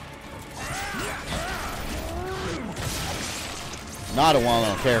 Not a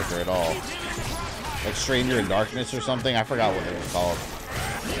well-known character at all. Like Stranger in Darkness or something. I forgot what it was called.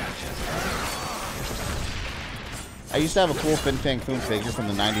 I used to have a cool Fin Fang Foom figure from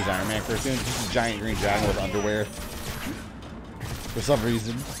the 90s Iron Man cartoon. Just a giant green dragon with underwear. For some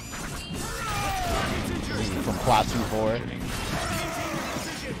reason. From Klaatu 4.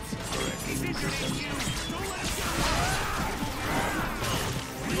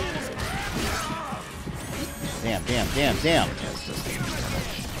 Damn.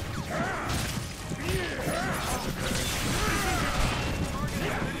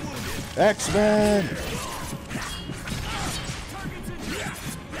 X-Men!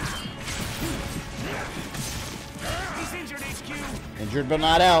 Injured but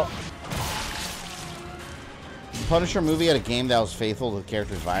not out. The Punisher movie had a game that was faithful to the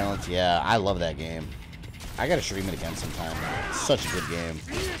character's violence. Yeah, I love that game. I gotta stream it again sometime. It's such a good game.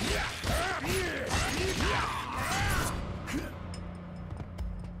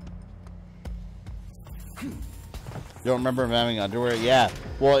 You don't remember him having underwear? Yeah.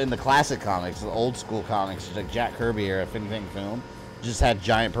 Well, in the classic comics, the old school comics, like Jack Kirby era, Fin Fang Foom, just had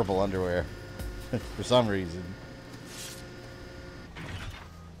giant purple underwear for some reason.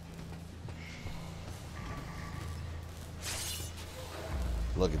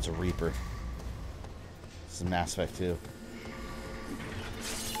 Look, it's a Reaper. This is Mass Effect 2.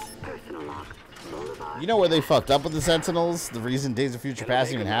 You know where they fucked up with the Sentinels? The reason Days of Future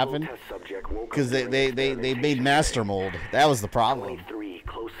Past even happened? Because they made Master Mold. That was the problem.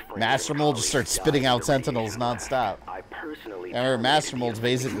 Master Mold just starts spitting out Sentinels nonstop. Remember, Master Mold's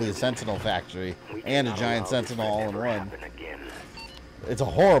basically a Sentinel factory and a giant Sentinel all in one. It's a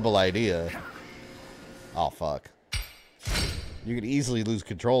horrible idea. Oh, fuck. You could easily lose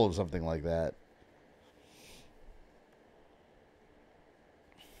control of something like that.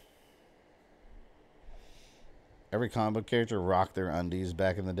 Every comic book character rocked their undies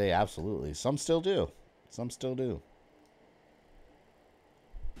back in the day. Absolutely. Some still do. Some still do.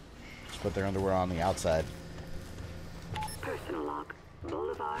 Just put their underwear on the outside. Personal log.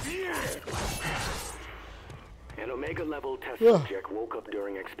 Boulevard. An Omega-level test subject woke up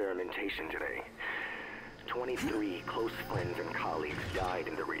during experimentation today. 23 close friends and colleagues died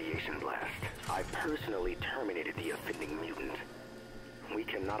in the radiation blast. I personally terminated the offending mutant. We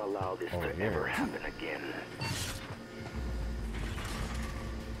cannot allow this to ever happen again.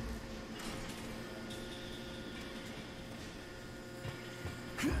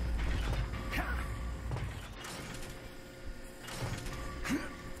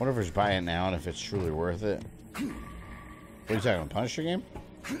 What if it's buy it now and if it's truly worth it? What are you talking about? Punisher game?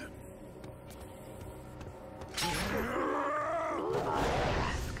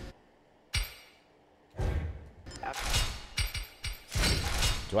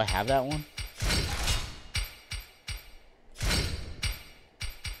 Do I have that one?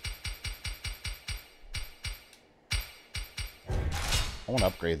 I want to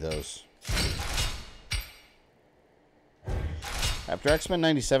upgrade those. After X-Men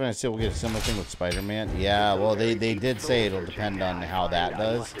 97, I still will get a similar thing with Spider-Man. Yeah, well, they did say it'll depend on how that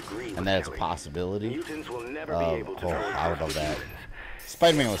does, and that it's a possibility. Oh, I would love that.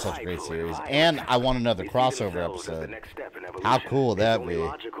 Spider-Man was such a great series, and I want another crossover episode. How cool would that be?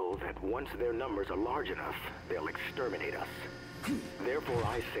 Logical that once their numbers are large enough, they'll exterminate us. Therefore,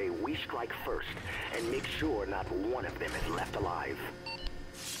 I say we strike first and make sure not one of them is left alive.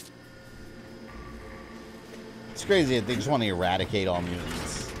 It's crazy that they just want to eradicate all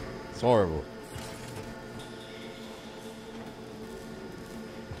mutants. It's horrible.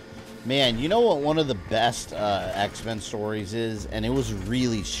 Man, you know what one of the best X-Men stories is? And it was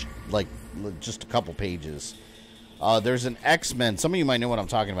really, like, just a couple pages. There's an X-Men. Some of you might know what I'm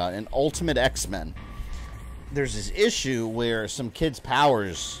talking about. An Ultimate X-Men. There's this issue where some kid's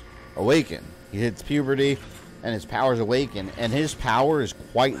powers awaken. He hits puberty, and his powers awaken. And his power is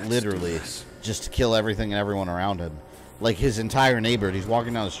quite literally just to kill everything and everyone around him. Like, his entire neighborhood. He's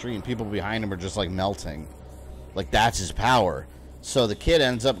walking down the street, and people behind him are just, like, melting. Like, that's his power. So the kid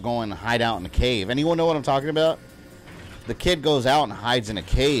ends up going to hide out in a cave. Anyone know what I'm talking about? The kid goes out and hides in a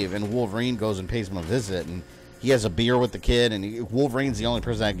cave, and Wolverine goes and pays him a visit, and he has a beer with the kid, and Wolverine's the only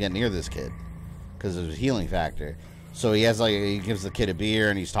person that can get near this kid because of his healing factor. So he has, like, he gives the kid a beer,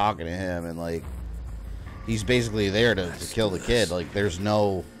 and he's talking to him, and, like, he's basically there to kill the kid. Like, there's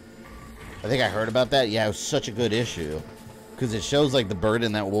no... I think I heard about that. Yeah, it was such a good issue because it shows, like, the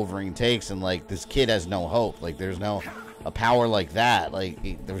burden that Wolverine takes, and, like, this kid has no hope. Like, there's no... a power like that, like,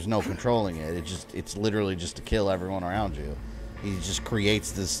 there's no controlling it. It's literally just to kill everyone around you. He just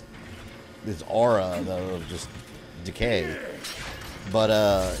creates this aura of just decay. But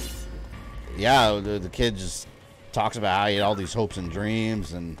yeah, the kid just talks about how he had all these hopes and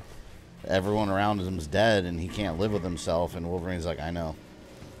dreams, and everyone around him is dead, and he can't live with himself. And Wolverine's like, I know.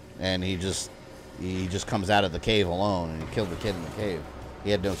 And he just comes out of the cave alone, and he killed the kid in the cave. He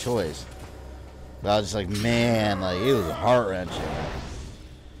had no choice. But I was just like, man, like, it was heart-wrenching.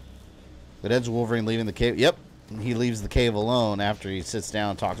 But ends Wolverine leaving the cave. Yep, he leaves the cave alone after he sits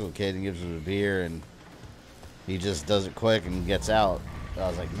down, talks to the kid, and gives him a beer, and he just does it quick and gets out. I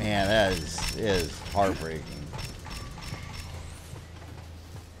was like, man, that is heartbreaking.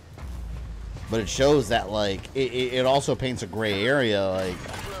 But it shows that, like, it also paints a gray area, like,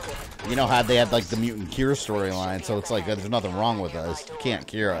 you know how they had, like, the mutant cure storyline, so it's like, there's nothing wrong with us. You can't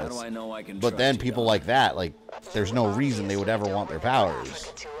cure us. But then people like that, like, there's no reason they would ever want their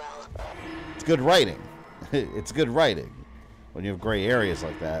powers. It's good writing. It's good writing when you have gray areas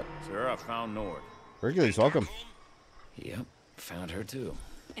like that. Sir, I found Nord. Hercules, welcome. Yep, found her too.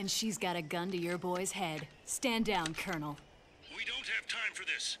 And she's got a gun to your boy's head. Stand down, Colonel. We don't have time for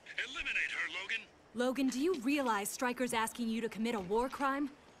this. Eliminate her, Logan. Logan, do you realize Stryker's asking you to commit a war crime?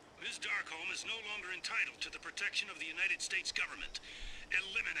 Ms. Darkholme is no longer entitled to the protection of the United States government.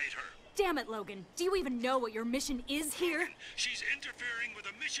 Eliminate her. Damn it, Logan. Do you even know what your mission is here? Logan, she's interfering with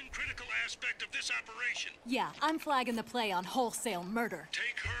a mission-critical aspect of this operation. Yeah, I'm flagging the play on wholesale murder.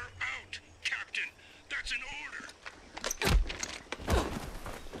 Take her out, Captain. That's an order.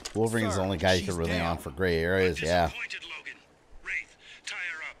 Wolverine's the only guy you can rely on for gray areas, yeah. Logan. Wraith, tie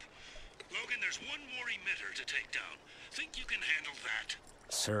her up. Logan, there's one more emitter to take down. Think you can handle that?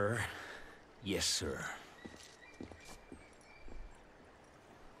 Sir? Yes, sir.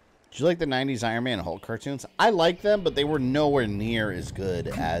 Did you like the 90s Iron Man and Hulk cartoons? I like them, but they were nowhere near as good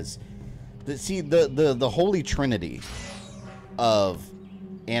as... the holy trinity of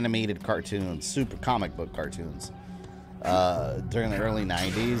animated cartoons, super comic book cartoons, during the early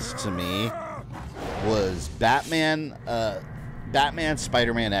 90s, to me, was Batman,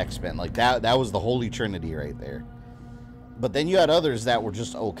 Spider-Man, X-Men. Like, that was the holy trinity right there. But then you had others that were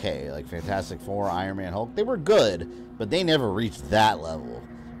just okay, like Fantastic Four, Iron Man, Hulk. They were good, but they never reached that level.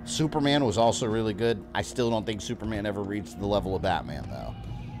 Superman was also really good. I still don't think Superman ever reached the level of Batman,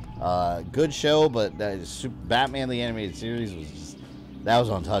 though. Good show, but Batman the Animated Series was just, that was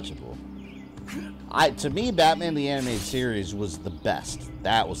untouchable. To me, Batman the Animated Series was the best.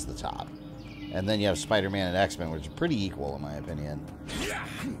 That was the top. And then you have Spider-Man and X-Men, which are pretty equal, in my opinion.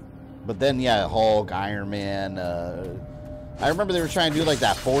 But then, yeah, Hulk, Iron Man, I remember they were trying to do like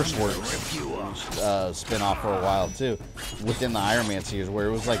that Force Works spin-off for a while too, within the Iron Man series, where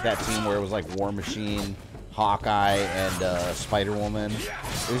it was like that team where it was like War Machine, Hawkeye, and Spider-Woman.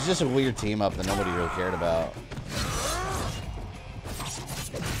 It was just a weird team up that nobody really cared about.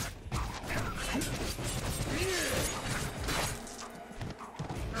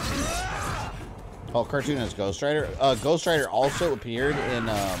 Oh, cartoon is Ghost Rider. Ghost Rider also appeared in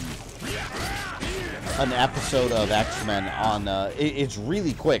an episode of X-Men on, it's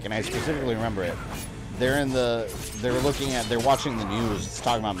really quick, and I specifically remember it. They're watching the news, it's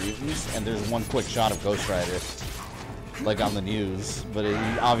talking about mutants, and there's one quick shot of Ghost Rider, like on the news, but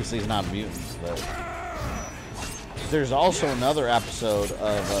obviously he's not a mutant, but... There's also another episode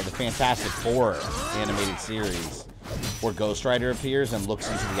of the Fantastic Four animated series, where Ghost Rider appears and looks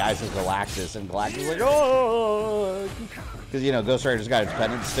into the eyes of Galactus, and Galactus is like, oh! Because, you know, Ghost Rider's got its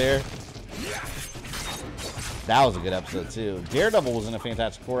penance stare. That was a good episode, too. Daredevil was in a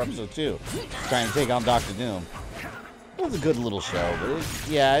Fantastic Four episode, too, trying to take on Dr. Doom. It was a good little show, but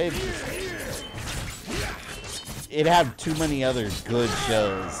it had too many other good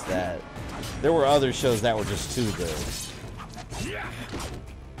shows that there were other shows that were just too good.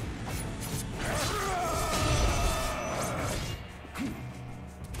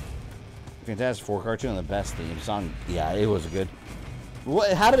 Fantastic Four cartoon, the best theme song. Yeah, it was good.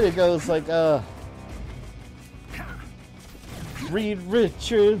 What? How did it go? It's like Reed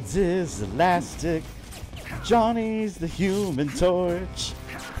Richards is elastic. Johnny's the Human Torch.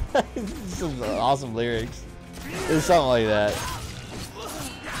 Some awesome lyrics. It's something like that.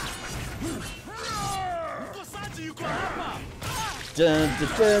 Dun,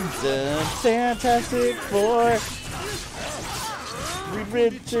 dun, dun, dun. Fantastic Four. Reed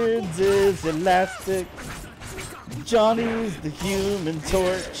Richards is elastic. Johnny's the Human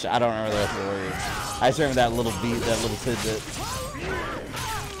Torch. I don't remember the rest of the words. I just remember that little beat, that little tidbit.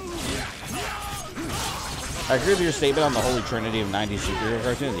 I agree with your statement on the Holy Trinity of 90s superhero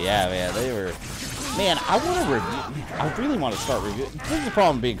cartoons. Yeah, man, they were... Man, I want to review... I really want to start reviewing... This is the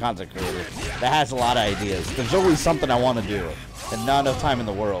problem with being a content creator that has a lot of ideas. There's always something I want to do, and not enough time in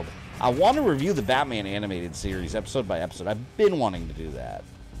the world. I want to review the Batman animated series, episode by episode. I've been wanting to do that.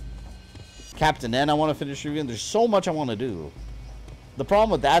 Captain N, I want to finish reviewing. There's so much I want to do. The problem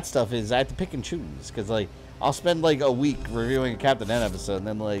with that stuff is I have to pick and choose, because, like, I'll spend, like, a week reviewing a Captain N episode, and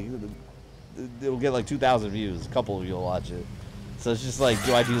then, like... It'll get like 2,000 views. A couple of you will watch it. So it's just like,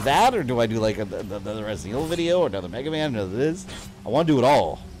 do I do that, or do I do like another Resident Evil video, or another Mega Man, another this? I want to do it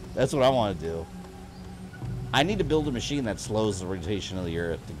all. That's what I want to do. I need to build a machine that slows the rotation of the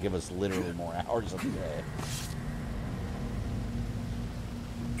Earth to give us literally more hours of the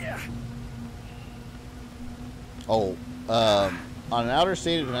day. Oh, on an outer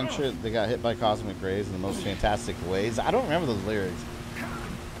state adventure, they got hit by cosmic rays in the most fantastic ways. I don't remember those lyrics.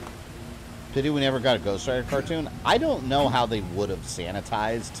 Pity we never got a Ghost Rider cartoon. I don't know how they would have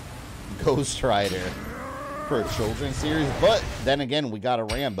sanitized Ghost Rider for a children's series, but then again, we got a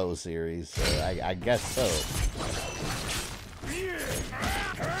Rambo series, so I guess so.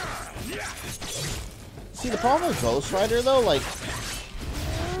 See, the problem with Ghost Rider, though, like,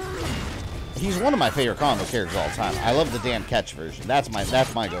 he's one of my favorite comic characters of all time. I love the Dan Ketch version. That's my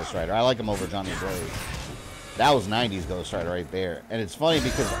Ghost Rider. I like him over Johnny Blaze. That was 90s Ghost Rider right there. And it's funny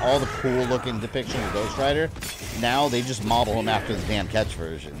because all the cool looking depictions of Ghost Rider, now they just model him after the Dan Ketch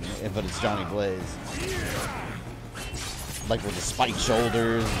version, but it's Johnny Blaze. Like with the spiked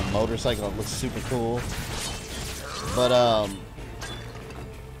shoulders, the motorcycle, it looks super cool. But,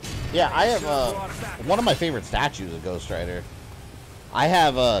 yeah, I have, one of my favorite statues of Ghost Rider. I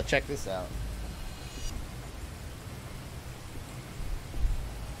have, check this out.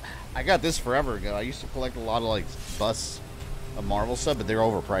 I got this forever ago. I used to collect a lot of, like, busts of Marvel stuff, but they're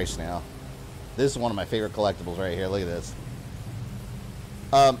overpriced now. This is one of my favorite collectibles right here. Look at this.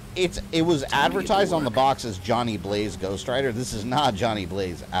 It was advertised on the box as Johnny Blaze Ghost Rider. This is not Johnny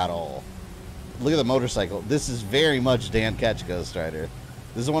Blaze at all. Look at the motorcycle. This is very much Dan Ketch Ghost Rider.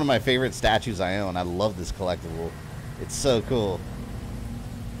 This is one of my favorite statues I own. I love this collectible. It's so cool.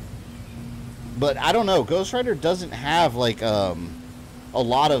 But I don't know. Ghost Rider doesn't have, like, a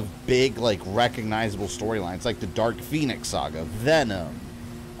lot of big, like, recognizable storylines, like the Dark Phoenix saga, Venom,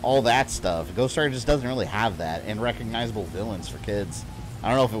 all that stuff. Ghost Rider just doesn't really have that, and recognizable villains for kids. I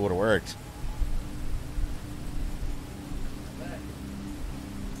don't know if it would have worked.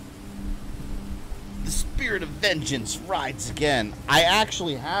 The spirit of vengeance rides again. I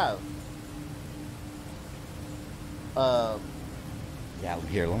actually have. Yeah,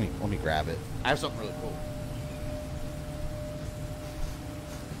 here, let me grab it. I have something really cool.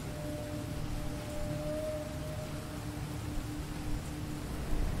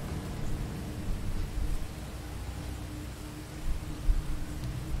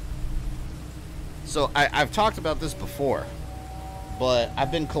 So, I've talked about this before, but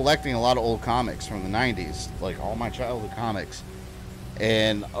I've been collecting a lot of old comics from the 90s, like all my childhood comics.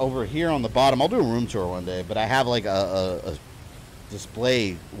 And over here on the bottom, I'll do a room tour one day, but I have like a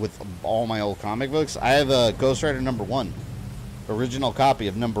display with all my old comic books. I have a Ghost Rider #1, original copy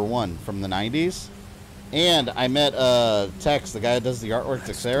of #1 from the 90s. And I met Tex, the guy that does the artwork,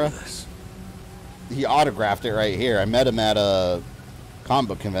 Texera. He autographed it right here. I met him at a comic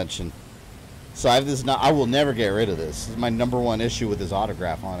book convention. So I have this. I will never get rid of this. This is my #1 issue with his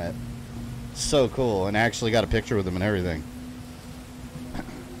autograph on it. So cool, and I actually got a picture with him and everything.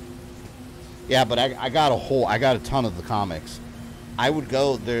 Yeah, but I got a ton of the comics. I would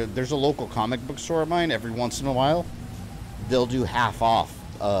go there. There's a local comic book store of mine. Every once in a while, they'll do half off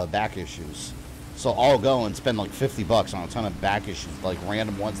back issues. So I'll go and spend like $50 on a ton of back issues, like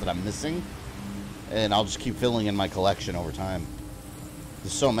random ones that I'm missing, and I'll just keep filling in my collection over time.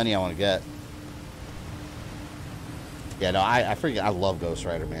 There's so many I want to get. Yeah, no, I love Ghost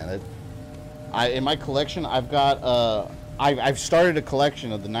Rider, man. In my collection, I've got I've started a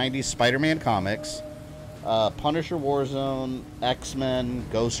collection of the 90s Spider-Man comics, Punisher Warzone, X-Men,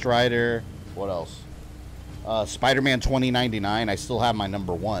 Ghost Rider, what else? Spider-Man 2099. I still have my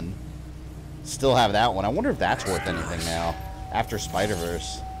 #1. Still have that one. I wonder if that's worth anything now after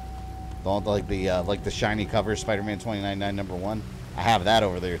Spider-Verse. Don't like the shiny cover Spider-Man 2099 #1. I have that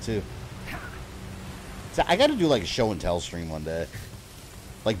over there too. So I got to do like a show and tell stream one day.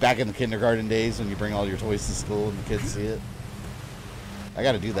 Like back in the kindergarten days when you bring all your toys to school and the kids see it. I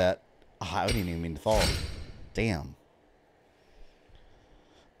got to do that. Oh, I didn't even mean to fall. Damn.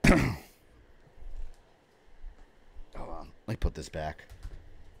 Hold on. Let me put this back.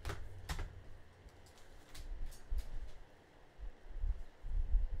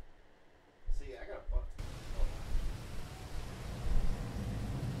 See, I got a butt.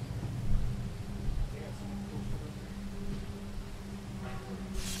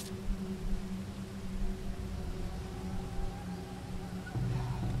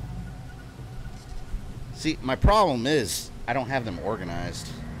 See, my problem is I don't have them organized.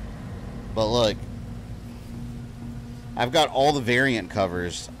 But look, I've got all the variant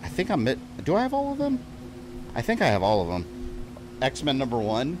covers. I think do I have all of them? I think I have all of them. X-Men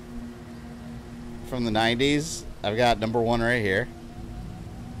 #1 from the 90s. I've got #1 right here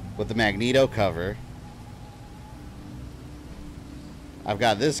with the Magneto cover. I've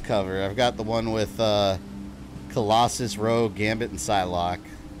got this cover. I've got the one with Colossus, Rogue, Gambit, and Psylocke.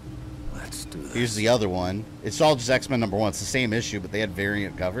 Let's do this. Here's the other one. It's all just X-Men #1. It's the same issue, but they had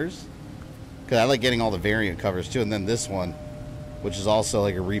variant covers. Because I like getting all the variant covers, too. And then this one, which is also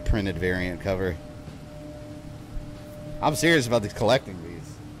like a reprinted variant cover. I'm serious about these collecting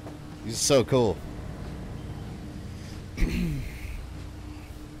these. These are so cool. I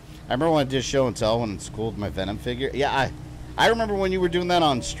remember when I did show and tell when it's cool with my Venom figure. Yeah, I remember when you were doing that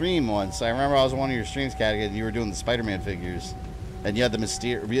on stream once. I remember I was on one of your streams, Cat, and you were doing the Spider-Man figures. And you had the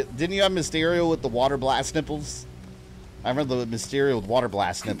Mysterio. Didn't you have Mysterio with the water blast nipples? I remember the Mysterio with water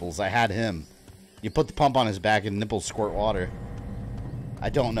blast nipples. I had him. You put the pump on his back and nipples squirt water.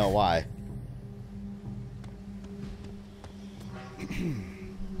 I don't know why.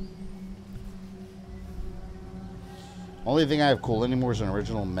 Only thing I have cool anymore is an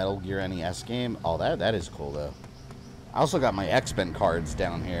original Metal Gear NES game. Oh, that is cool, though. I also got my X-Men cards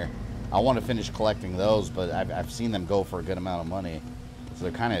down here. I want to finish collecting those, but I've seen them go for a good amount of money. So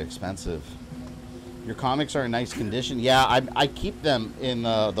they're kind of expensive. Your comics are in nice condition. Yeah, I keep them in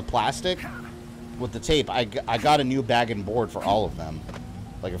the plastic with the tape. I got a new bag and board for all of them.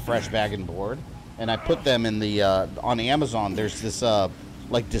 Like a fresh bag and board. And I put them in the, on Amazon, there's this,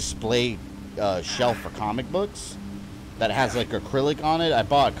 like, display shelf for comic books that has, like, acrylic on it. I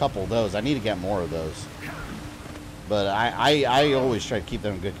bought a couple of those. I need to get more of those. But I always try to keep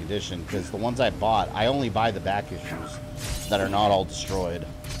them in good condition, because the ones I bought, I only buy the back issues that are not all destroyed.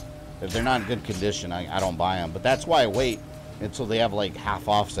 If they're not in good condition, I don't buy them. But that's why I wait until they have, like,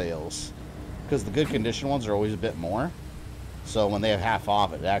 half-off sales. Because the good condition ones are always a bit more. So when they have half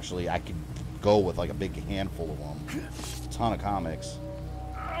off, it actually, I could go with, like, a big handful of them. A ton of comics.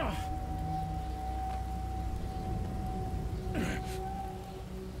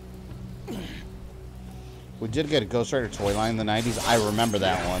 We did get a Ghost Rider toy line in the 90s. I remember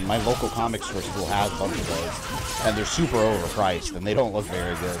that one. My local comic store still has a bunch of those. And they're super overpriced, and they don't look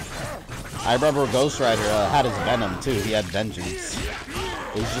very good. I remember Ghost Rider had his Venom, too. He had Vengeance.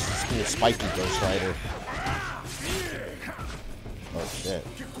 It was just this cool, spiky Ghost Rider. Oh, shit.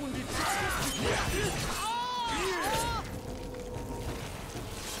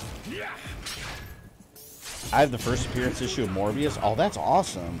 I have the first appearance issue of Morbius. Oh, that's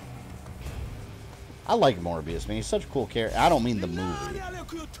awesome. I like Morbius, man. He's such a cool character. I don't mean the movie.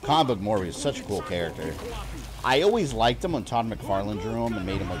 Comic book Morbius, such a cool character. I always liked him when Todd McFarlane drew him and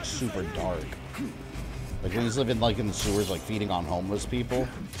made him, like, super dark. Like, when he's living, like, in the sewers, like, feeding on homeless people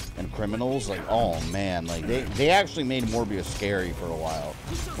and criminals. Like, oh, man. Like, they actually made Morbius scary for a while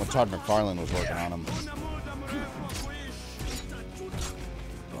when Todd McFarlane was working on him.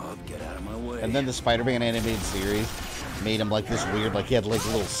 Bob, get out of my way. And then the Spider-Man animated series made him, like, this weird, like, he had, like,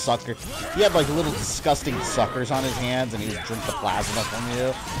 little sucker. He had, like, little disgusting suckers on his hands, and he would drink the plasma from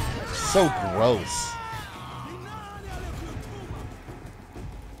you. So gross.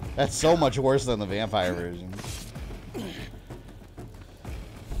 That's so much worse than the vampire version.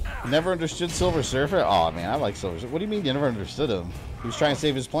 Never understood Silver Surfer? Oh, man, I like Silver Surfer. What do you mean you never understood him? He was trying to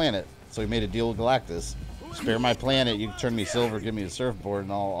save his planet, so he made a deal with Galactus. Spare my planet, you can turn me silver, give me a surfboard,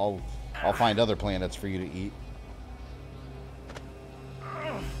 and I'll find other planets for you to eat.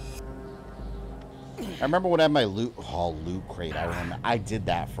 I remember when I had my loot crate. I remember I did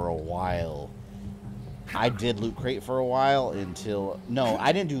that for a while. I did loot crate for a while until no,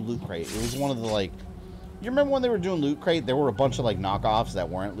 I didn't do loot crate. It was one of the like. You remember when they were doing loot crate? There were a bunch of like knockoffs that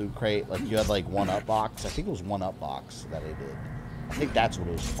weren't loot crate. Like you had like 1UP box. I think it was 1UP box that I did. I think that's what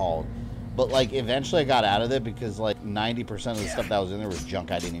it was called. But like eventually I got out of it because like 90% of the stuff that was in there was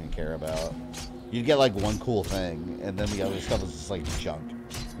junk I didn't even care about. You'd get like one cool thing, and then the other stuff was just like junk.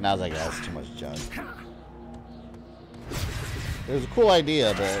 And I was like, that's too much junk. It was a cool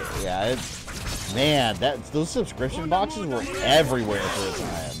idea, but yeah, man, those subscription boxes were everywhere for a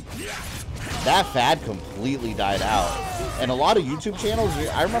time. That fad completely died out. And a lot of YouTube channels,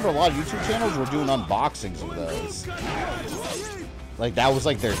 I remember a lot of YouTube channels were doing unboxings of those. Like, that was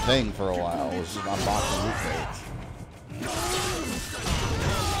like their thing for a while, was just unboxing loot crates.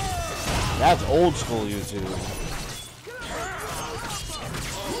 That's old school YouTube.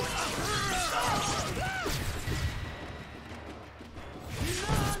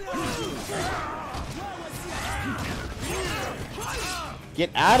 Get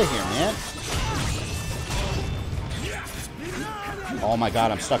out of here, man. Oh my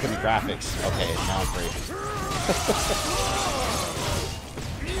god, I'm stuck in the graphics. Okay, now I'm free.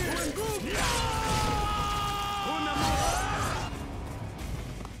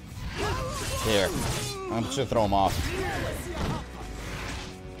 Here. I'm just gonna throw them off.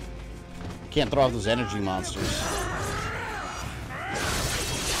 Can't throw off those energy monsters.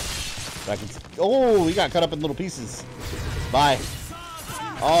 Oh, he got cut up in little pieces. Bye.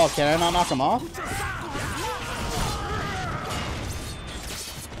 Oh, can I not knock him off?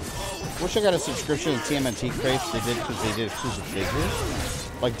 Wish I got a subscription to TMNT crates. They did because they did exclusive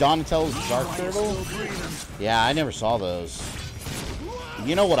figures. Like Donatello's Dark Turtle. Yeah, I never saw those.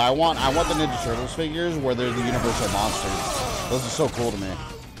 You know what I want? I want the Ninja Turtles figures where they're the Universal monsters. Those are so cool to me.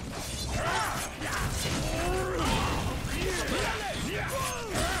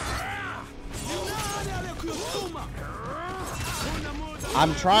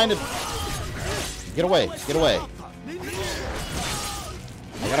 I'm trying to... Get away. Get away.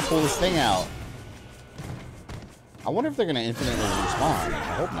 I gotta pull this thing out. I wonder if they're gonna infinitely respawn.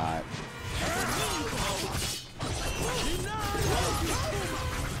 I hope not.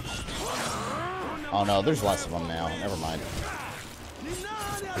 Oh no, there's less of them now. Never mind.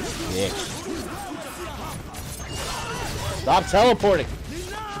 Bitch. Stop teleporting.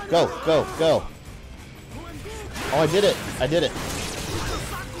 Go, go, go. Oh, I did it. I did it.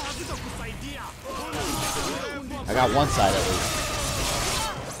 I got one side at least.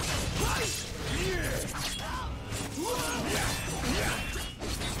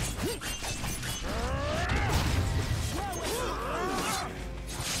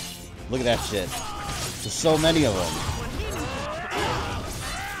 Look at that shit. There's so many of them.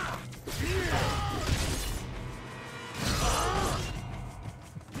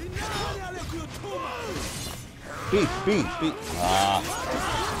 Beat.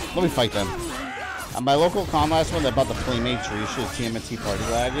 Let me fight them. My local con last one, they bought the Playmates Reissued TMNT Party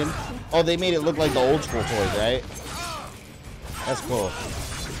Wagon. Oh, they made it look like the old school toys, right? That's cool.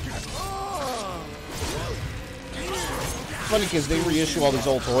 Funny because they reissue all these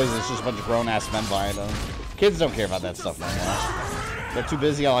old toys and it's just a bunch of grown-ass men buying them. Kids don't care about that stuff no more. They're too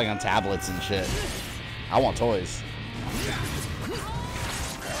busy like on tablets and shit. I want toys.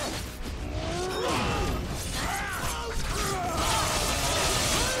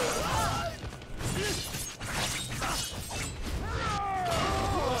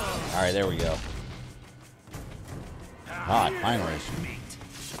 Alright, there we go. God, finally.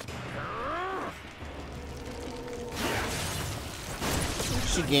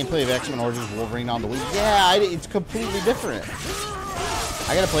 See gameplay of X-Men Origins Wolverine on the Wii. Yeah, it's completely different.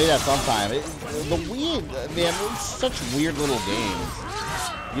 I gotta play that sometime. The Wii, man, it's such weird little games.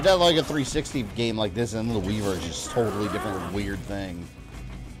 You'd have like a 360 game like this, and then the Wii version is just totally different, weird thing.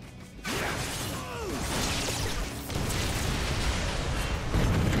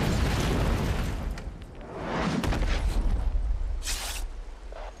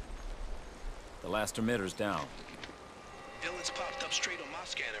 The last emitter's down. Popped up straight on my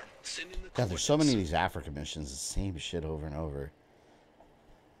scanner. God, there's so many of these Africa missions, the same shit over and over.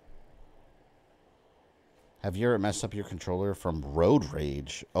 Have you ever messed up your controller from road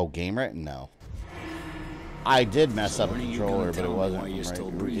rage? Oh, Gamer? No. I did mess up a controller, but it wasn't.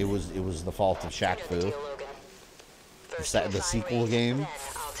 Right. It was the fault of Shaq Fu. The sequel game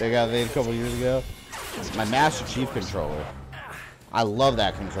they got made a couple years ago. My Master Chief controller. I love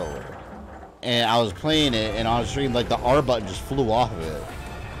that controller. And I was playing it, and on the stream, like, the R button just flew off of it.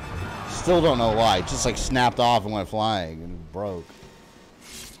 Still don't know why. It just, like, snapped off and went flying and broke.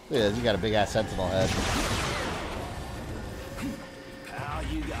 Yeah, you got a big ass Sentinel head. Pal,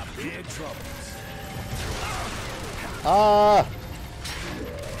 you got big troubles.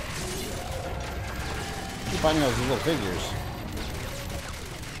 Keep finding those little figures.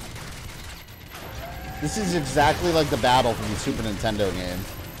 This is exactly like the battle from the Super Nintendo game,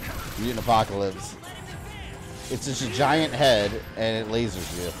 Mutant Apocalypse. It's just a giant head, and it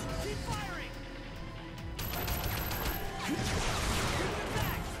lasers you.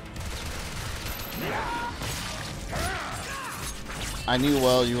 I knew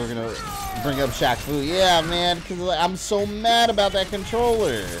well you were gonna bring up Shaq Fu. Yeah, man, because I'm so mad about that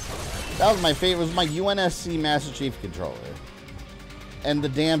controller. That was my favorite. It was my UNSC Master Chief controller. And the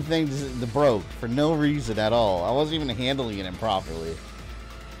damn thing just broke for no reason at all. I wasn't even handling it improperly.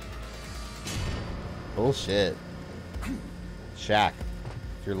 Bullshit. Shaq,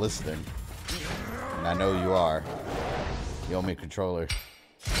 if you're listening, and I know you are, you owe me a controller.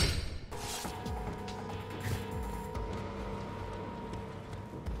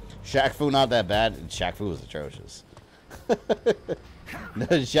 Shaq Fu not that bad. Shaq Fu was atrocious. No,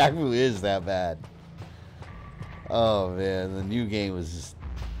 Shaq Fu is that bad. Oh man, the new game was just,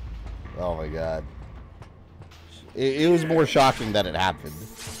 oh my god. It was more shocking that it happened.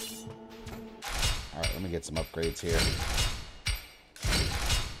 Alright, let me get some upgrades here.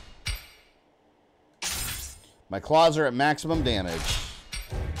 My claws are at maximum damage.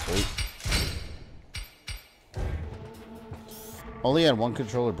 Sweet. Only had one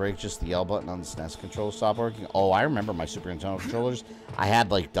controller break, just the L button on the SNES controller stopped working. Oh, I remember my Super Nintendo controllers. I had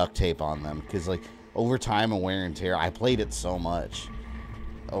like duct tape on them because like over time and wear and tear, I played it so much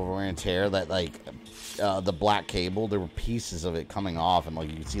over wear and tear that like the black cable, there were pieces of it coming off and like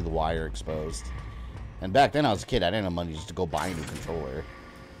you could see the wire exposed. And back then I was a kid, I didn't have money just to go buy a new controller.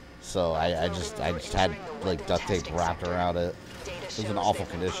 So I just had like duct tape wrapped around it. It was an awful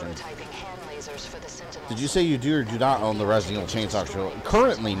condition. Did you say you do or do not own the Resident Evil Chainsaw controller?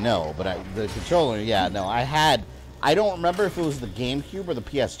 Currently, no, but the controller, yeah, no. I don't remember if it was the GameCube or the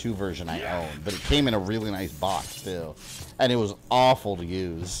PS2 version I owned, but it came in a really nice box too, and it was awful to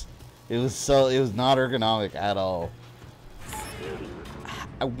use. It was not ergonomic at all.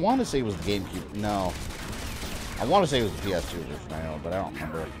 I want to say it was the GameCube. No, I want to say it was the PS2 version I owned, but I don't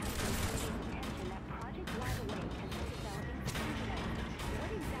remember.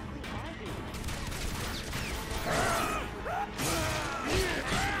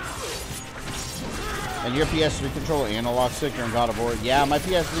 And your PS3 controller analog stick and God of War? Yeah, my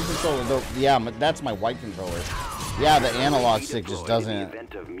PS3 controller, though, yeah, that's my white controller. Yeah, the analog stick just doesn't.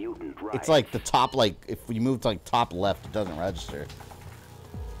 It's like the top, like, if you move to like top left, it doesn't register.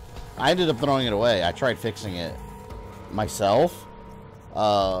 I ended up throwing it away. I tried fixing it myself,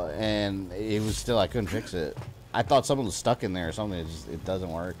 and it was still, I couldn't fix it. I thought something was stuck in there or something. It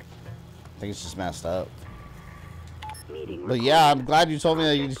doesn't work. I think it's just messed up. But yeah, I'm glad you told me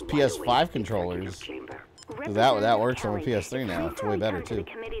that you use PS5 controllers. That works on the PS3 now. It's way better too. The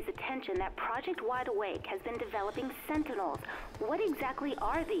committee's attention that Project Wideawake has been developing Sentinels. What exactly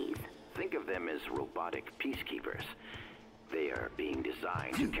are these? Think of them as robotic peacekeepers. They are being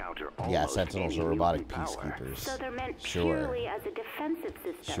designed to counter all. Yeah, Sentinels are robotic peacekeepers. So they're meant purely as a defensive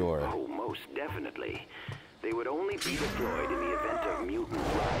system. Sure. Oh, most definitely. They would only be deployed in the event of mutant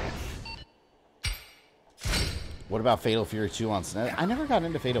riots. What about Fatal Fury 2 on SNES? I never got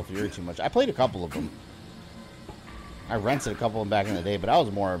into Fatal Fury too much. I played a couple of them. I rented a couple of them back in the day, but I was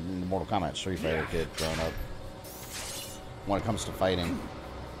more a Mortal Kombat Street Fighter kid growing up. When it comes to fighting.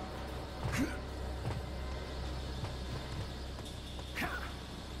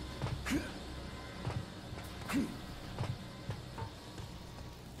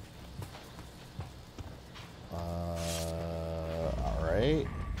 Alright.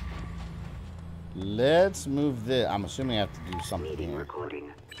 Let's move this. I'm assuming I have to do something here. Recording.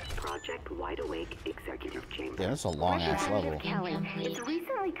 Project Wideawake Executive Chamber. Yeah, that's a long-ass level. Kelly, it's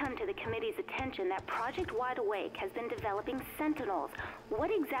recently come to the committee's attention that Project Wideawake has been developing Sentinels. What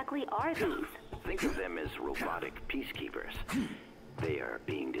exactly are these? Think of them as robotic peacekeepers. They are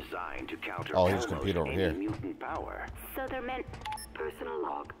being designed to counter his computer over here. Mutant power. So they're meant. Personal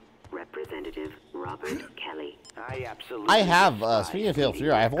log. Representative Robert Kelly. I have, speaking of Fatal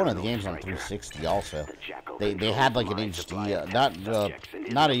Fury, I have one of the games on 360 also. They had like an HD,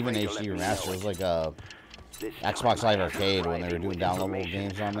 not even HD remaster, it was like a Xbox Live Arcade when they were doing downloadable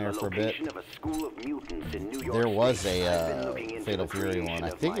games on there for a bit. There was a Fatal Fury one.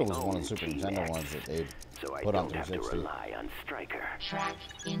 I think it was one of the Super Nintendo ones that they put on 360.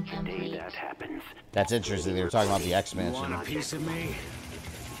 That's interesting, they were talking about the X-Men. Want a piece of me?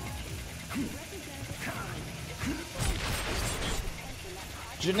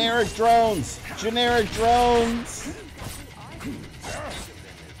 Generic drones! Generic drones!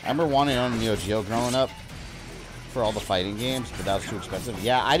 I remember wanting to own a Neo Geo growing up for all the fighting games, but that was too expensive.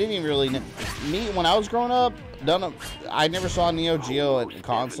 Yeah, I didn't even really when I was growing up, I never saw a Neo Geo at the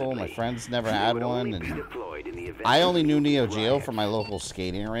console. My friends never had one, and I only knew Neo Geo from my local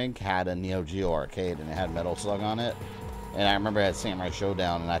skating rink had a Neo Geo arcade, and it had Metal Slug on it. And I remember it had Samurai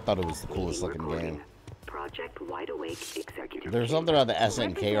Showdown, and I thought it was the coolest looking game. Project Wideawake executive. There's something about the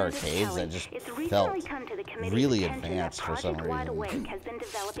SNK arcades that just felt really advanced for some reason. Wideawake has been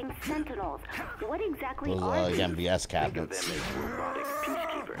developing Sentinels. What exactly Those are these? MVS cabinets. Robotic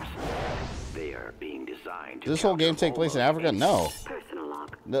peacekeepers. They are being designed to Does this whole game take place in Africa? No. Personal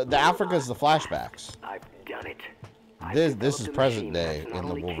log. The Africa is the flashbacks. I've done it. This is present day in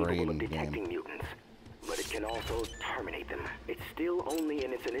the Wolverine game. Mutants, but it can also terminate them. It's still only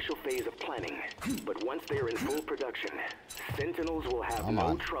in its initial phase of planning, but once they are in full production, Sentinels will have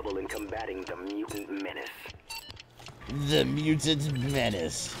no trouble in combating the mutant menace. The mutant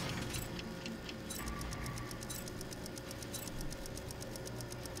menace.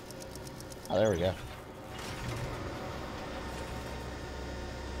 Oh, there we go.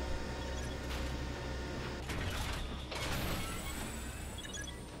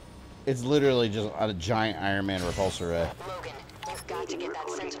 It's literally just a giant Iron Man repulsor ray. Logan, you've got to get that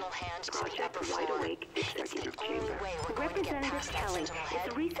Sentinel hand to the upper floor. It's the only way we're going to get past that Sentinel head.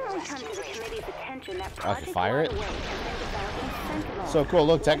 It's recently come to the committee's attention that Project fire it? Wideawake has been developing Sentinels. So cool,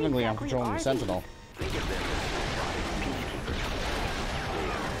 look, technically I'm What controlling the exactly Sentinel.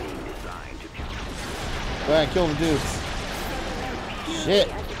 Go ahead, kill the dudes. Shit.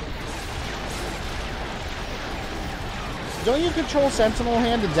 Don't you control Sentinel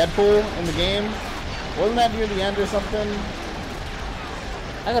hand to Deadpool in the game? Wasn't that near the end or something?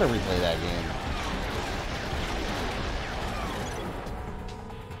 I gotta replay that game.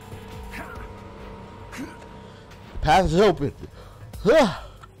 Path is open. Look at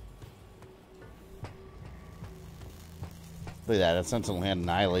that Sentinel hand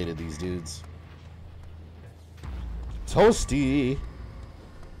annihilated these dudes. Toasty.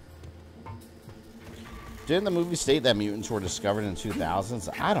 Didn't the movie state that mutants were discovered in the 2000s?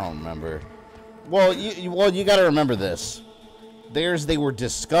 I don't remember. Well, you got to remember this. They were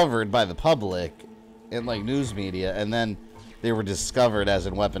discovered by the public in like news media, and then they were discovered as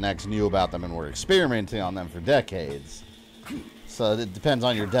in Weapon X knew about them and were experimenting on them for decades. So it depends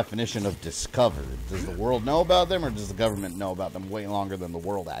on your definition of discovered. Does the world know about them, or does the government know about them way longer than the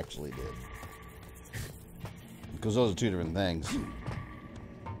world actually did? Because those are two different things.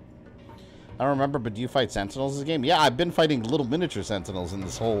 I don't remember, but do you fight Sentinels in this game? Yeah, I've been fighting little miniature Sentinels in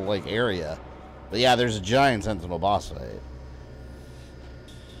this whole, like, area. But yeah, there's a giant Sentinel boss fight.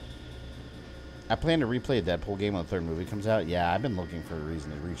 I plan to replay a Deadpool game when the third movie comes out. Yeah, I've been looking for a reason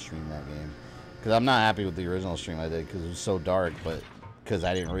to restream that game. Because I'm not happy with the original stream I did because it was so dark, but because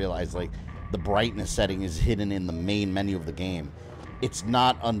I didn't realize, like, the brightness setting is hidden in the main menu of the game. It's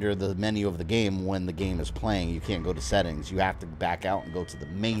not under the menu of the game when the game is playing. You can't go to settings. You have to back out and go to the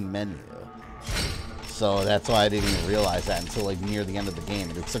main menu. So that's why I didn't even realize that until like near the end of the game.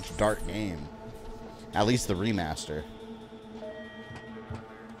 It's such a dark game. At least the remaster.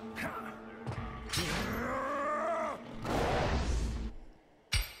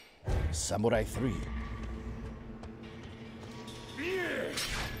 Samurai 3.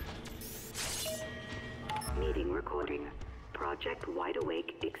 Meeting recording. Project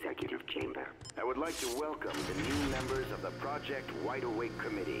Wideawake Executive Chamber. I would like to welcome the new members of the Project Wideawake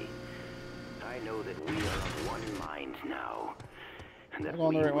Committee. I know that we are of one mind now, and that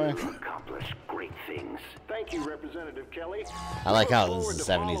we will accomplish great things. Thank you, Representative Kelly. I like how this is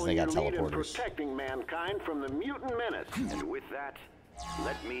the 70s, they got teleporters. Protecting mankind from the mutant menace. And with that,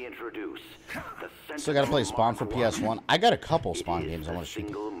 let me introduce the Still gotta play Spawn for PS1. I got a couple Spawn games I want to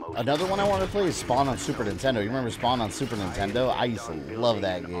shoot. Another one I want to play is Spawn on Super Nintendo. You remember Spawn on Super Nintendo? I used to love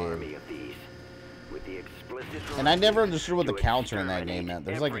that game. And I never understood what the counter in that game meant.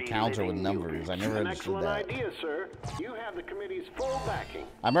 There's like a counter with numbers. I never understood that.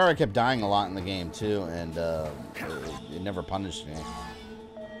 I remember I kept dying a lot in the game too, and it never punished me.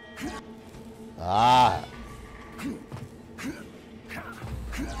 Ah.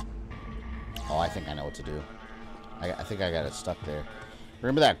 Oh, I think I know what to do. I think I got it stuck there.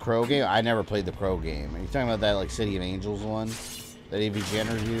 Remember that Crow game? I never played the Crow game. Are you talking about that like City of Angels one that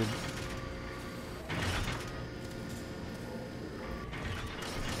AVGN reviewed?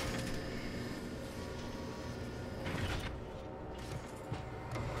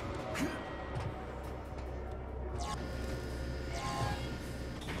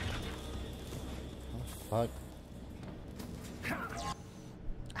 Oh, fuck.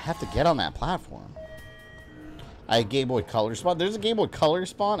 have to get on that platform. I had Game Boy Color spawn. There's a Game Boy Color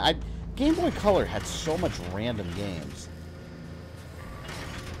spawn. Game Boy Color had so much random games.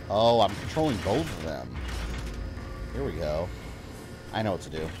 Oh, I'm controlling both of them. Here we go. I know what to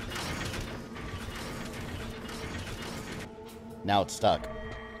do. Now it's stuck.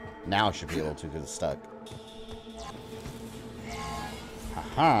 Now it should be able to because it's stuck.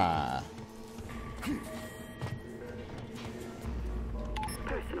 Haha.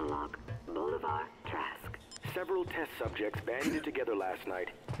 Personal log. Boulevard, Trask. Several test subjects banded together last night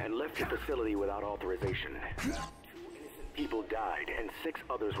and left the facility without authorization. 2 innocent people died and 6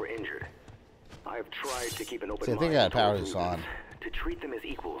 others were injured. I have tried to keep an open mind. I think I got power this on. To treat them as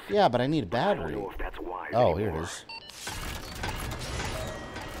equals. Yeah, but I need a battery. I don't know if that's wise oh, anymore. Here it is.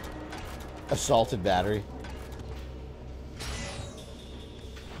 Assaulted battery.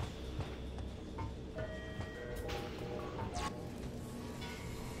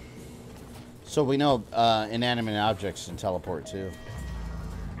 So we know inanimate objects can teleport too.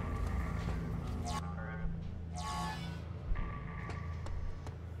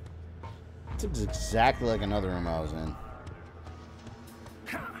 It's exactly like another room I was in.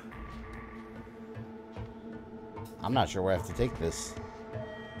 I'm not sure where I have to take this.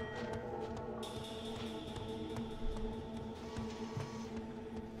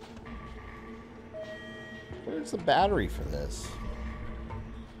 Where's the battery for this?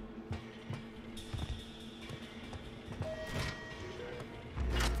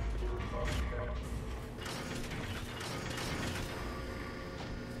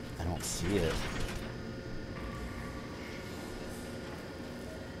 I don't see it.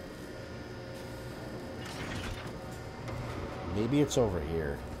 Maybe it's over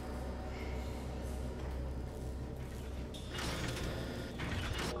here.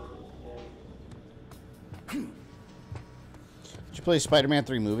 Did you play Spider-Man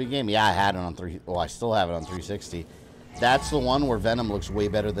 3 movie game? Yeah, I had it on 3. Well, I still have it on 360. That's the one where Venom looks way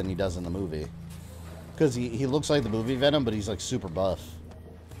better than he does in the movie. Because he looks like the movie Venom, but he's like super buff.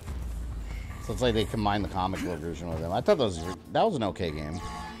 So it's like they combined the comic book version with him. I thought that was an okay game.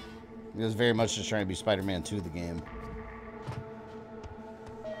 It was very much just trying to be Spider-Man 2 the game.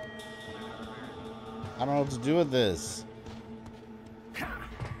 I don't know what to do with this.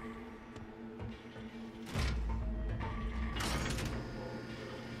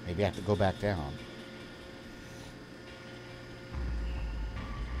 Maybe I have to go back down.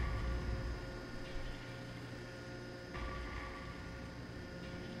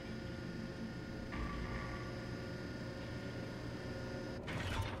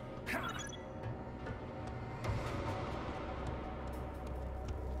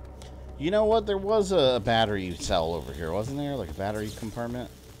 You know what? There was a battery cell over here, wasn't there? Like a battery compartment.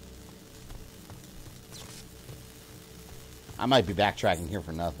 I might be backtracking here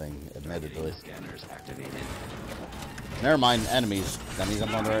for nothing, admittedly. Scanners activated. Never mind, enemies. That means I'm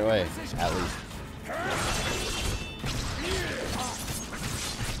going the right way, at least.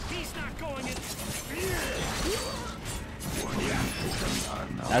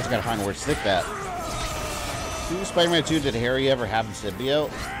 I just gotta find where to stick that. Spider-Man 2, did Harry ever have the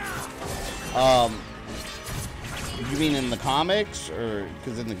symbiote? You mean in the comics, or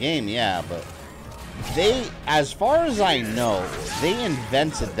because in the game, yeah, but they, as far as I know, they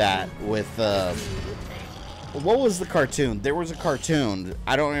invented that with what was the cartoon? There was a cartoon.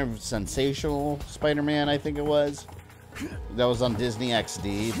 I don't remember. Sensational Spider-Man, I think it was. That was on Disney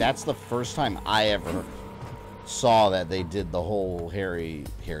XD. That's the first time I ever saw that they did the whole Harry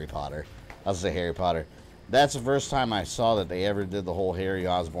Potter. I was say Harry Potter. That's the first time I saw that they ever did the whole Harry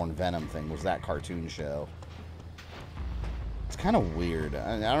Osborn Venom thing, was that cartoon show. It's kind of weird.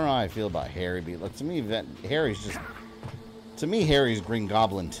 I don't know how I feel about Harry, but like, to me, Harry's just... To me, Harry's Green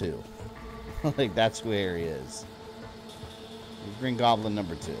Goblin 2. Like, that's who Harry is. He's Green Goblin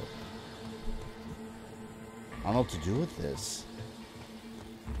number 2. I don't know what to do with this.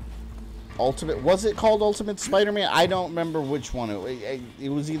 Ultimate, was it called Ultimate Spider-Man? I don't remember which one. It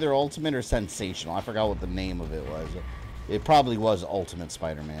was either Ultimate or Sensational. I forgot what the name of it was. It probably was Ultimate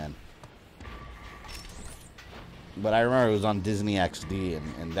Spider-Man. But I remember it was on Disney XD,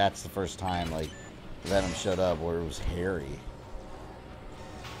 and that's the first time, like, Venom showed up where it was Harry.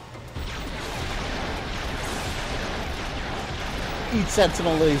 Eat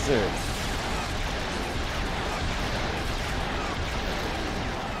Sentinel Laser!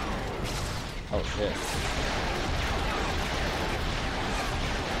 Oh shit.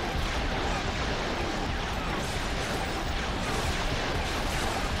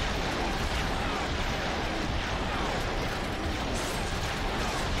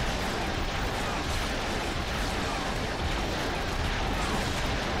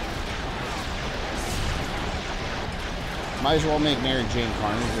 Might as well make Mary Jane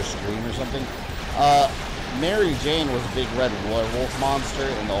Carnage or Scream or something. Mary Jane was a big red werewolf monster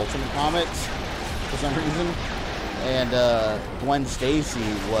in the Ultimate Comics for some reason. And Gwen Stacy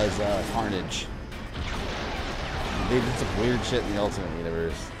was Carnage. They did some weird shit in the Ultimate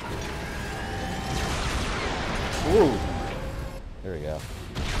Universe. Ooh. There we go.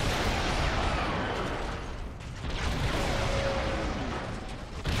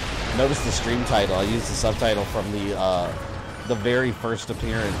 Notice the stream title. I used the subtitle from the very first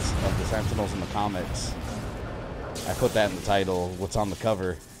appearance of the Sentinels in the comics. I put that in the title. What's on the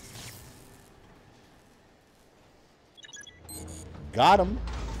cover? Got him.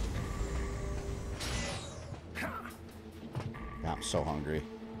 I'm so hungry.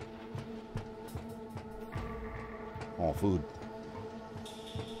 Oh, food.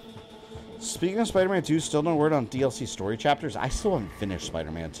 Speaking of Spider-Man 2, still no word on DLC story chapters. I still haven't finished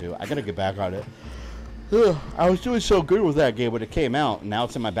Spider-Man 2. I gotta get back on it. Ugh, I was doing so good with that game when it came out, and now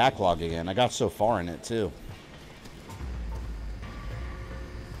it's in my backlog again. I got so far in it, too.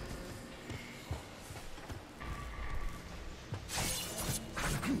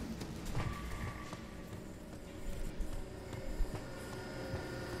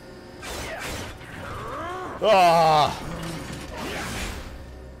 Ah!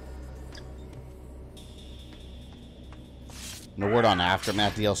 No word on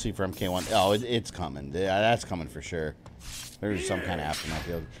Aftermath DLC for MK1. Oh, it's coming. Yeah, that's coming for sure. There's some kind of Aftermath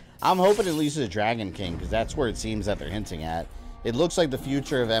DLC. I'm hoping at least it's Dragon King, because that's where it seems that they're hinting at. It looks like the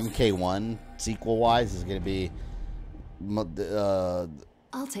future of MK1, sequel-wise, is going to be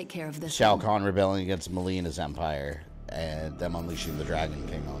I'll take care of this. Shao Kahn rebelling against Melina's empire, and them unleashing the Dragon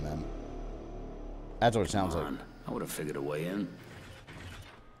King on them. That's what it sounds like. I would have figured a way in.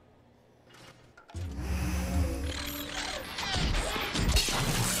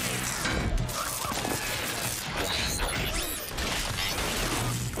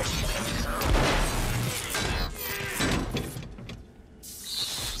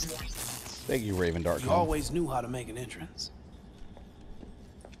 Thank you, Raven Dark. You always knew how to make an entrance.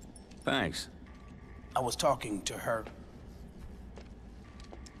 Thanks. I was talking to her.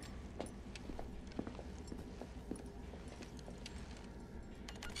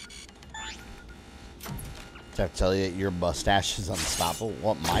 I tell you, your mustache is unstoppable.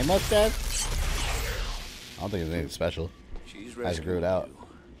 What, my mustache? I don't think it's anything special. I grew it out.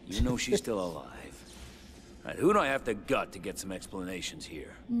 You know she's still alive. Right, who do I have to gut to get some explanations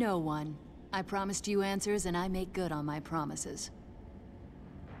here? No one. I promised you answers, and I make good on my promises.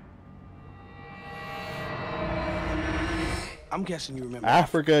 I'm guessing you remember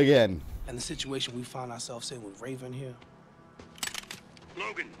Africa again. And the situation we found ourselves in with Raven here.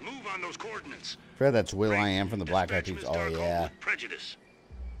 Logan, move on those coordinates. Fred, that's Will I Am from the Black Eyed Peas. Oh, yeah. Prejudice.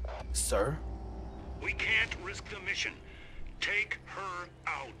 Sir? We can't risk the mission. Take her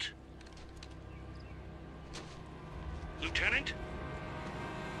out. Lieutenant?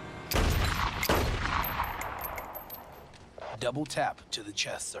 Double tap to the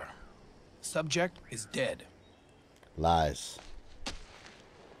chest, sir. Subject is dead. Lies.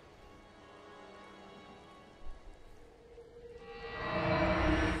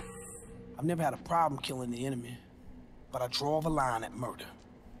 I've never had a problem killing the enemy, but I draw the line at murder.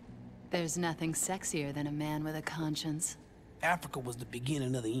 There's nothing sexier than a man with a conscience. Africa was the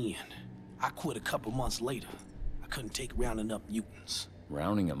beginning of the end. I quit a couple months later. I couldn't take rounding up mutants.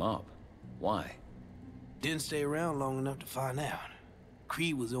 Rounding them up? Why? Didn't stay around long enough to find out.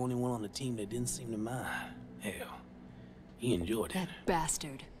 Creed was the only one on the team that didn't seem to mind. Hell, he enjoyed it. That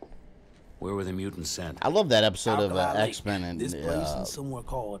bastard. Where were the mutants sent? I love that episode of X-Men and this place is somewhere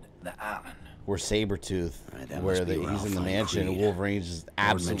called the Island. Where Sabretooth, where he's in the mansion, and Wolverine's just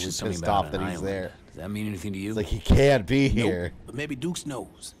absolutely pissed off that he's there. Does that mean anything to you? It's like he can't be here. But maybe Dukes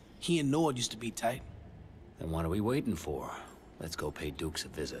knows. He and Nord used to be tight. Then what are we waiting for? Let's go pay Dukes a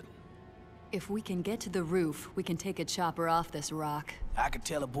visit. If we can get to the roof, we can take a chopper off this rock. I could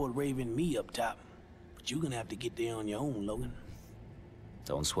teleport Raven and me up top, but you're gonna have to get there on your own, Logan.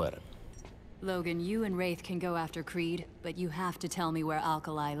 Don't sweat it. Logan, you and Wraith can go after Creed, but you have to tell me where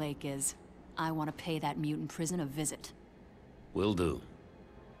Alkali Lake is. I want to pay that mutant prison a visit. Will do.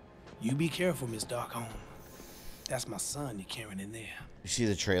 You be careful, Miss Darkholme. That's my son you're carrying in there. You see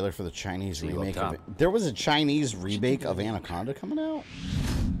the trailer for the Chinese remake of it? There was a Chinese remake of Anaconda coming out?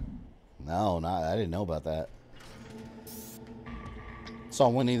 No, I didn't know about that. Saw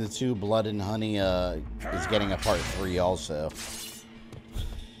Winnie the Pooh, Blood and Honey is getting a part 3 also.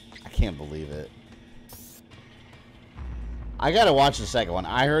 I can't believe it. I gotta watch the second one.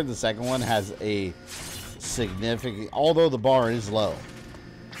 I heard the second one has a significant, although the bar is low,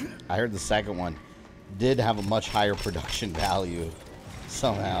 I heard the second one did have a much higher production value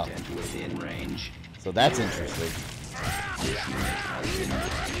somehow. Within range. So that's interesting.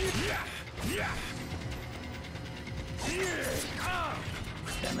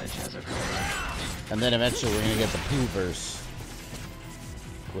 Damage has occurred. And then eventually we're gonna get the Pooverse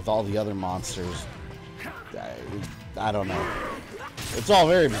with all the other monsters. I don't know. It's all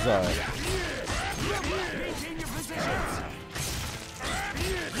very bizarre.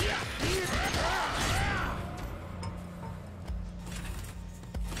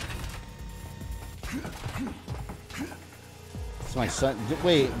 It's my son.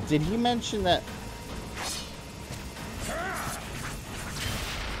 Wait, did he mention that?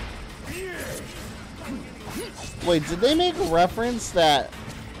 Wait, did they make a reference that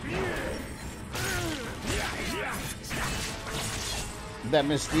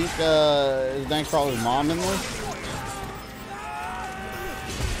Mystique is Nightcrawler's mom in this?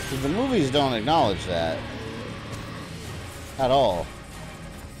 Because the movies don't acknowledge that at all.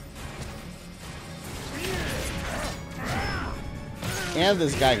 And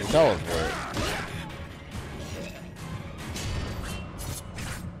this guy can teleport.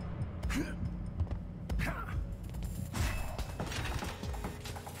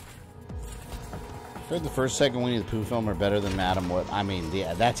 I heard the first, second Winnie the Pooh film are better than Madam Web. I mean,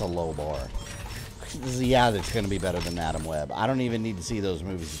 yeah, that's a low bar. Yeah, that's going to be better than Madam Web. I don't even need to see those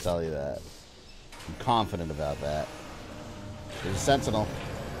movies to tell you that. I'm confident about that. There's a Sentinel.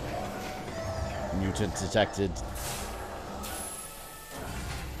 Mutant detected.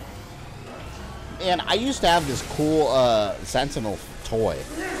 And I used to have this cool Sentinel toy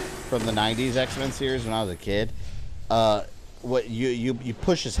from the 90s X-Men series when I was a kid. What you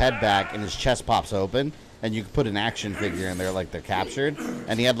push his head back and his chest pops open, and you can put an action figure in there like they're captured.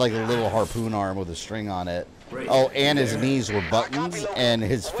 And he had like a little harpoon arm with a string on it. Oh, and his knees were buttons, and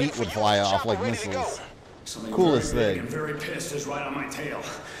his feet would fly off like missiles. Coolest thing. Very pissed is right on my tail.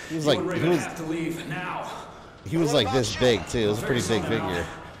 He was like he was like this big too. It was a pretty big figure.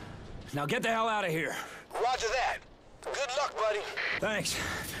 Now get the hell out of here. Roger that. Good luck, buddy. Thanks.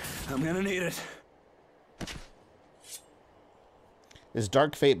 I'm gonna need it. Is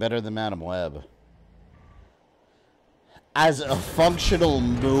Dark Fate better than Madam Web? As a functional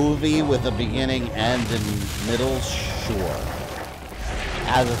movie with a beginning, end, and middle, sure.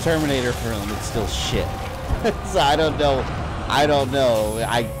 As a Terminator film, it's still shit. So I don't know. I don't know.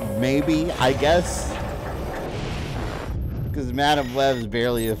 I guess. Because Madam Web is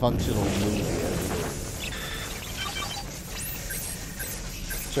barely a functional movie.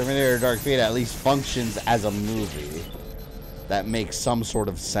 Terminator Dark Fate at least functions as a movie that makes some sort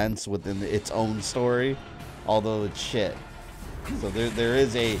of sense within its own story, although it's shit. So there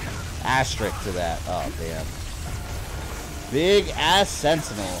is a asterisk to that. Oh damn! Big ass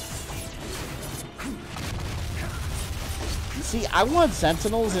Sentinel. See, I want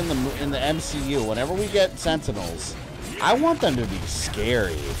Sentinels in the MCU. Whenever we get Sentinels, I want them to be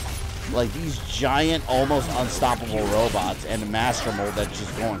scary, like these giant, almost unstoppable robots, and a Master Mold that's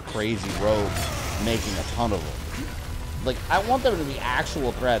just going crazy rogue, making a ton of them. Like, I want them to be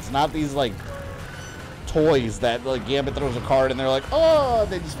actual threats, not these, like, toys that, like, Gambit throws a card and they're like, oh,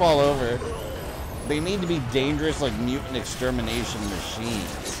 they just fall over. They need to be dangerous, like, mutant extermination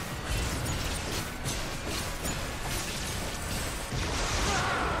machines.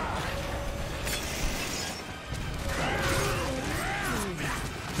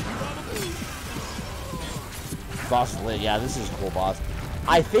 Boss is lit. Yeah, this is a cool boss.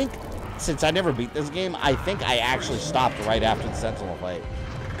 I think, since I never beat this game, I think I actually stopped right after the Sentinel fight.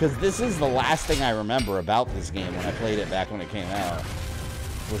 Because this is the last thing I remember about this game when I played it back when it came out.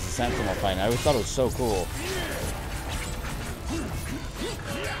 Was the Sentinel fight. I always thought it was so cool.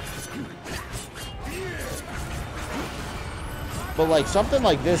 But like something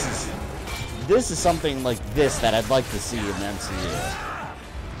like this is something like this that I'd like to see in the MCU.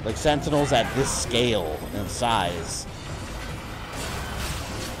 Like Sentinels at this scale and size.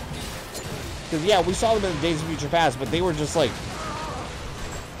 Because, yeah, we saw them in the Days of Future Past, but they were just, like,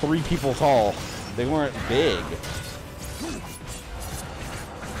 3 people tall. They weren't big.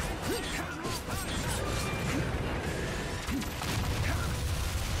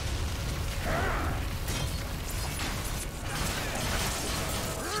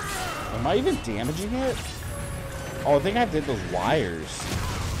 Am I even damaging it? Oh, I think I did those wires.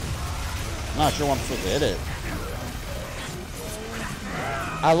 I'm not sure when I'm supposed to hit it.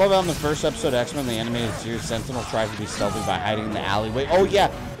 I love how in the first episode of X-Men, the animated series, Sentinel tried to be stealthy by hiding in the alleyway. Oh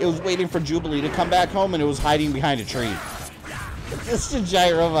yeah, it was waiting for Jubilee to come back home and it was hiding behind a tree. It's a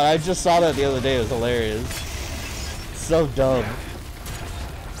giant robot. I just saw that the other day. It was hilarious. So dumb.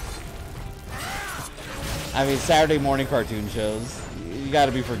 I mean, Saturday morning cartoon shows. You got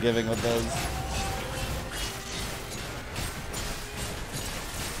to be forgiving with those.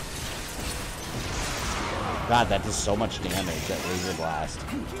 God, that does so much damage, that laser blast.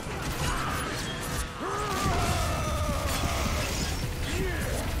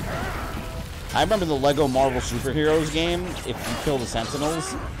 I remember the Lego Marvel Superheroes game. If you kill the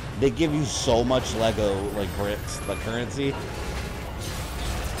Sentinels, they give you so much Lego, like, bricks, like currency.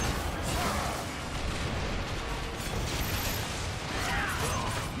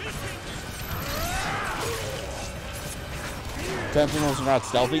 Sentinels are not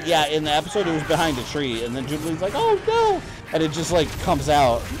stealthy. Yeah, in the episode it was behind a tree, and then Jubilee's like, "Oh no!" and it just like comes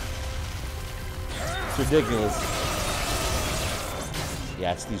out. It's ridiculous.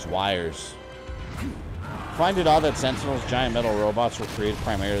 Yeah, it's these wires. Find it odd that Sentinels, giant metal robots, were created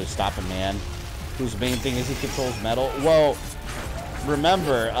primarily to stop a man whose main thing is he controls metal. Well,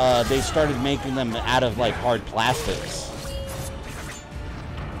 remember, they started making them out of like hard plastics.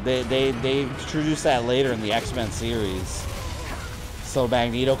 They introduced that later in the X-Men series. So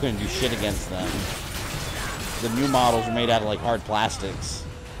Magneto couldn't do shit against them. The new models were made out of like hard plastics.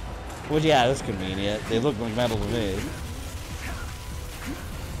 Which, yeah, that's convenient. They look like metal to me.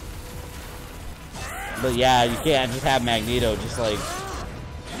 But yeah, you can't just have Magneto just like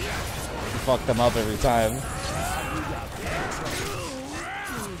fuck them up every time.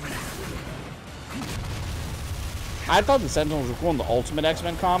 I thought the Sentinels were cool in the Ultimate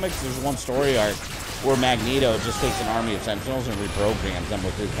X-Men comics. There's one story arc where Magneto just takes an army of Sentinels and reprograms them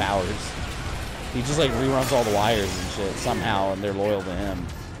with his powers. He just like reruns all the wires and shit somehow, and they're loyal to him.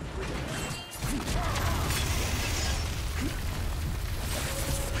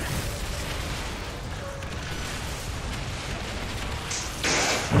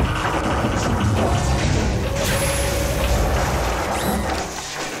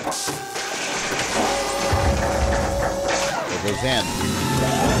 There goes in.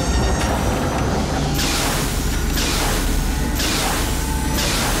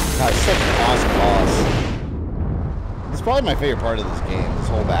 God, it's such an awesome boss. It's probably my favorite part of this game, this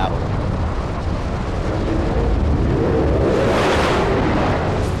whole battle.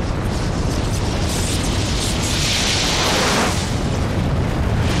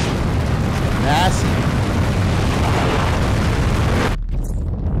 Massive.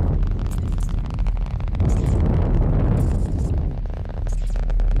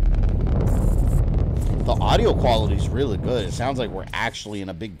 The audio quality is really good. It sounds like we're actually in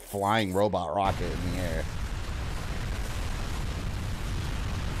a big flying robot rocket in the air.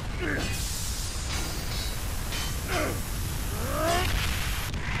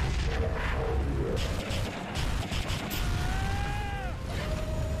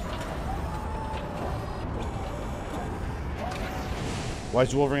 Why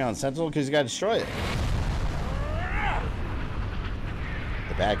is Wolverine on Sentinel? Because you gotta destroy it.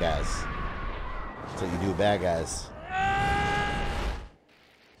 The bad guys. That's what you do with bad guys.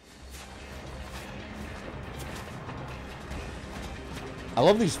 I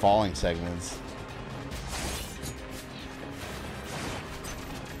love these falling segments.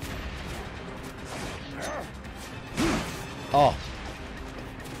 Oh.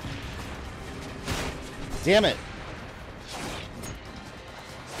 Damn it.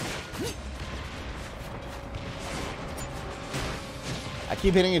 I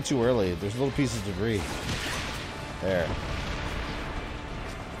keep hitting it too early. There's little pieces of debris. There.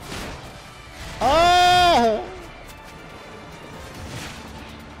 Ah!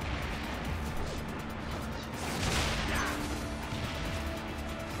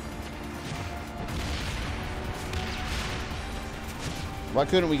 Why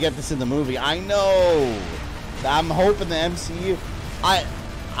couldn't we get this in the movie? I know. I'm hoping the MCU. I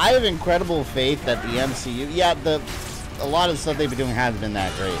have incredible faith that the MCU. Yeah, a lot of the stuff they've been doing hasn't been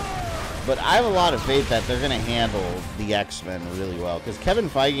that great, but I have a lot of faith that they're going to handle the X-Men really well. Because Kevin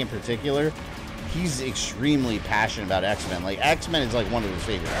Feige in particular, he's extremely passionate about X-Men. Like, X-Men is like one of his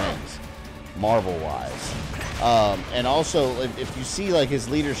favorite things, Marvel-wise. And also, if you see like his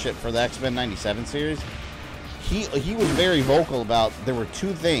leadership for the X-Men '97 series, he was very vocal about there were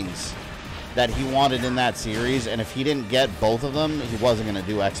two things that he wanted in that series, and if he didn't get both of them, he wasn't going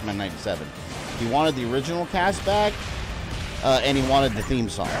to do X-Men '97. He wanted the original cast back, and he wanted the theme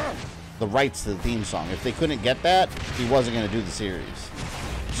song, the rights to the theme song. If they couldn't get that, he wasn't going to do the series.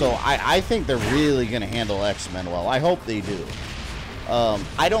 So I think they're really going to handle X-Men well. I hope they do.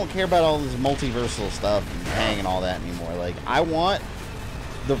 I don't care about all this multiversal stuff and Kang and all that anymore. Like, I want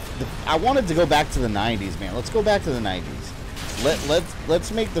I wanted to go back to the 90s, man. Let's go back to the 90s.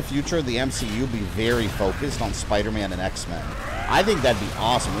 let's make the future of the MCU be very focused on Spider-Man and X-Men. I think that'd be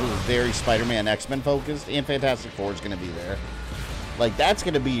awesome. It was very Spider-Man, X-Men focused, and Fantastic Four is going to be there. Like, that's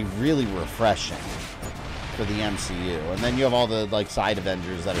going to be really refreshing for the MCU. And then you have all the, like, side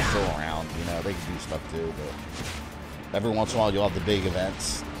Avengers that are still around. You know, they can do stuff too, but every once in a while you'll have the big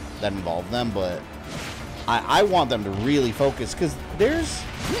events that involve them. But I want them to really focus, because there's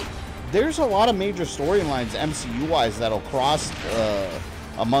a lot of major storylines MCU-wise that'll cross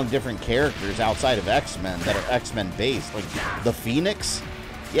among different characters outside of X-Men that are X-Men based. Like the Phoenix.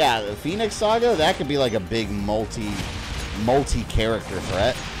 Yeah, the Phoenix Saga, that could be like a big multi-character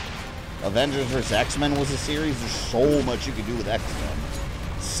threat. Avengers vs. X-Men was a series. There's so much you could do with X-Men.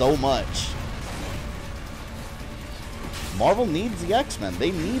 So much. Marvel needs the X-Men.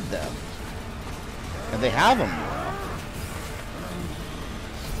 They need them. And they have them now.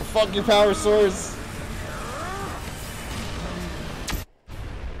 Fuck your power source.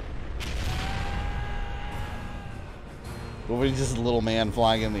 Wolverine's just a little man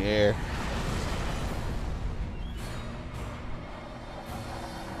flying in the air.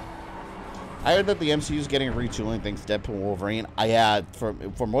 I heard that the MCU is getting retooling thanks to Deadpool and Wolverine. Yeah,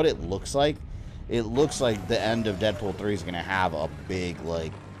 from what it looks like the end of Deadpool 3 is going to have a big,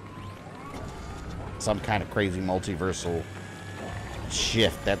 like, some kind of crazy multiversal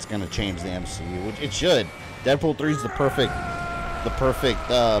shift that's going to change the MCU, which it should. Deadpool 3 is the perfect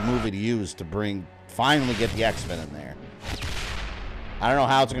movie to use to finally get the X-Men in there. I don't know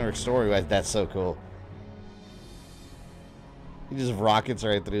how it's going to work story-wise. That's so cool. He just rockets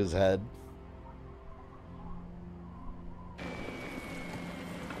right through his head.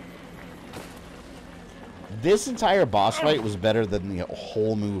 This entire boss fight was better than the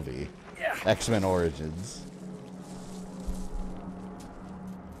whole movie. Yeah. X-Men Origins.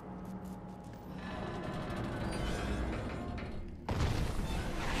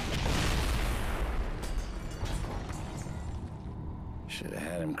 Should have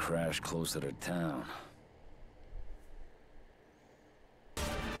had him crash closer to town.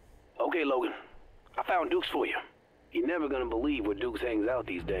 Okay, Logan. I found Dukes for you. You're never gonna believe where Dukes hangs out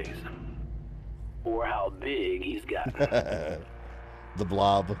these days. Or how big he's got. The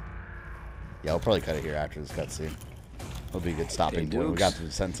Blob. Yeah, I'll probably cut it here after this cutscene. It'll be a good stopping point. We got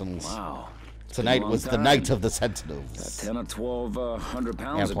the Sentinels. Wow. Tonight was the night of the Sentinels. 10 or 1,200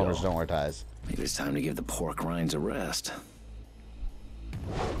 pounds ago. And plumbers don't wear ties. Maybe it's time to give the pork rinds a rest.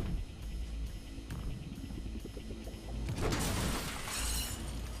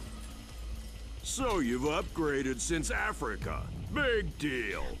 So you've upgraded since Africa. Big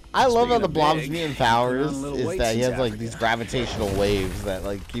deal. I love how the Blob's mutant powers is that he has like these gravitational waves that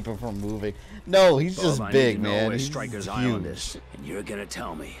like keep him from moving. No, he's just big, man. He's Stryker's Island is, and you're gonna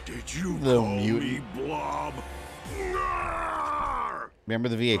tell me. Did you call me Blob? Remember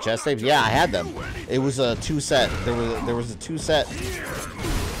the VHS tapes? Yeah, I had them. It was a 2-set. There was a 2-set.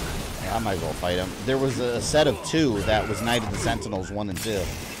 I might as well fight him. There was a set of 2 that was Night of the Sentinels 1 and 2,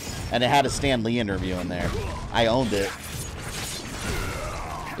 and it had a Stan Lee interview in there. I owned it.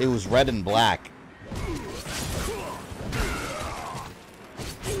 It was red and black.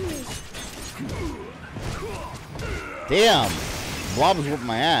 Damn! Blob was whooping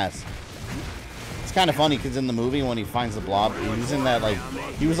my ass. It's kind of funny because in the movie when he finds the Blob, he's in that, like,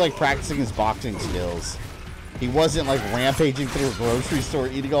 he was like practicing his boxing skills. He wasn't like rampaging through a grocery store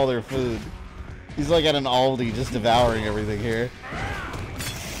eating all their food. He's like at an Aldi just devouring everything here.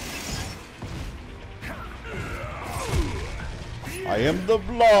 I am the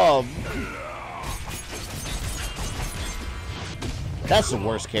Blob. That's the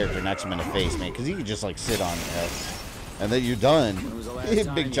worst character in X-Men to face, man, because you can just like sit on it, and then you're done.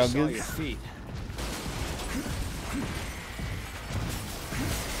 Big chungus.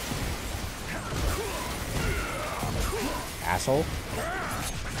 Asshole.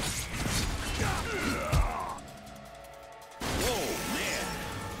 Whoa, man.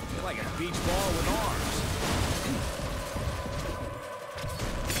 You're like a beach ball with arms.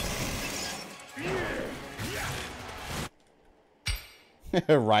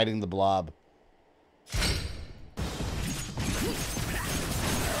 Riding the Blob.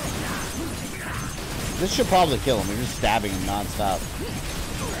 This should probably kill him. We're just stabbing him non-stop.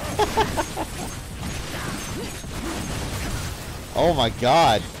 Oh my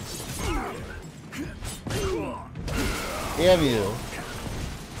god. Damn you.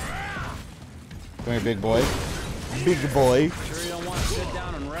 Come here, big boy. Big boy. Sure you don't want to sit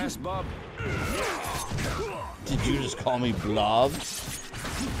down and rest, bub? Did you just call me Blob?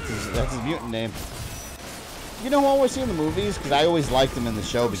 That's his mutant name. You know who I always see in the movies? Because I always liked him in the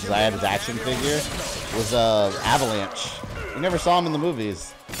show because I had his action figure. Was Avalanche. You never saw him in the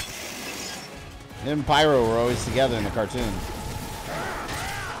movies. Him and Pyro were always together in the cartoon.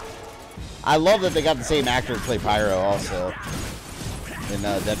 I love that they got the same actor to play Pyro also in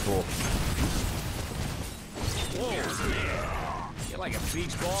Deadpool. Whoa, you're like a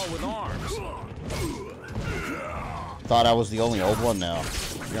beach ball with arms. Thought I was the only old one? No.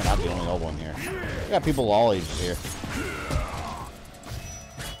 You're not the only old one here. We got people all ages here.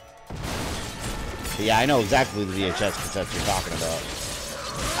 But yeah, I know exactly the VHS cassettes you're talking about.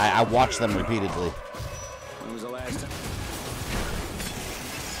 I watched them repeatedly. When was the last time?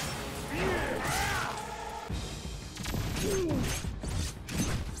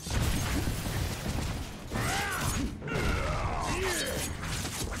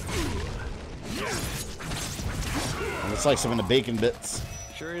 Looks like some of the bacon bits.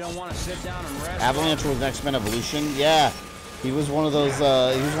 Sure you don't want to sit down and rest? Avalanche was an X-Men Evolution. Yeah, he was one of those.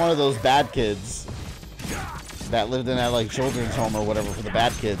 He was one of those bad kids that lived in that like children's home or whatever for the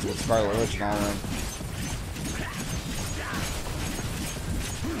bad kids with Scarlet Witch and all of them.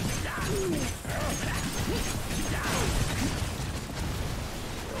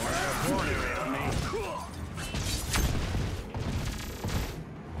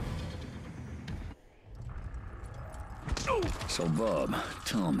 So, Bob,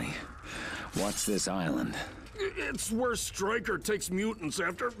 tell me, what's this island? It's where Stryker takes mutants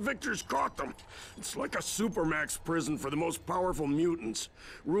after Victor's caught them. It's like a supermax prison for the most powerful mutants.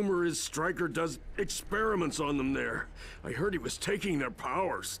 Rumor is Stryker does experiments on them there. I heard he was taking their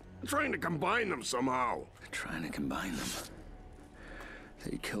powers, trying to combine them somehow. Trying to combine them?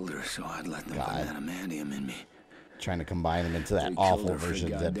 They killed her so I'd let them put adamantium in me. Trying to combine them into that awful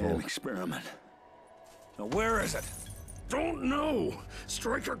version of Deadpool. Experiment. Now where is it? Don't know.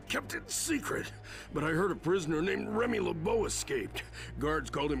 Stryker kept it secret. But I heard a prisoner named Remy LeBeau escaped. Guards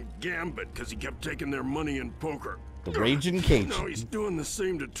called him Gambit because he kept taking their money in poker. The Raging Cajun. Now he's doing the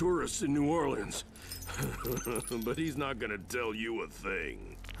same to tourists in New Orleans. But he's not gonna tell you a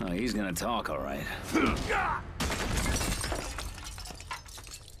thing. Oh, he's gonna talk, all right.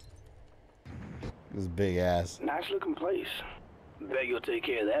 This big ass. Nice looking place. Bet you'll take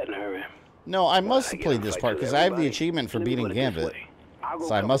care of that in a hurry. No, I must have played this part because I have the achievement for beating Gambit.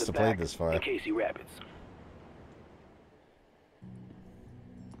 So I must have played this far. In Casey Rapids.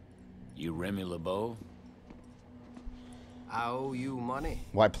 You Remy LeBeau? I owe you money.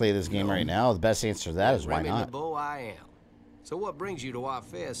 Why play this game right now? The best answer to that is why Remy not. LeBeau I am. So what brings you to our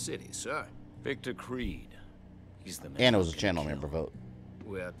fair city, sir? Victor Creed. He's the man. And it was a channel member vote.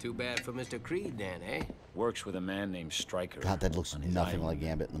 Well, too bad for Mr. Creed then, eh? Works with a man named Stryker. God, that looks nothing like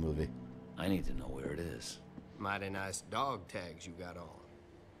Gambit in the movie. I need to know where it is. Mighty nice dog tags you got on.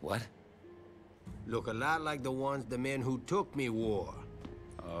 What? Look a lot like the ones the men who took me wore.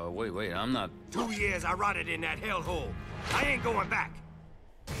 Wait, I'm not... 2 years I rotted in that hellhole. I ain't going back.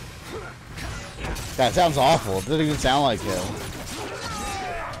 That sounds awful. It doesn't even sound like him.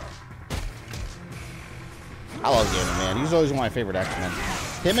 I love Gambit, man. He's always one of my favorite X-Men.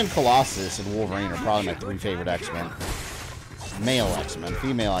 Him and Colossus and Wolverine are probably my 3 favorite X-Men. Male X-Men.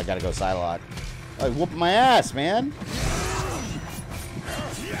 Female, I gotta go Psylocke. Like, whooping my ass, man.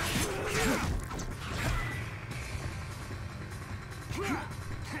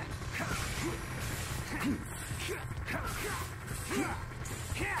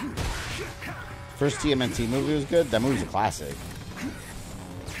 First TMNT movie was good. That movie's a classic.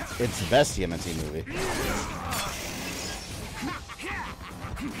 It's the best TMNT movie.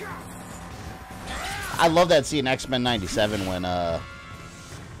 I love that scene in X-Men 97 when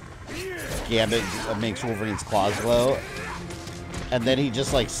Gambit makes Wolverine's claws glow, and then he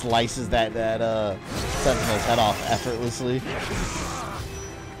just like slices that Sentinel's head off effortlessly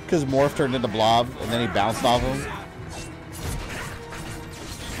because Morph turned into Blob, and then he bounced off him.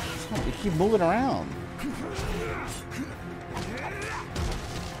 You keep moving around.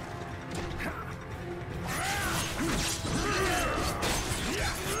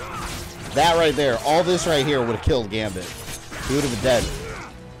 That right there, all this right here would have killed Gambit. He would have been dead,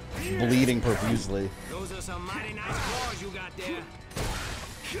 bleeding profusely. Those are some mighty nice claws you got there.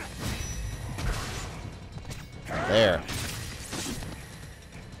 There.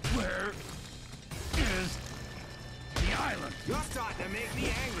 Where is the island? You're starting to make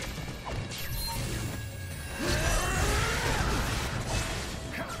me angry.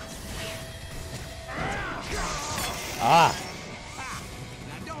 Ah.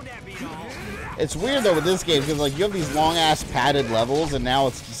 It's weird though with this game because like you have these long ass padded levels and now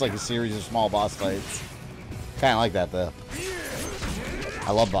it's just like a series of small boss fights. Kind of like that though.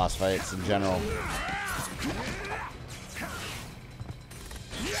 I love boss fights in general.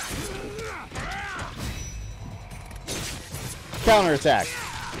 counterattack.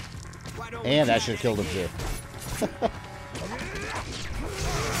 And that should have killed him too.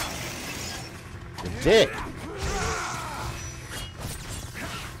 The dick.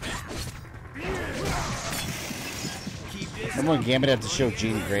 Remember when Gambit had to show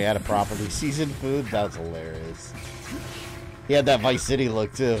Jean Grey how to properly season food? That was hilarious. He had that Vice City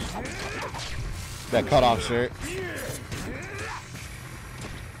look too. That cutoff shirt.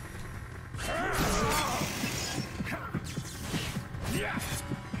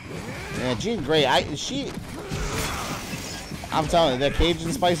 Man, Jean Grey, I'm telling you, that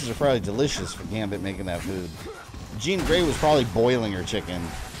Cajun spices are probably delicious for Gambit making that food. Jean Grey was probably boiling her chicken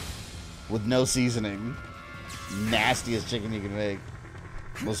with no seasoning. Nastiest chicken you can make.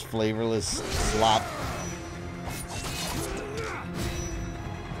 Most flavorless slop.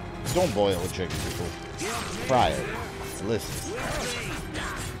 Don't boil a chicken, people. Fry it. It's delicious.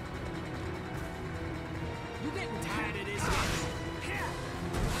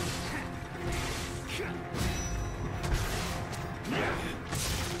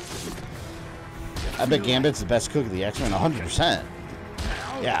 I bet Gambit's the best cook of the X-Men, 100%.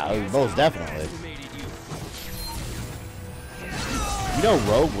 Yeah, most definitely. You know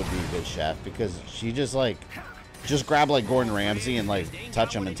Rogue would be a good chef because she just grab like Gordon Ramsay and like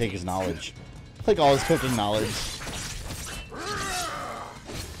touch him and take his knowledge. Like all his cooking knowledge.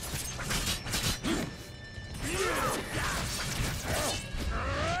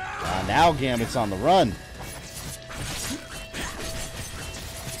 Now Gambit's on the run.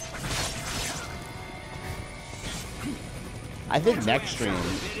 I think next stream.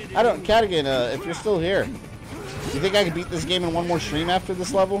 I don't, Cadigan, if you're still here, you think I could beat this game in one more stream after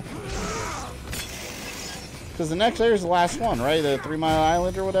this level? Because the next layer is the last one, right? The 3 Mile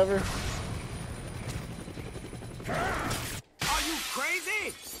Island or whatever. Are you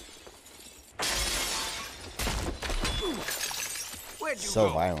crazy? Where'd you So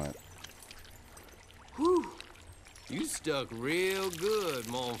go? violent. Whew. You stuck real good,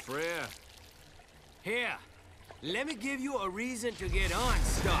 mon frere. Here, let me give you a reason to get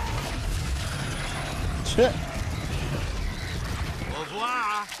unstuck. Shit. Au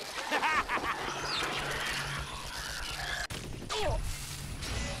revoir.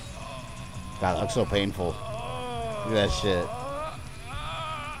 God, that looks so painful. Look at that shit.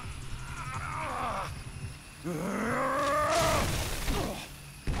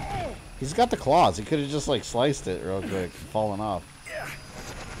 He's got the claws. He could have just like sliced it real quick, fallen off.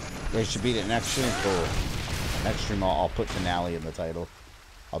 They should beat it next stream. Cool. Next stream, I'll put finale in the title.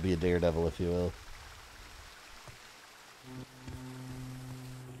 I'll be a daredevil, if you will.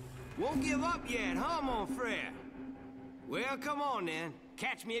 Won't give up yet, huh, mon frere? Well, come on then.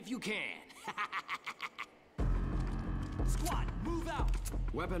 Catch me if you can. Squad, move out!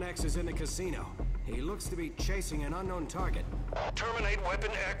 Weapon X is in the casino. He looks to be chasing an unknown target. Terminate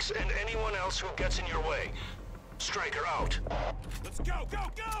Weapon X and anyone else who gets in your way. Striker out. Let's go,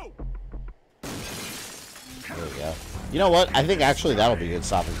 go, go! There we go. You know what? I think actually that'll be a good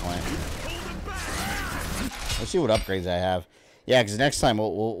stopping point. Let's see what upgrades I have. Yeah, because next time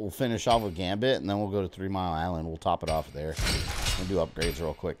we'll finish off with Gambit, and then we'll go to 3 Mile Island. We'll top it off there. We'll do upgrades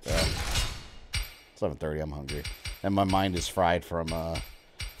real quick, though. 7:30, I'm hungry. And my mind is fried from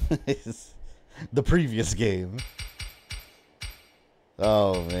the previous game.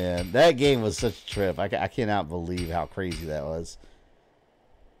 Oh, man. That game was such a trip. I cannot believe how crazy that was.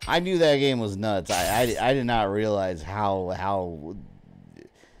 I knew that game was nuts. I did not realize how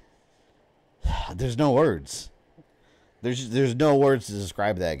there's no words. There's no words to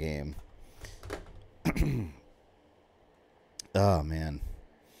describe that game. Oh man.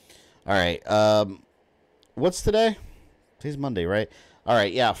 All right. What's today? Today's Monday, right? All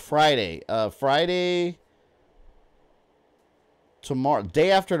right. Yeah, Friday. Friday. Tomorrow,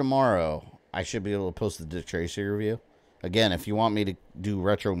 day after tomorrow, I should be able to post the Dick Tracy review. Again, if you want me to do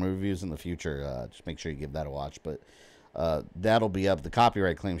retro reviews in the future, just make sure you give that a watch. But that'll be up. The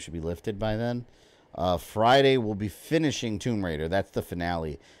copyright claim should be lifted by then. Friday, we'll be finishing Tomb Raider. That's the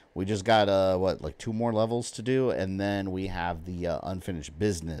finale. We just got, like 2 more levels to do. And then we have the Unfinished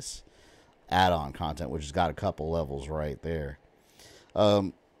Business add-on content, which has got a couple levels right there.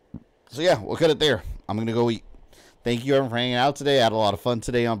 So, yeah, we'll cut it there. I'm going to go eat. Thank you, everyone, for hanging out today. I had a lot of fun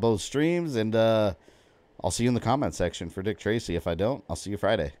today on both streams. And I'll see you in the comment section for Dick Tracy. If I don't, I'll see you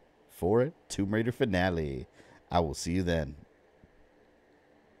Friday for Tomb Raider finale. I will see you then.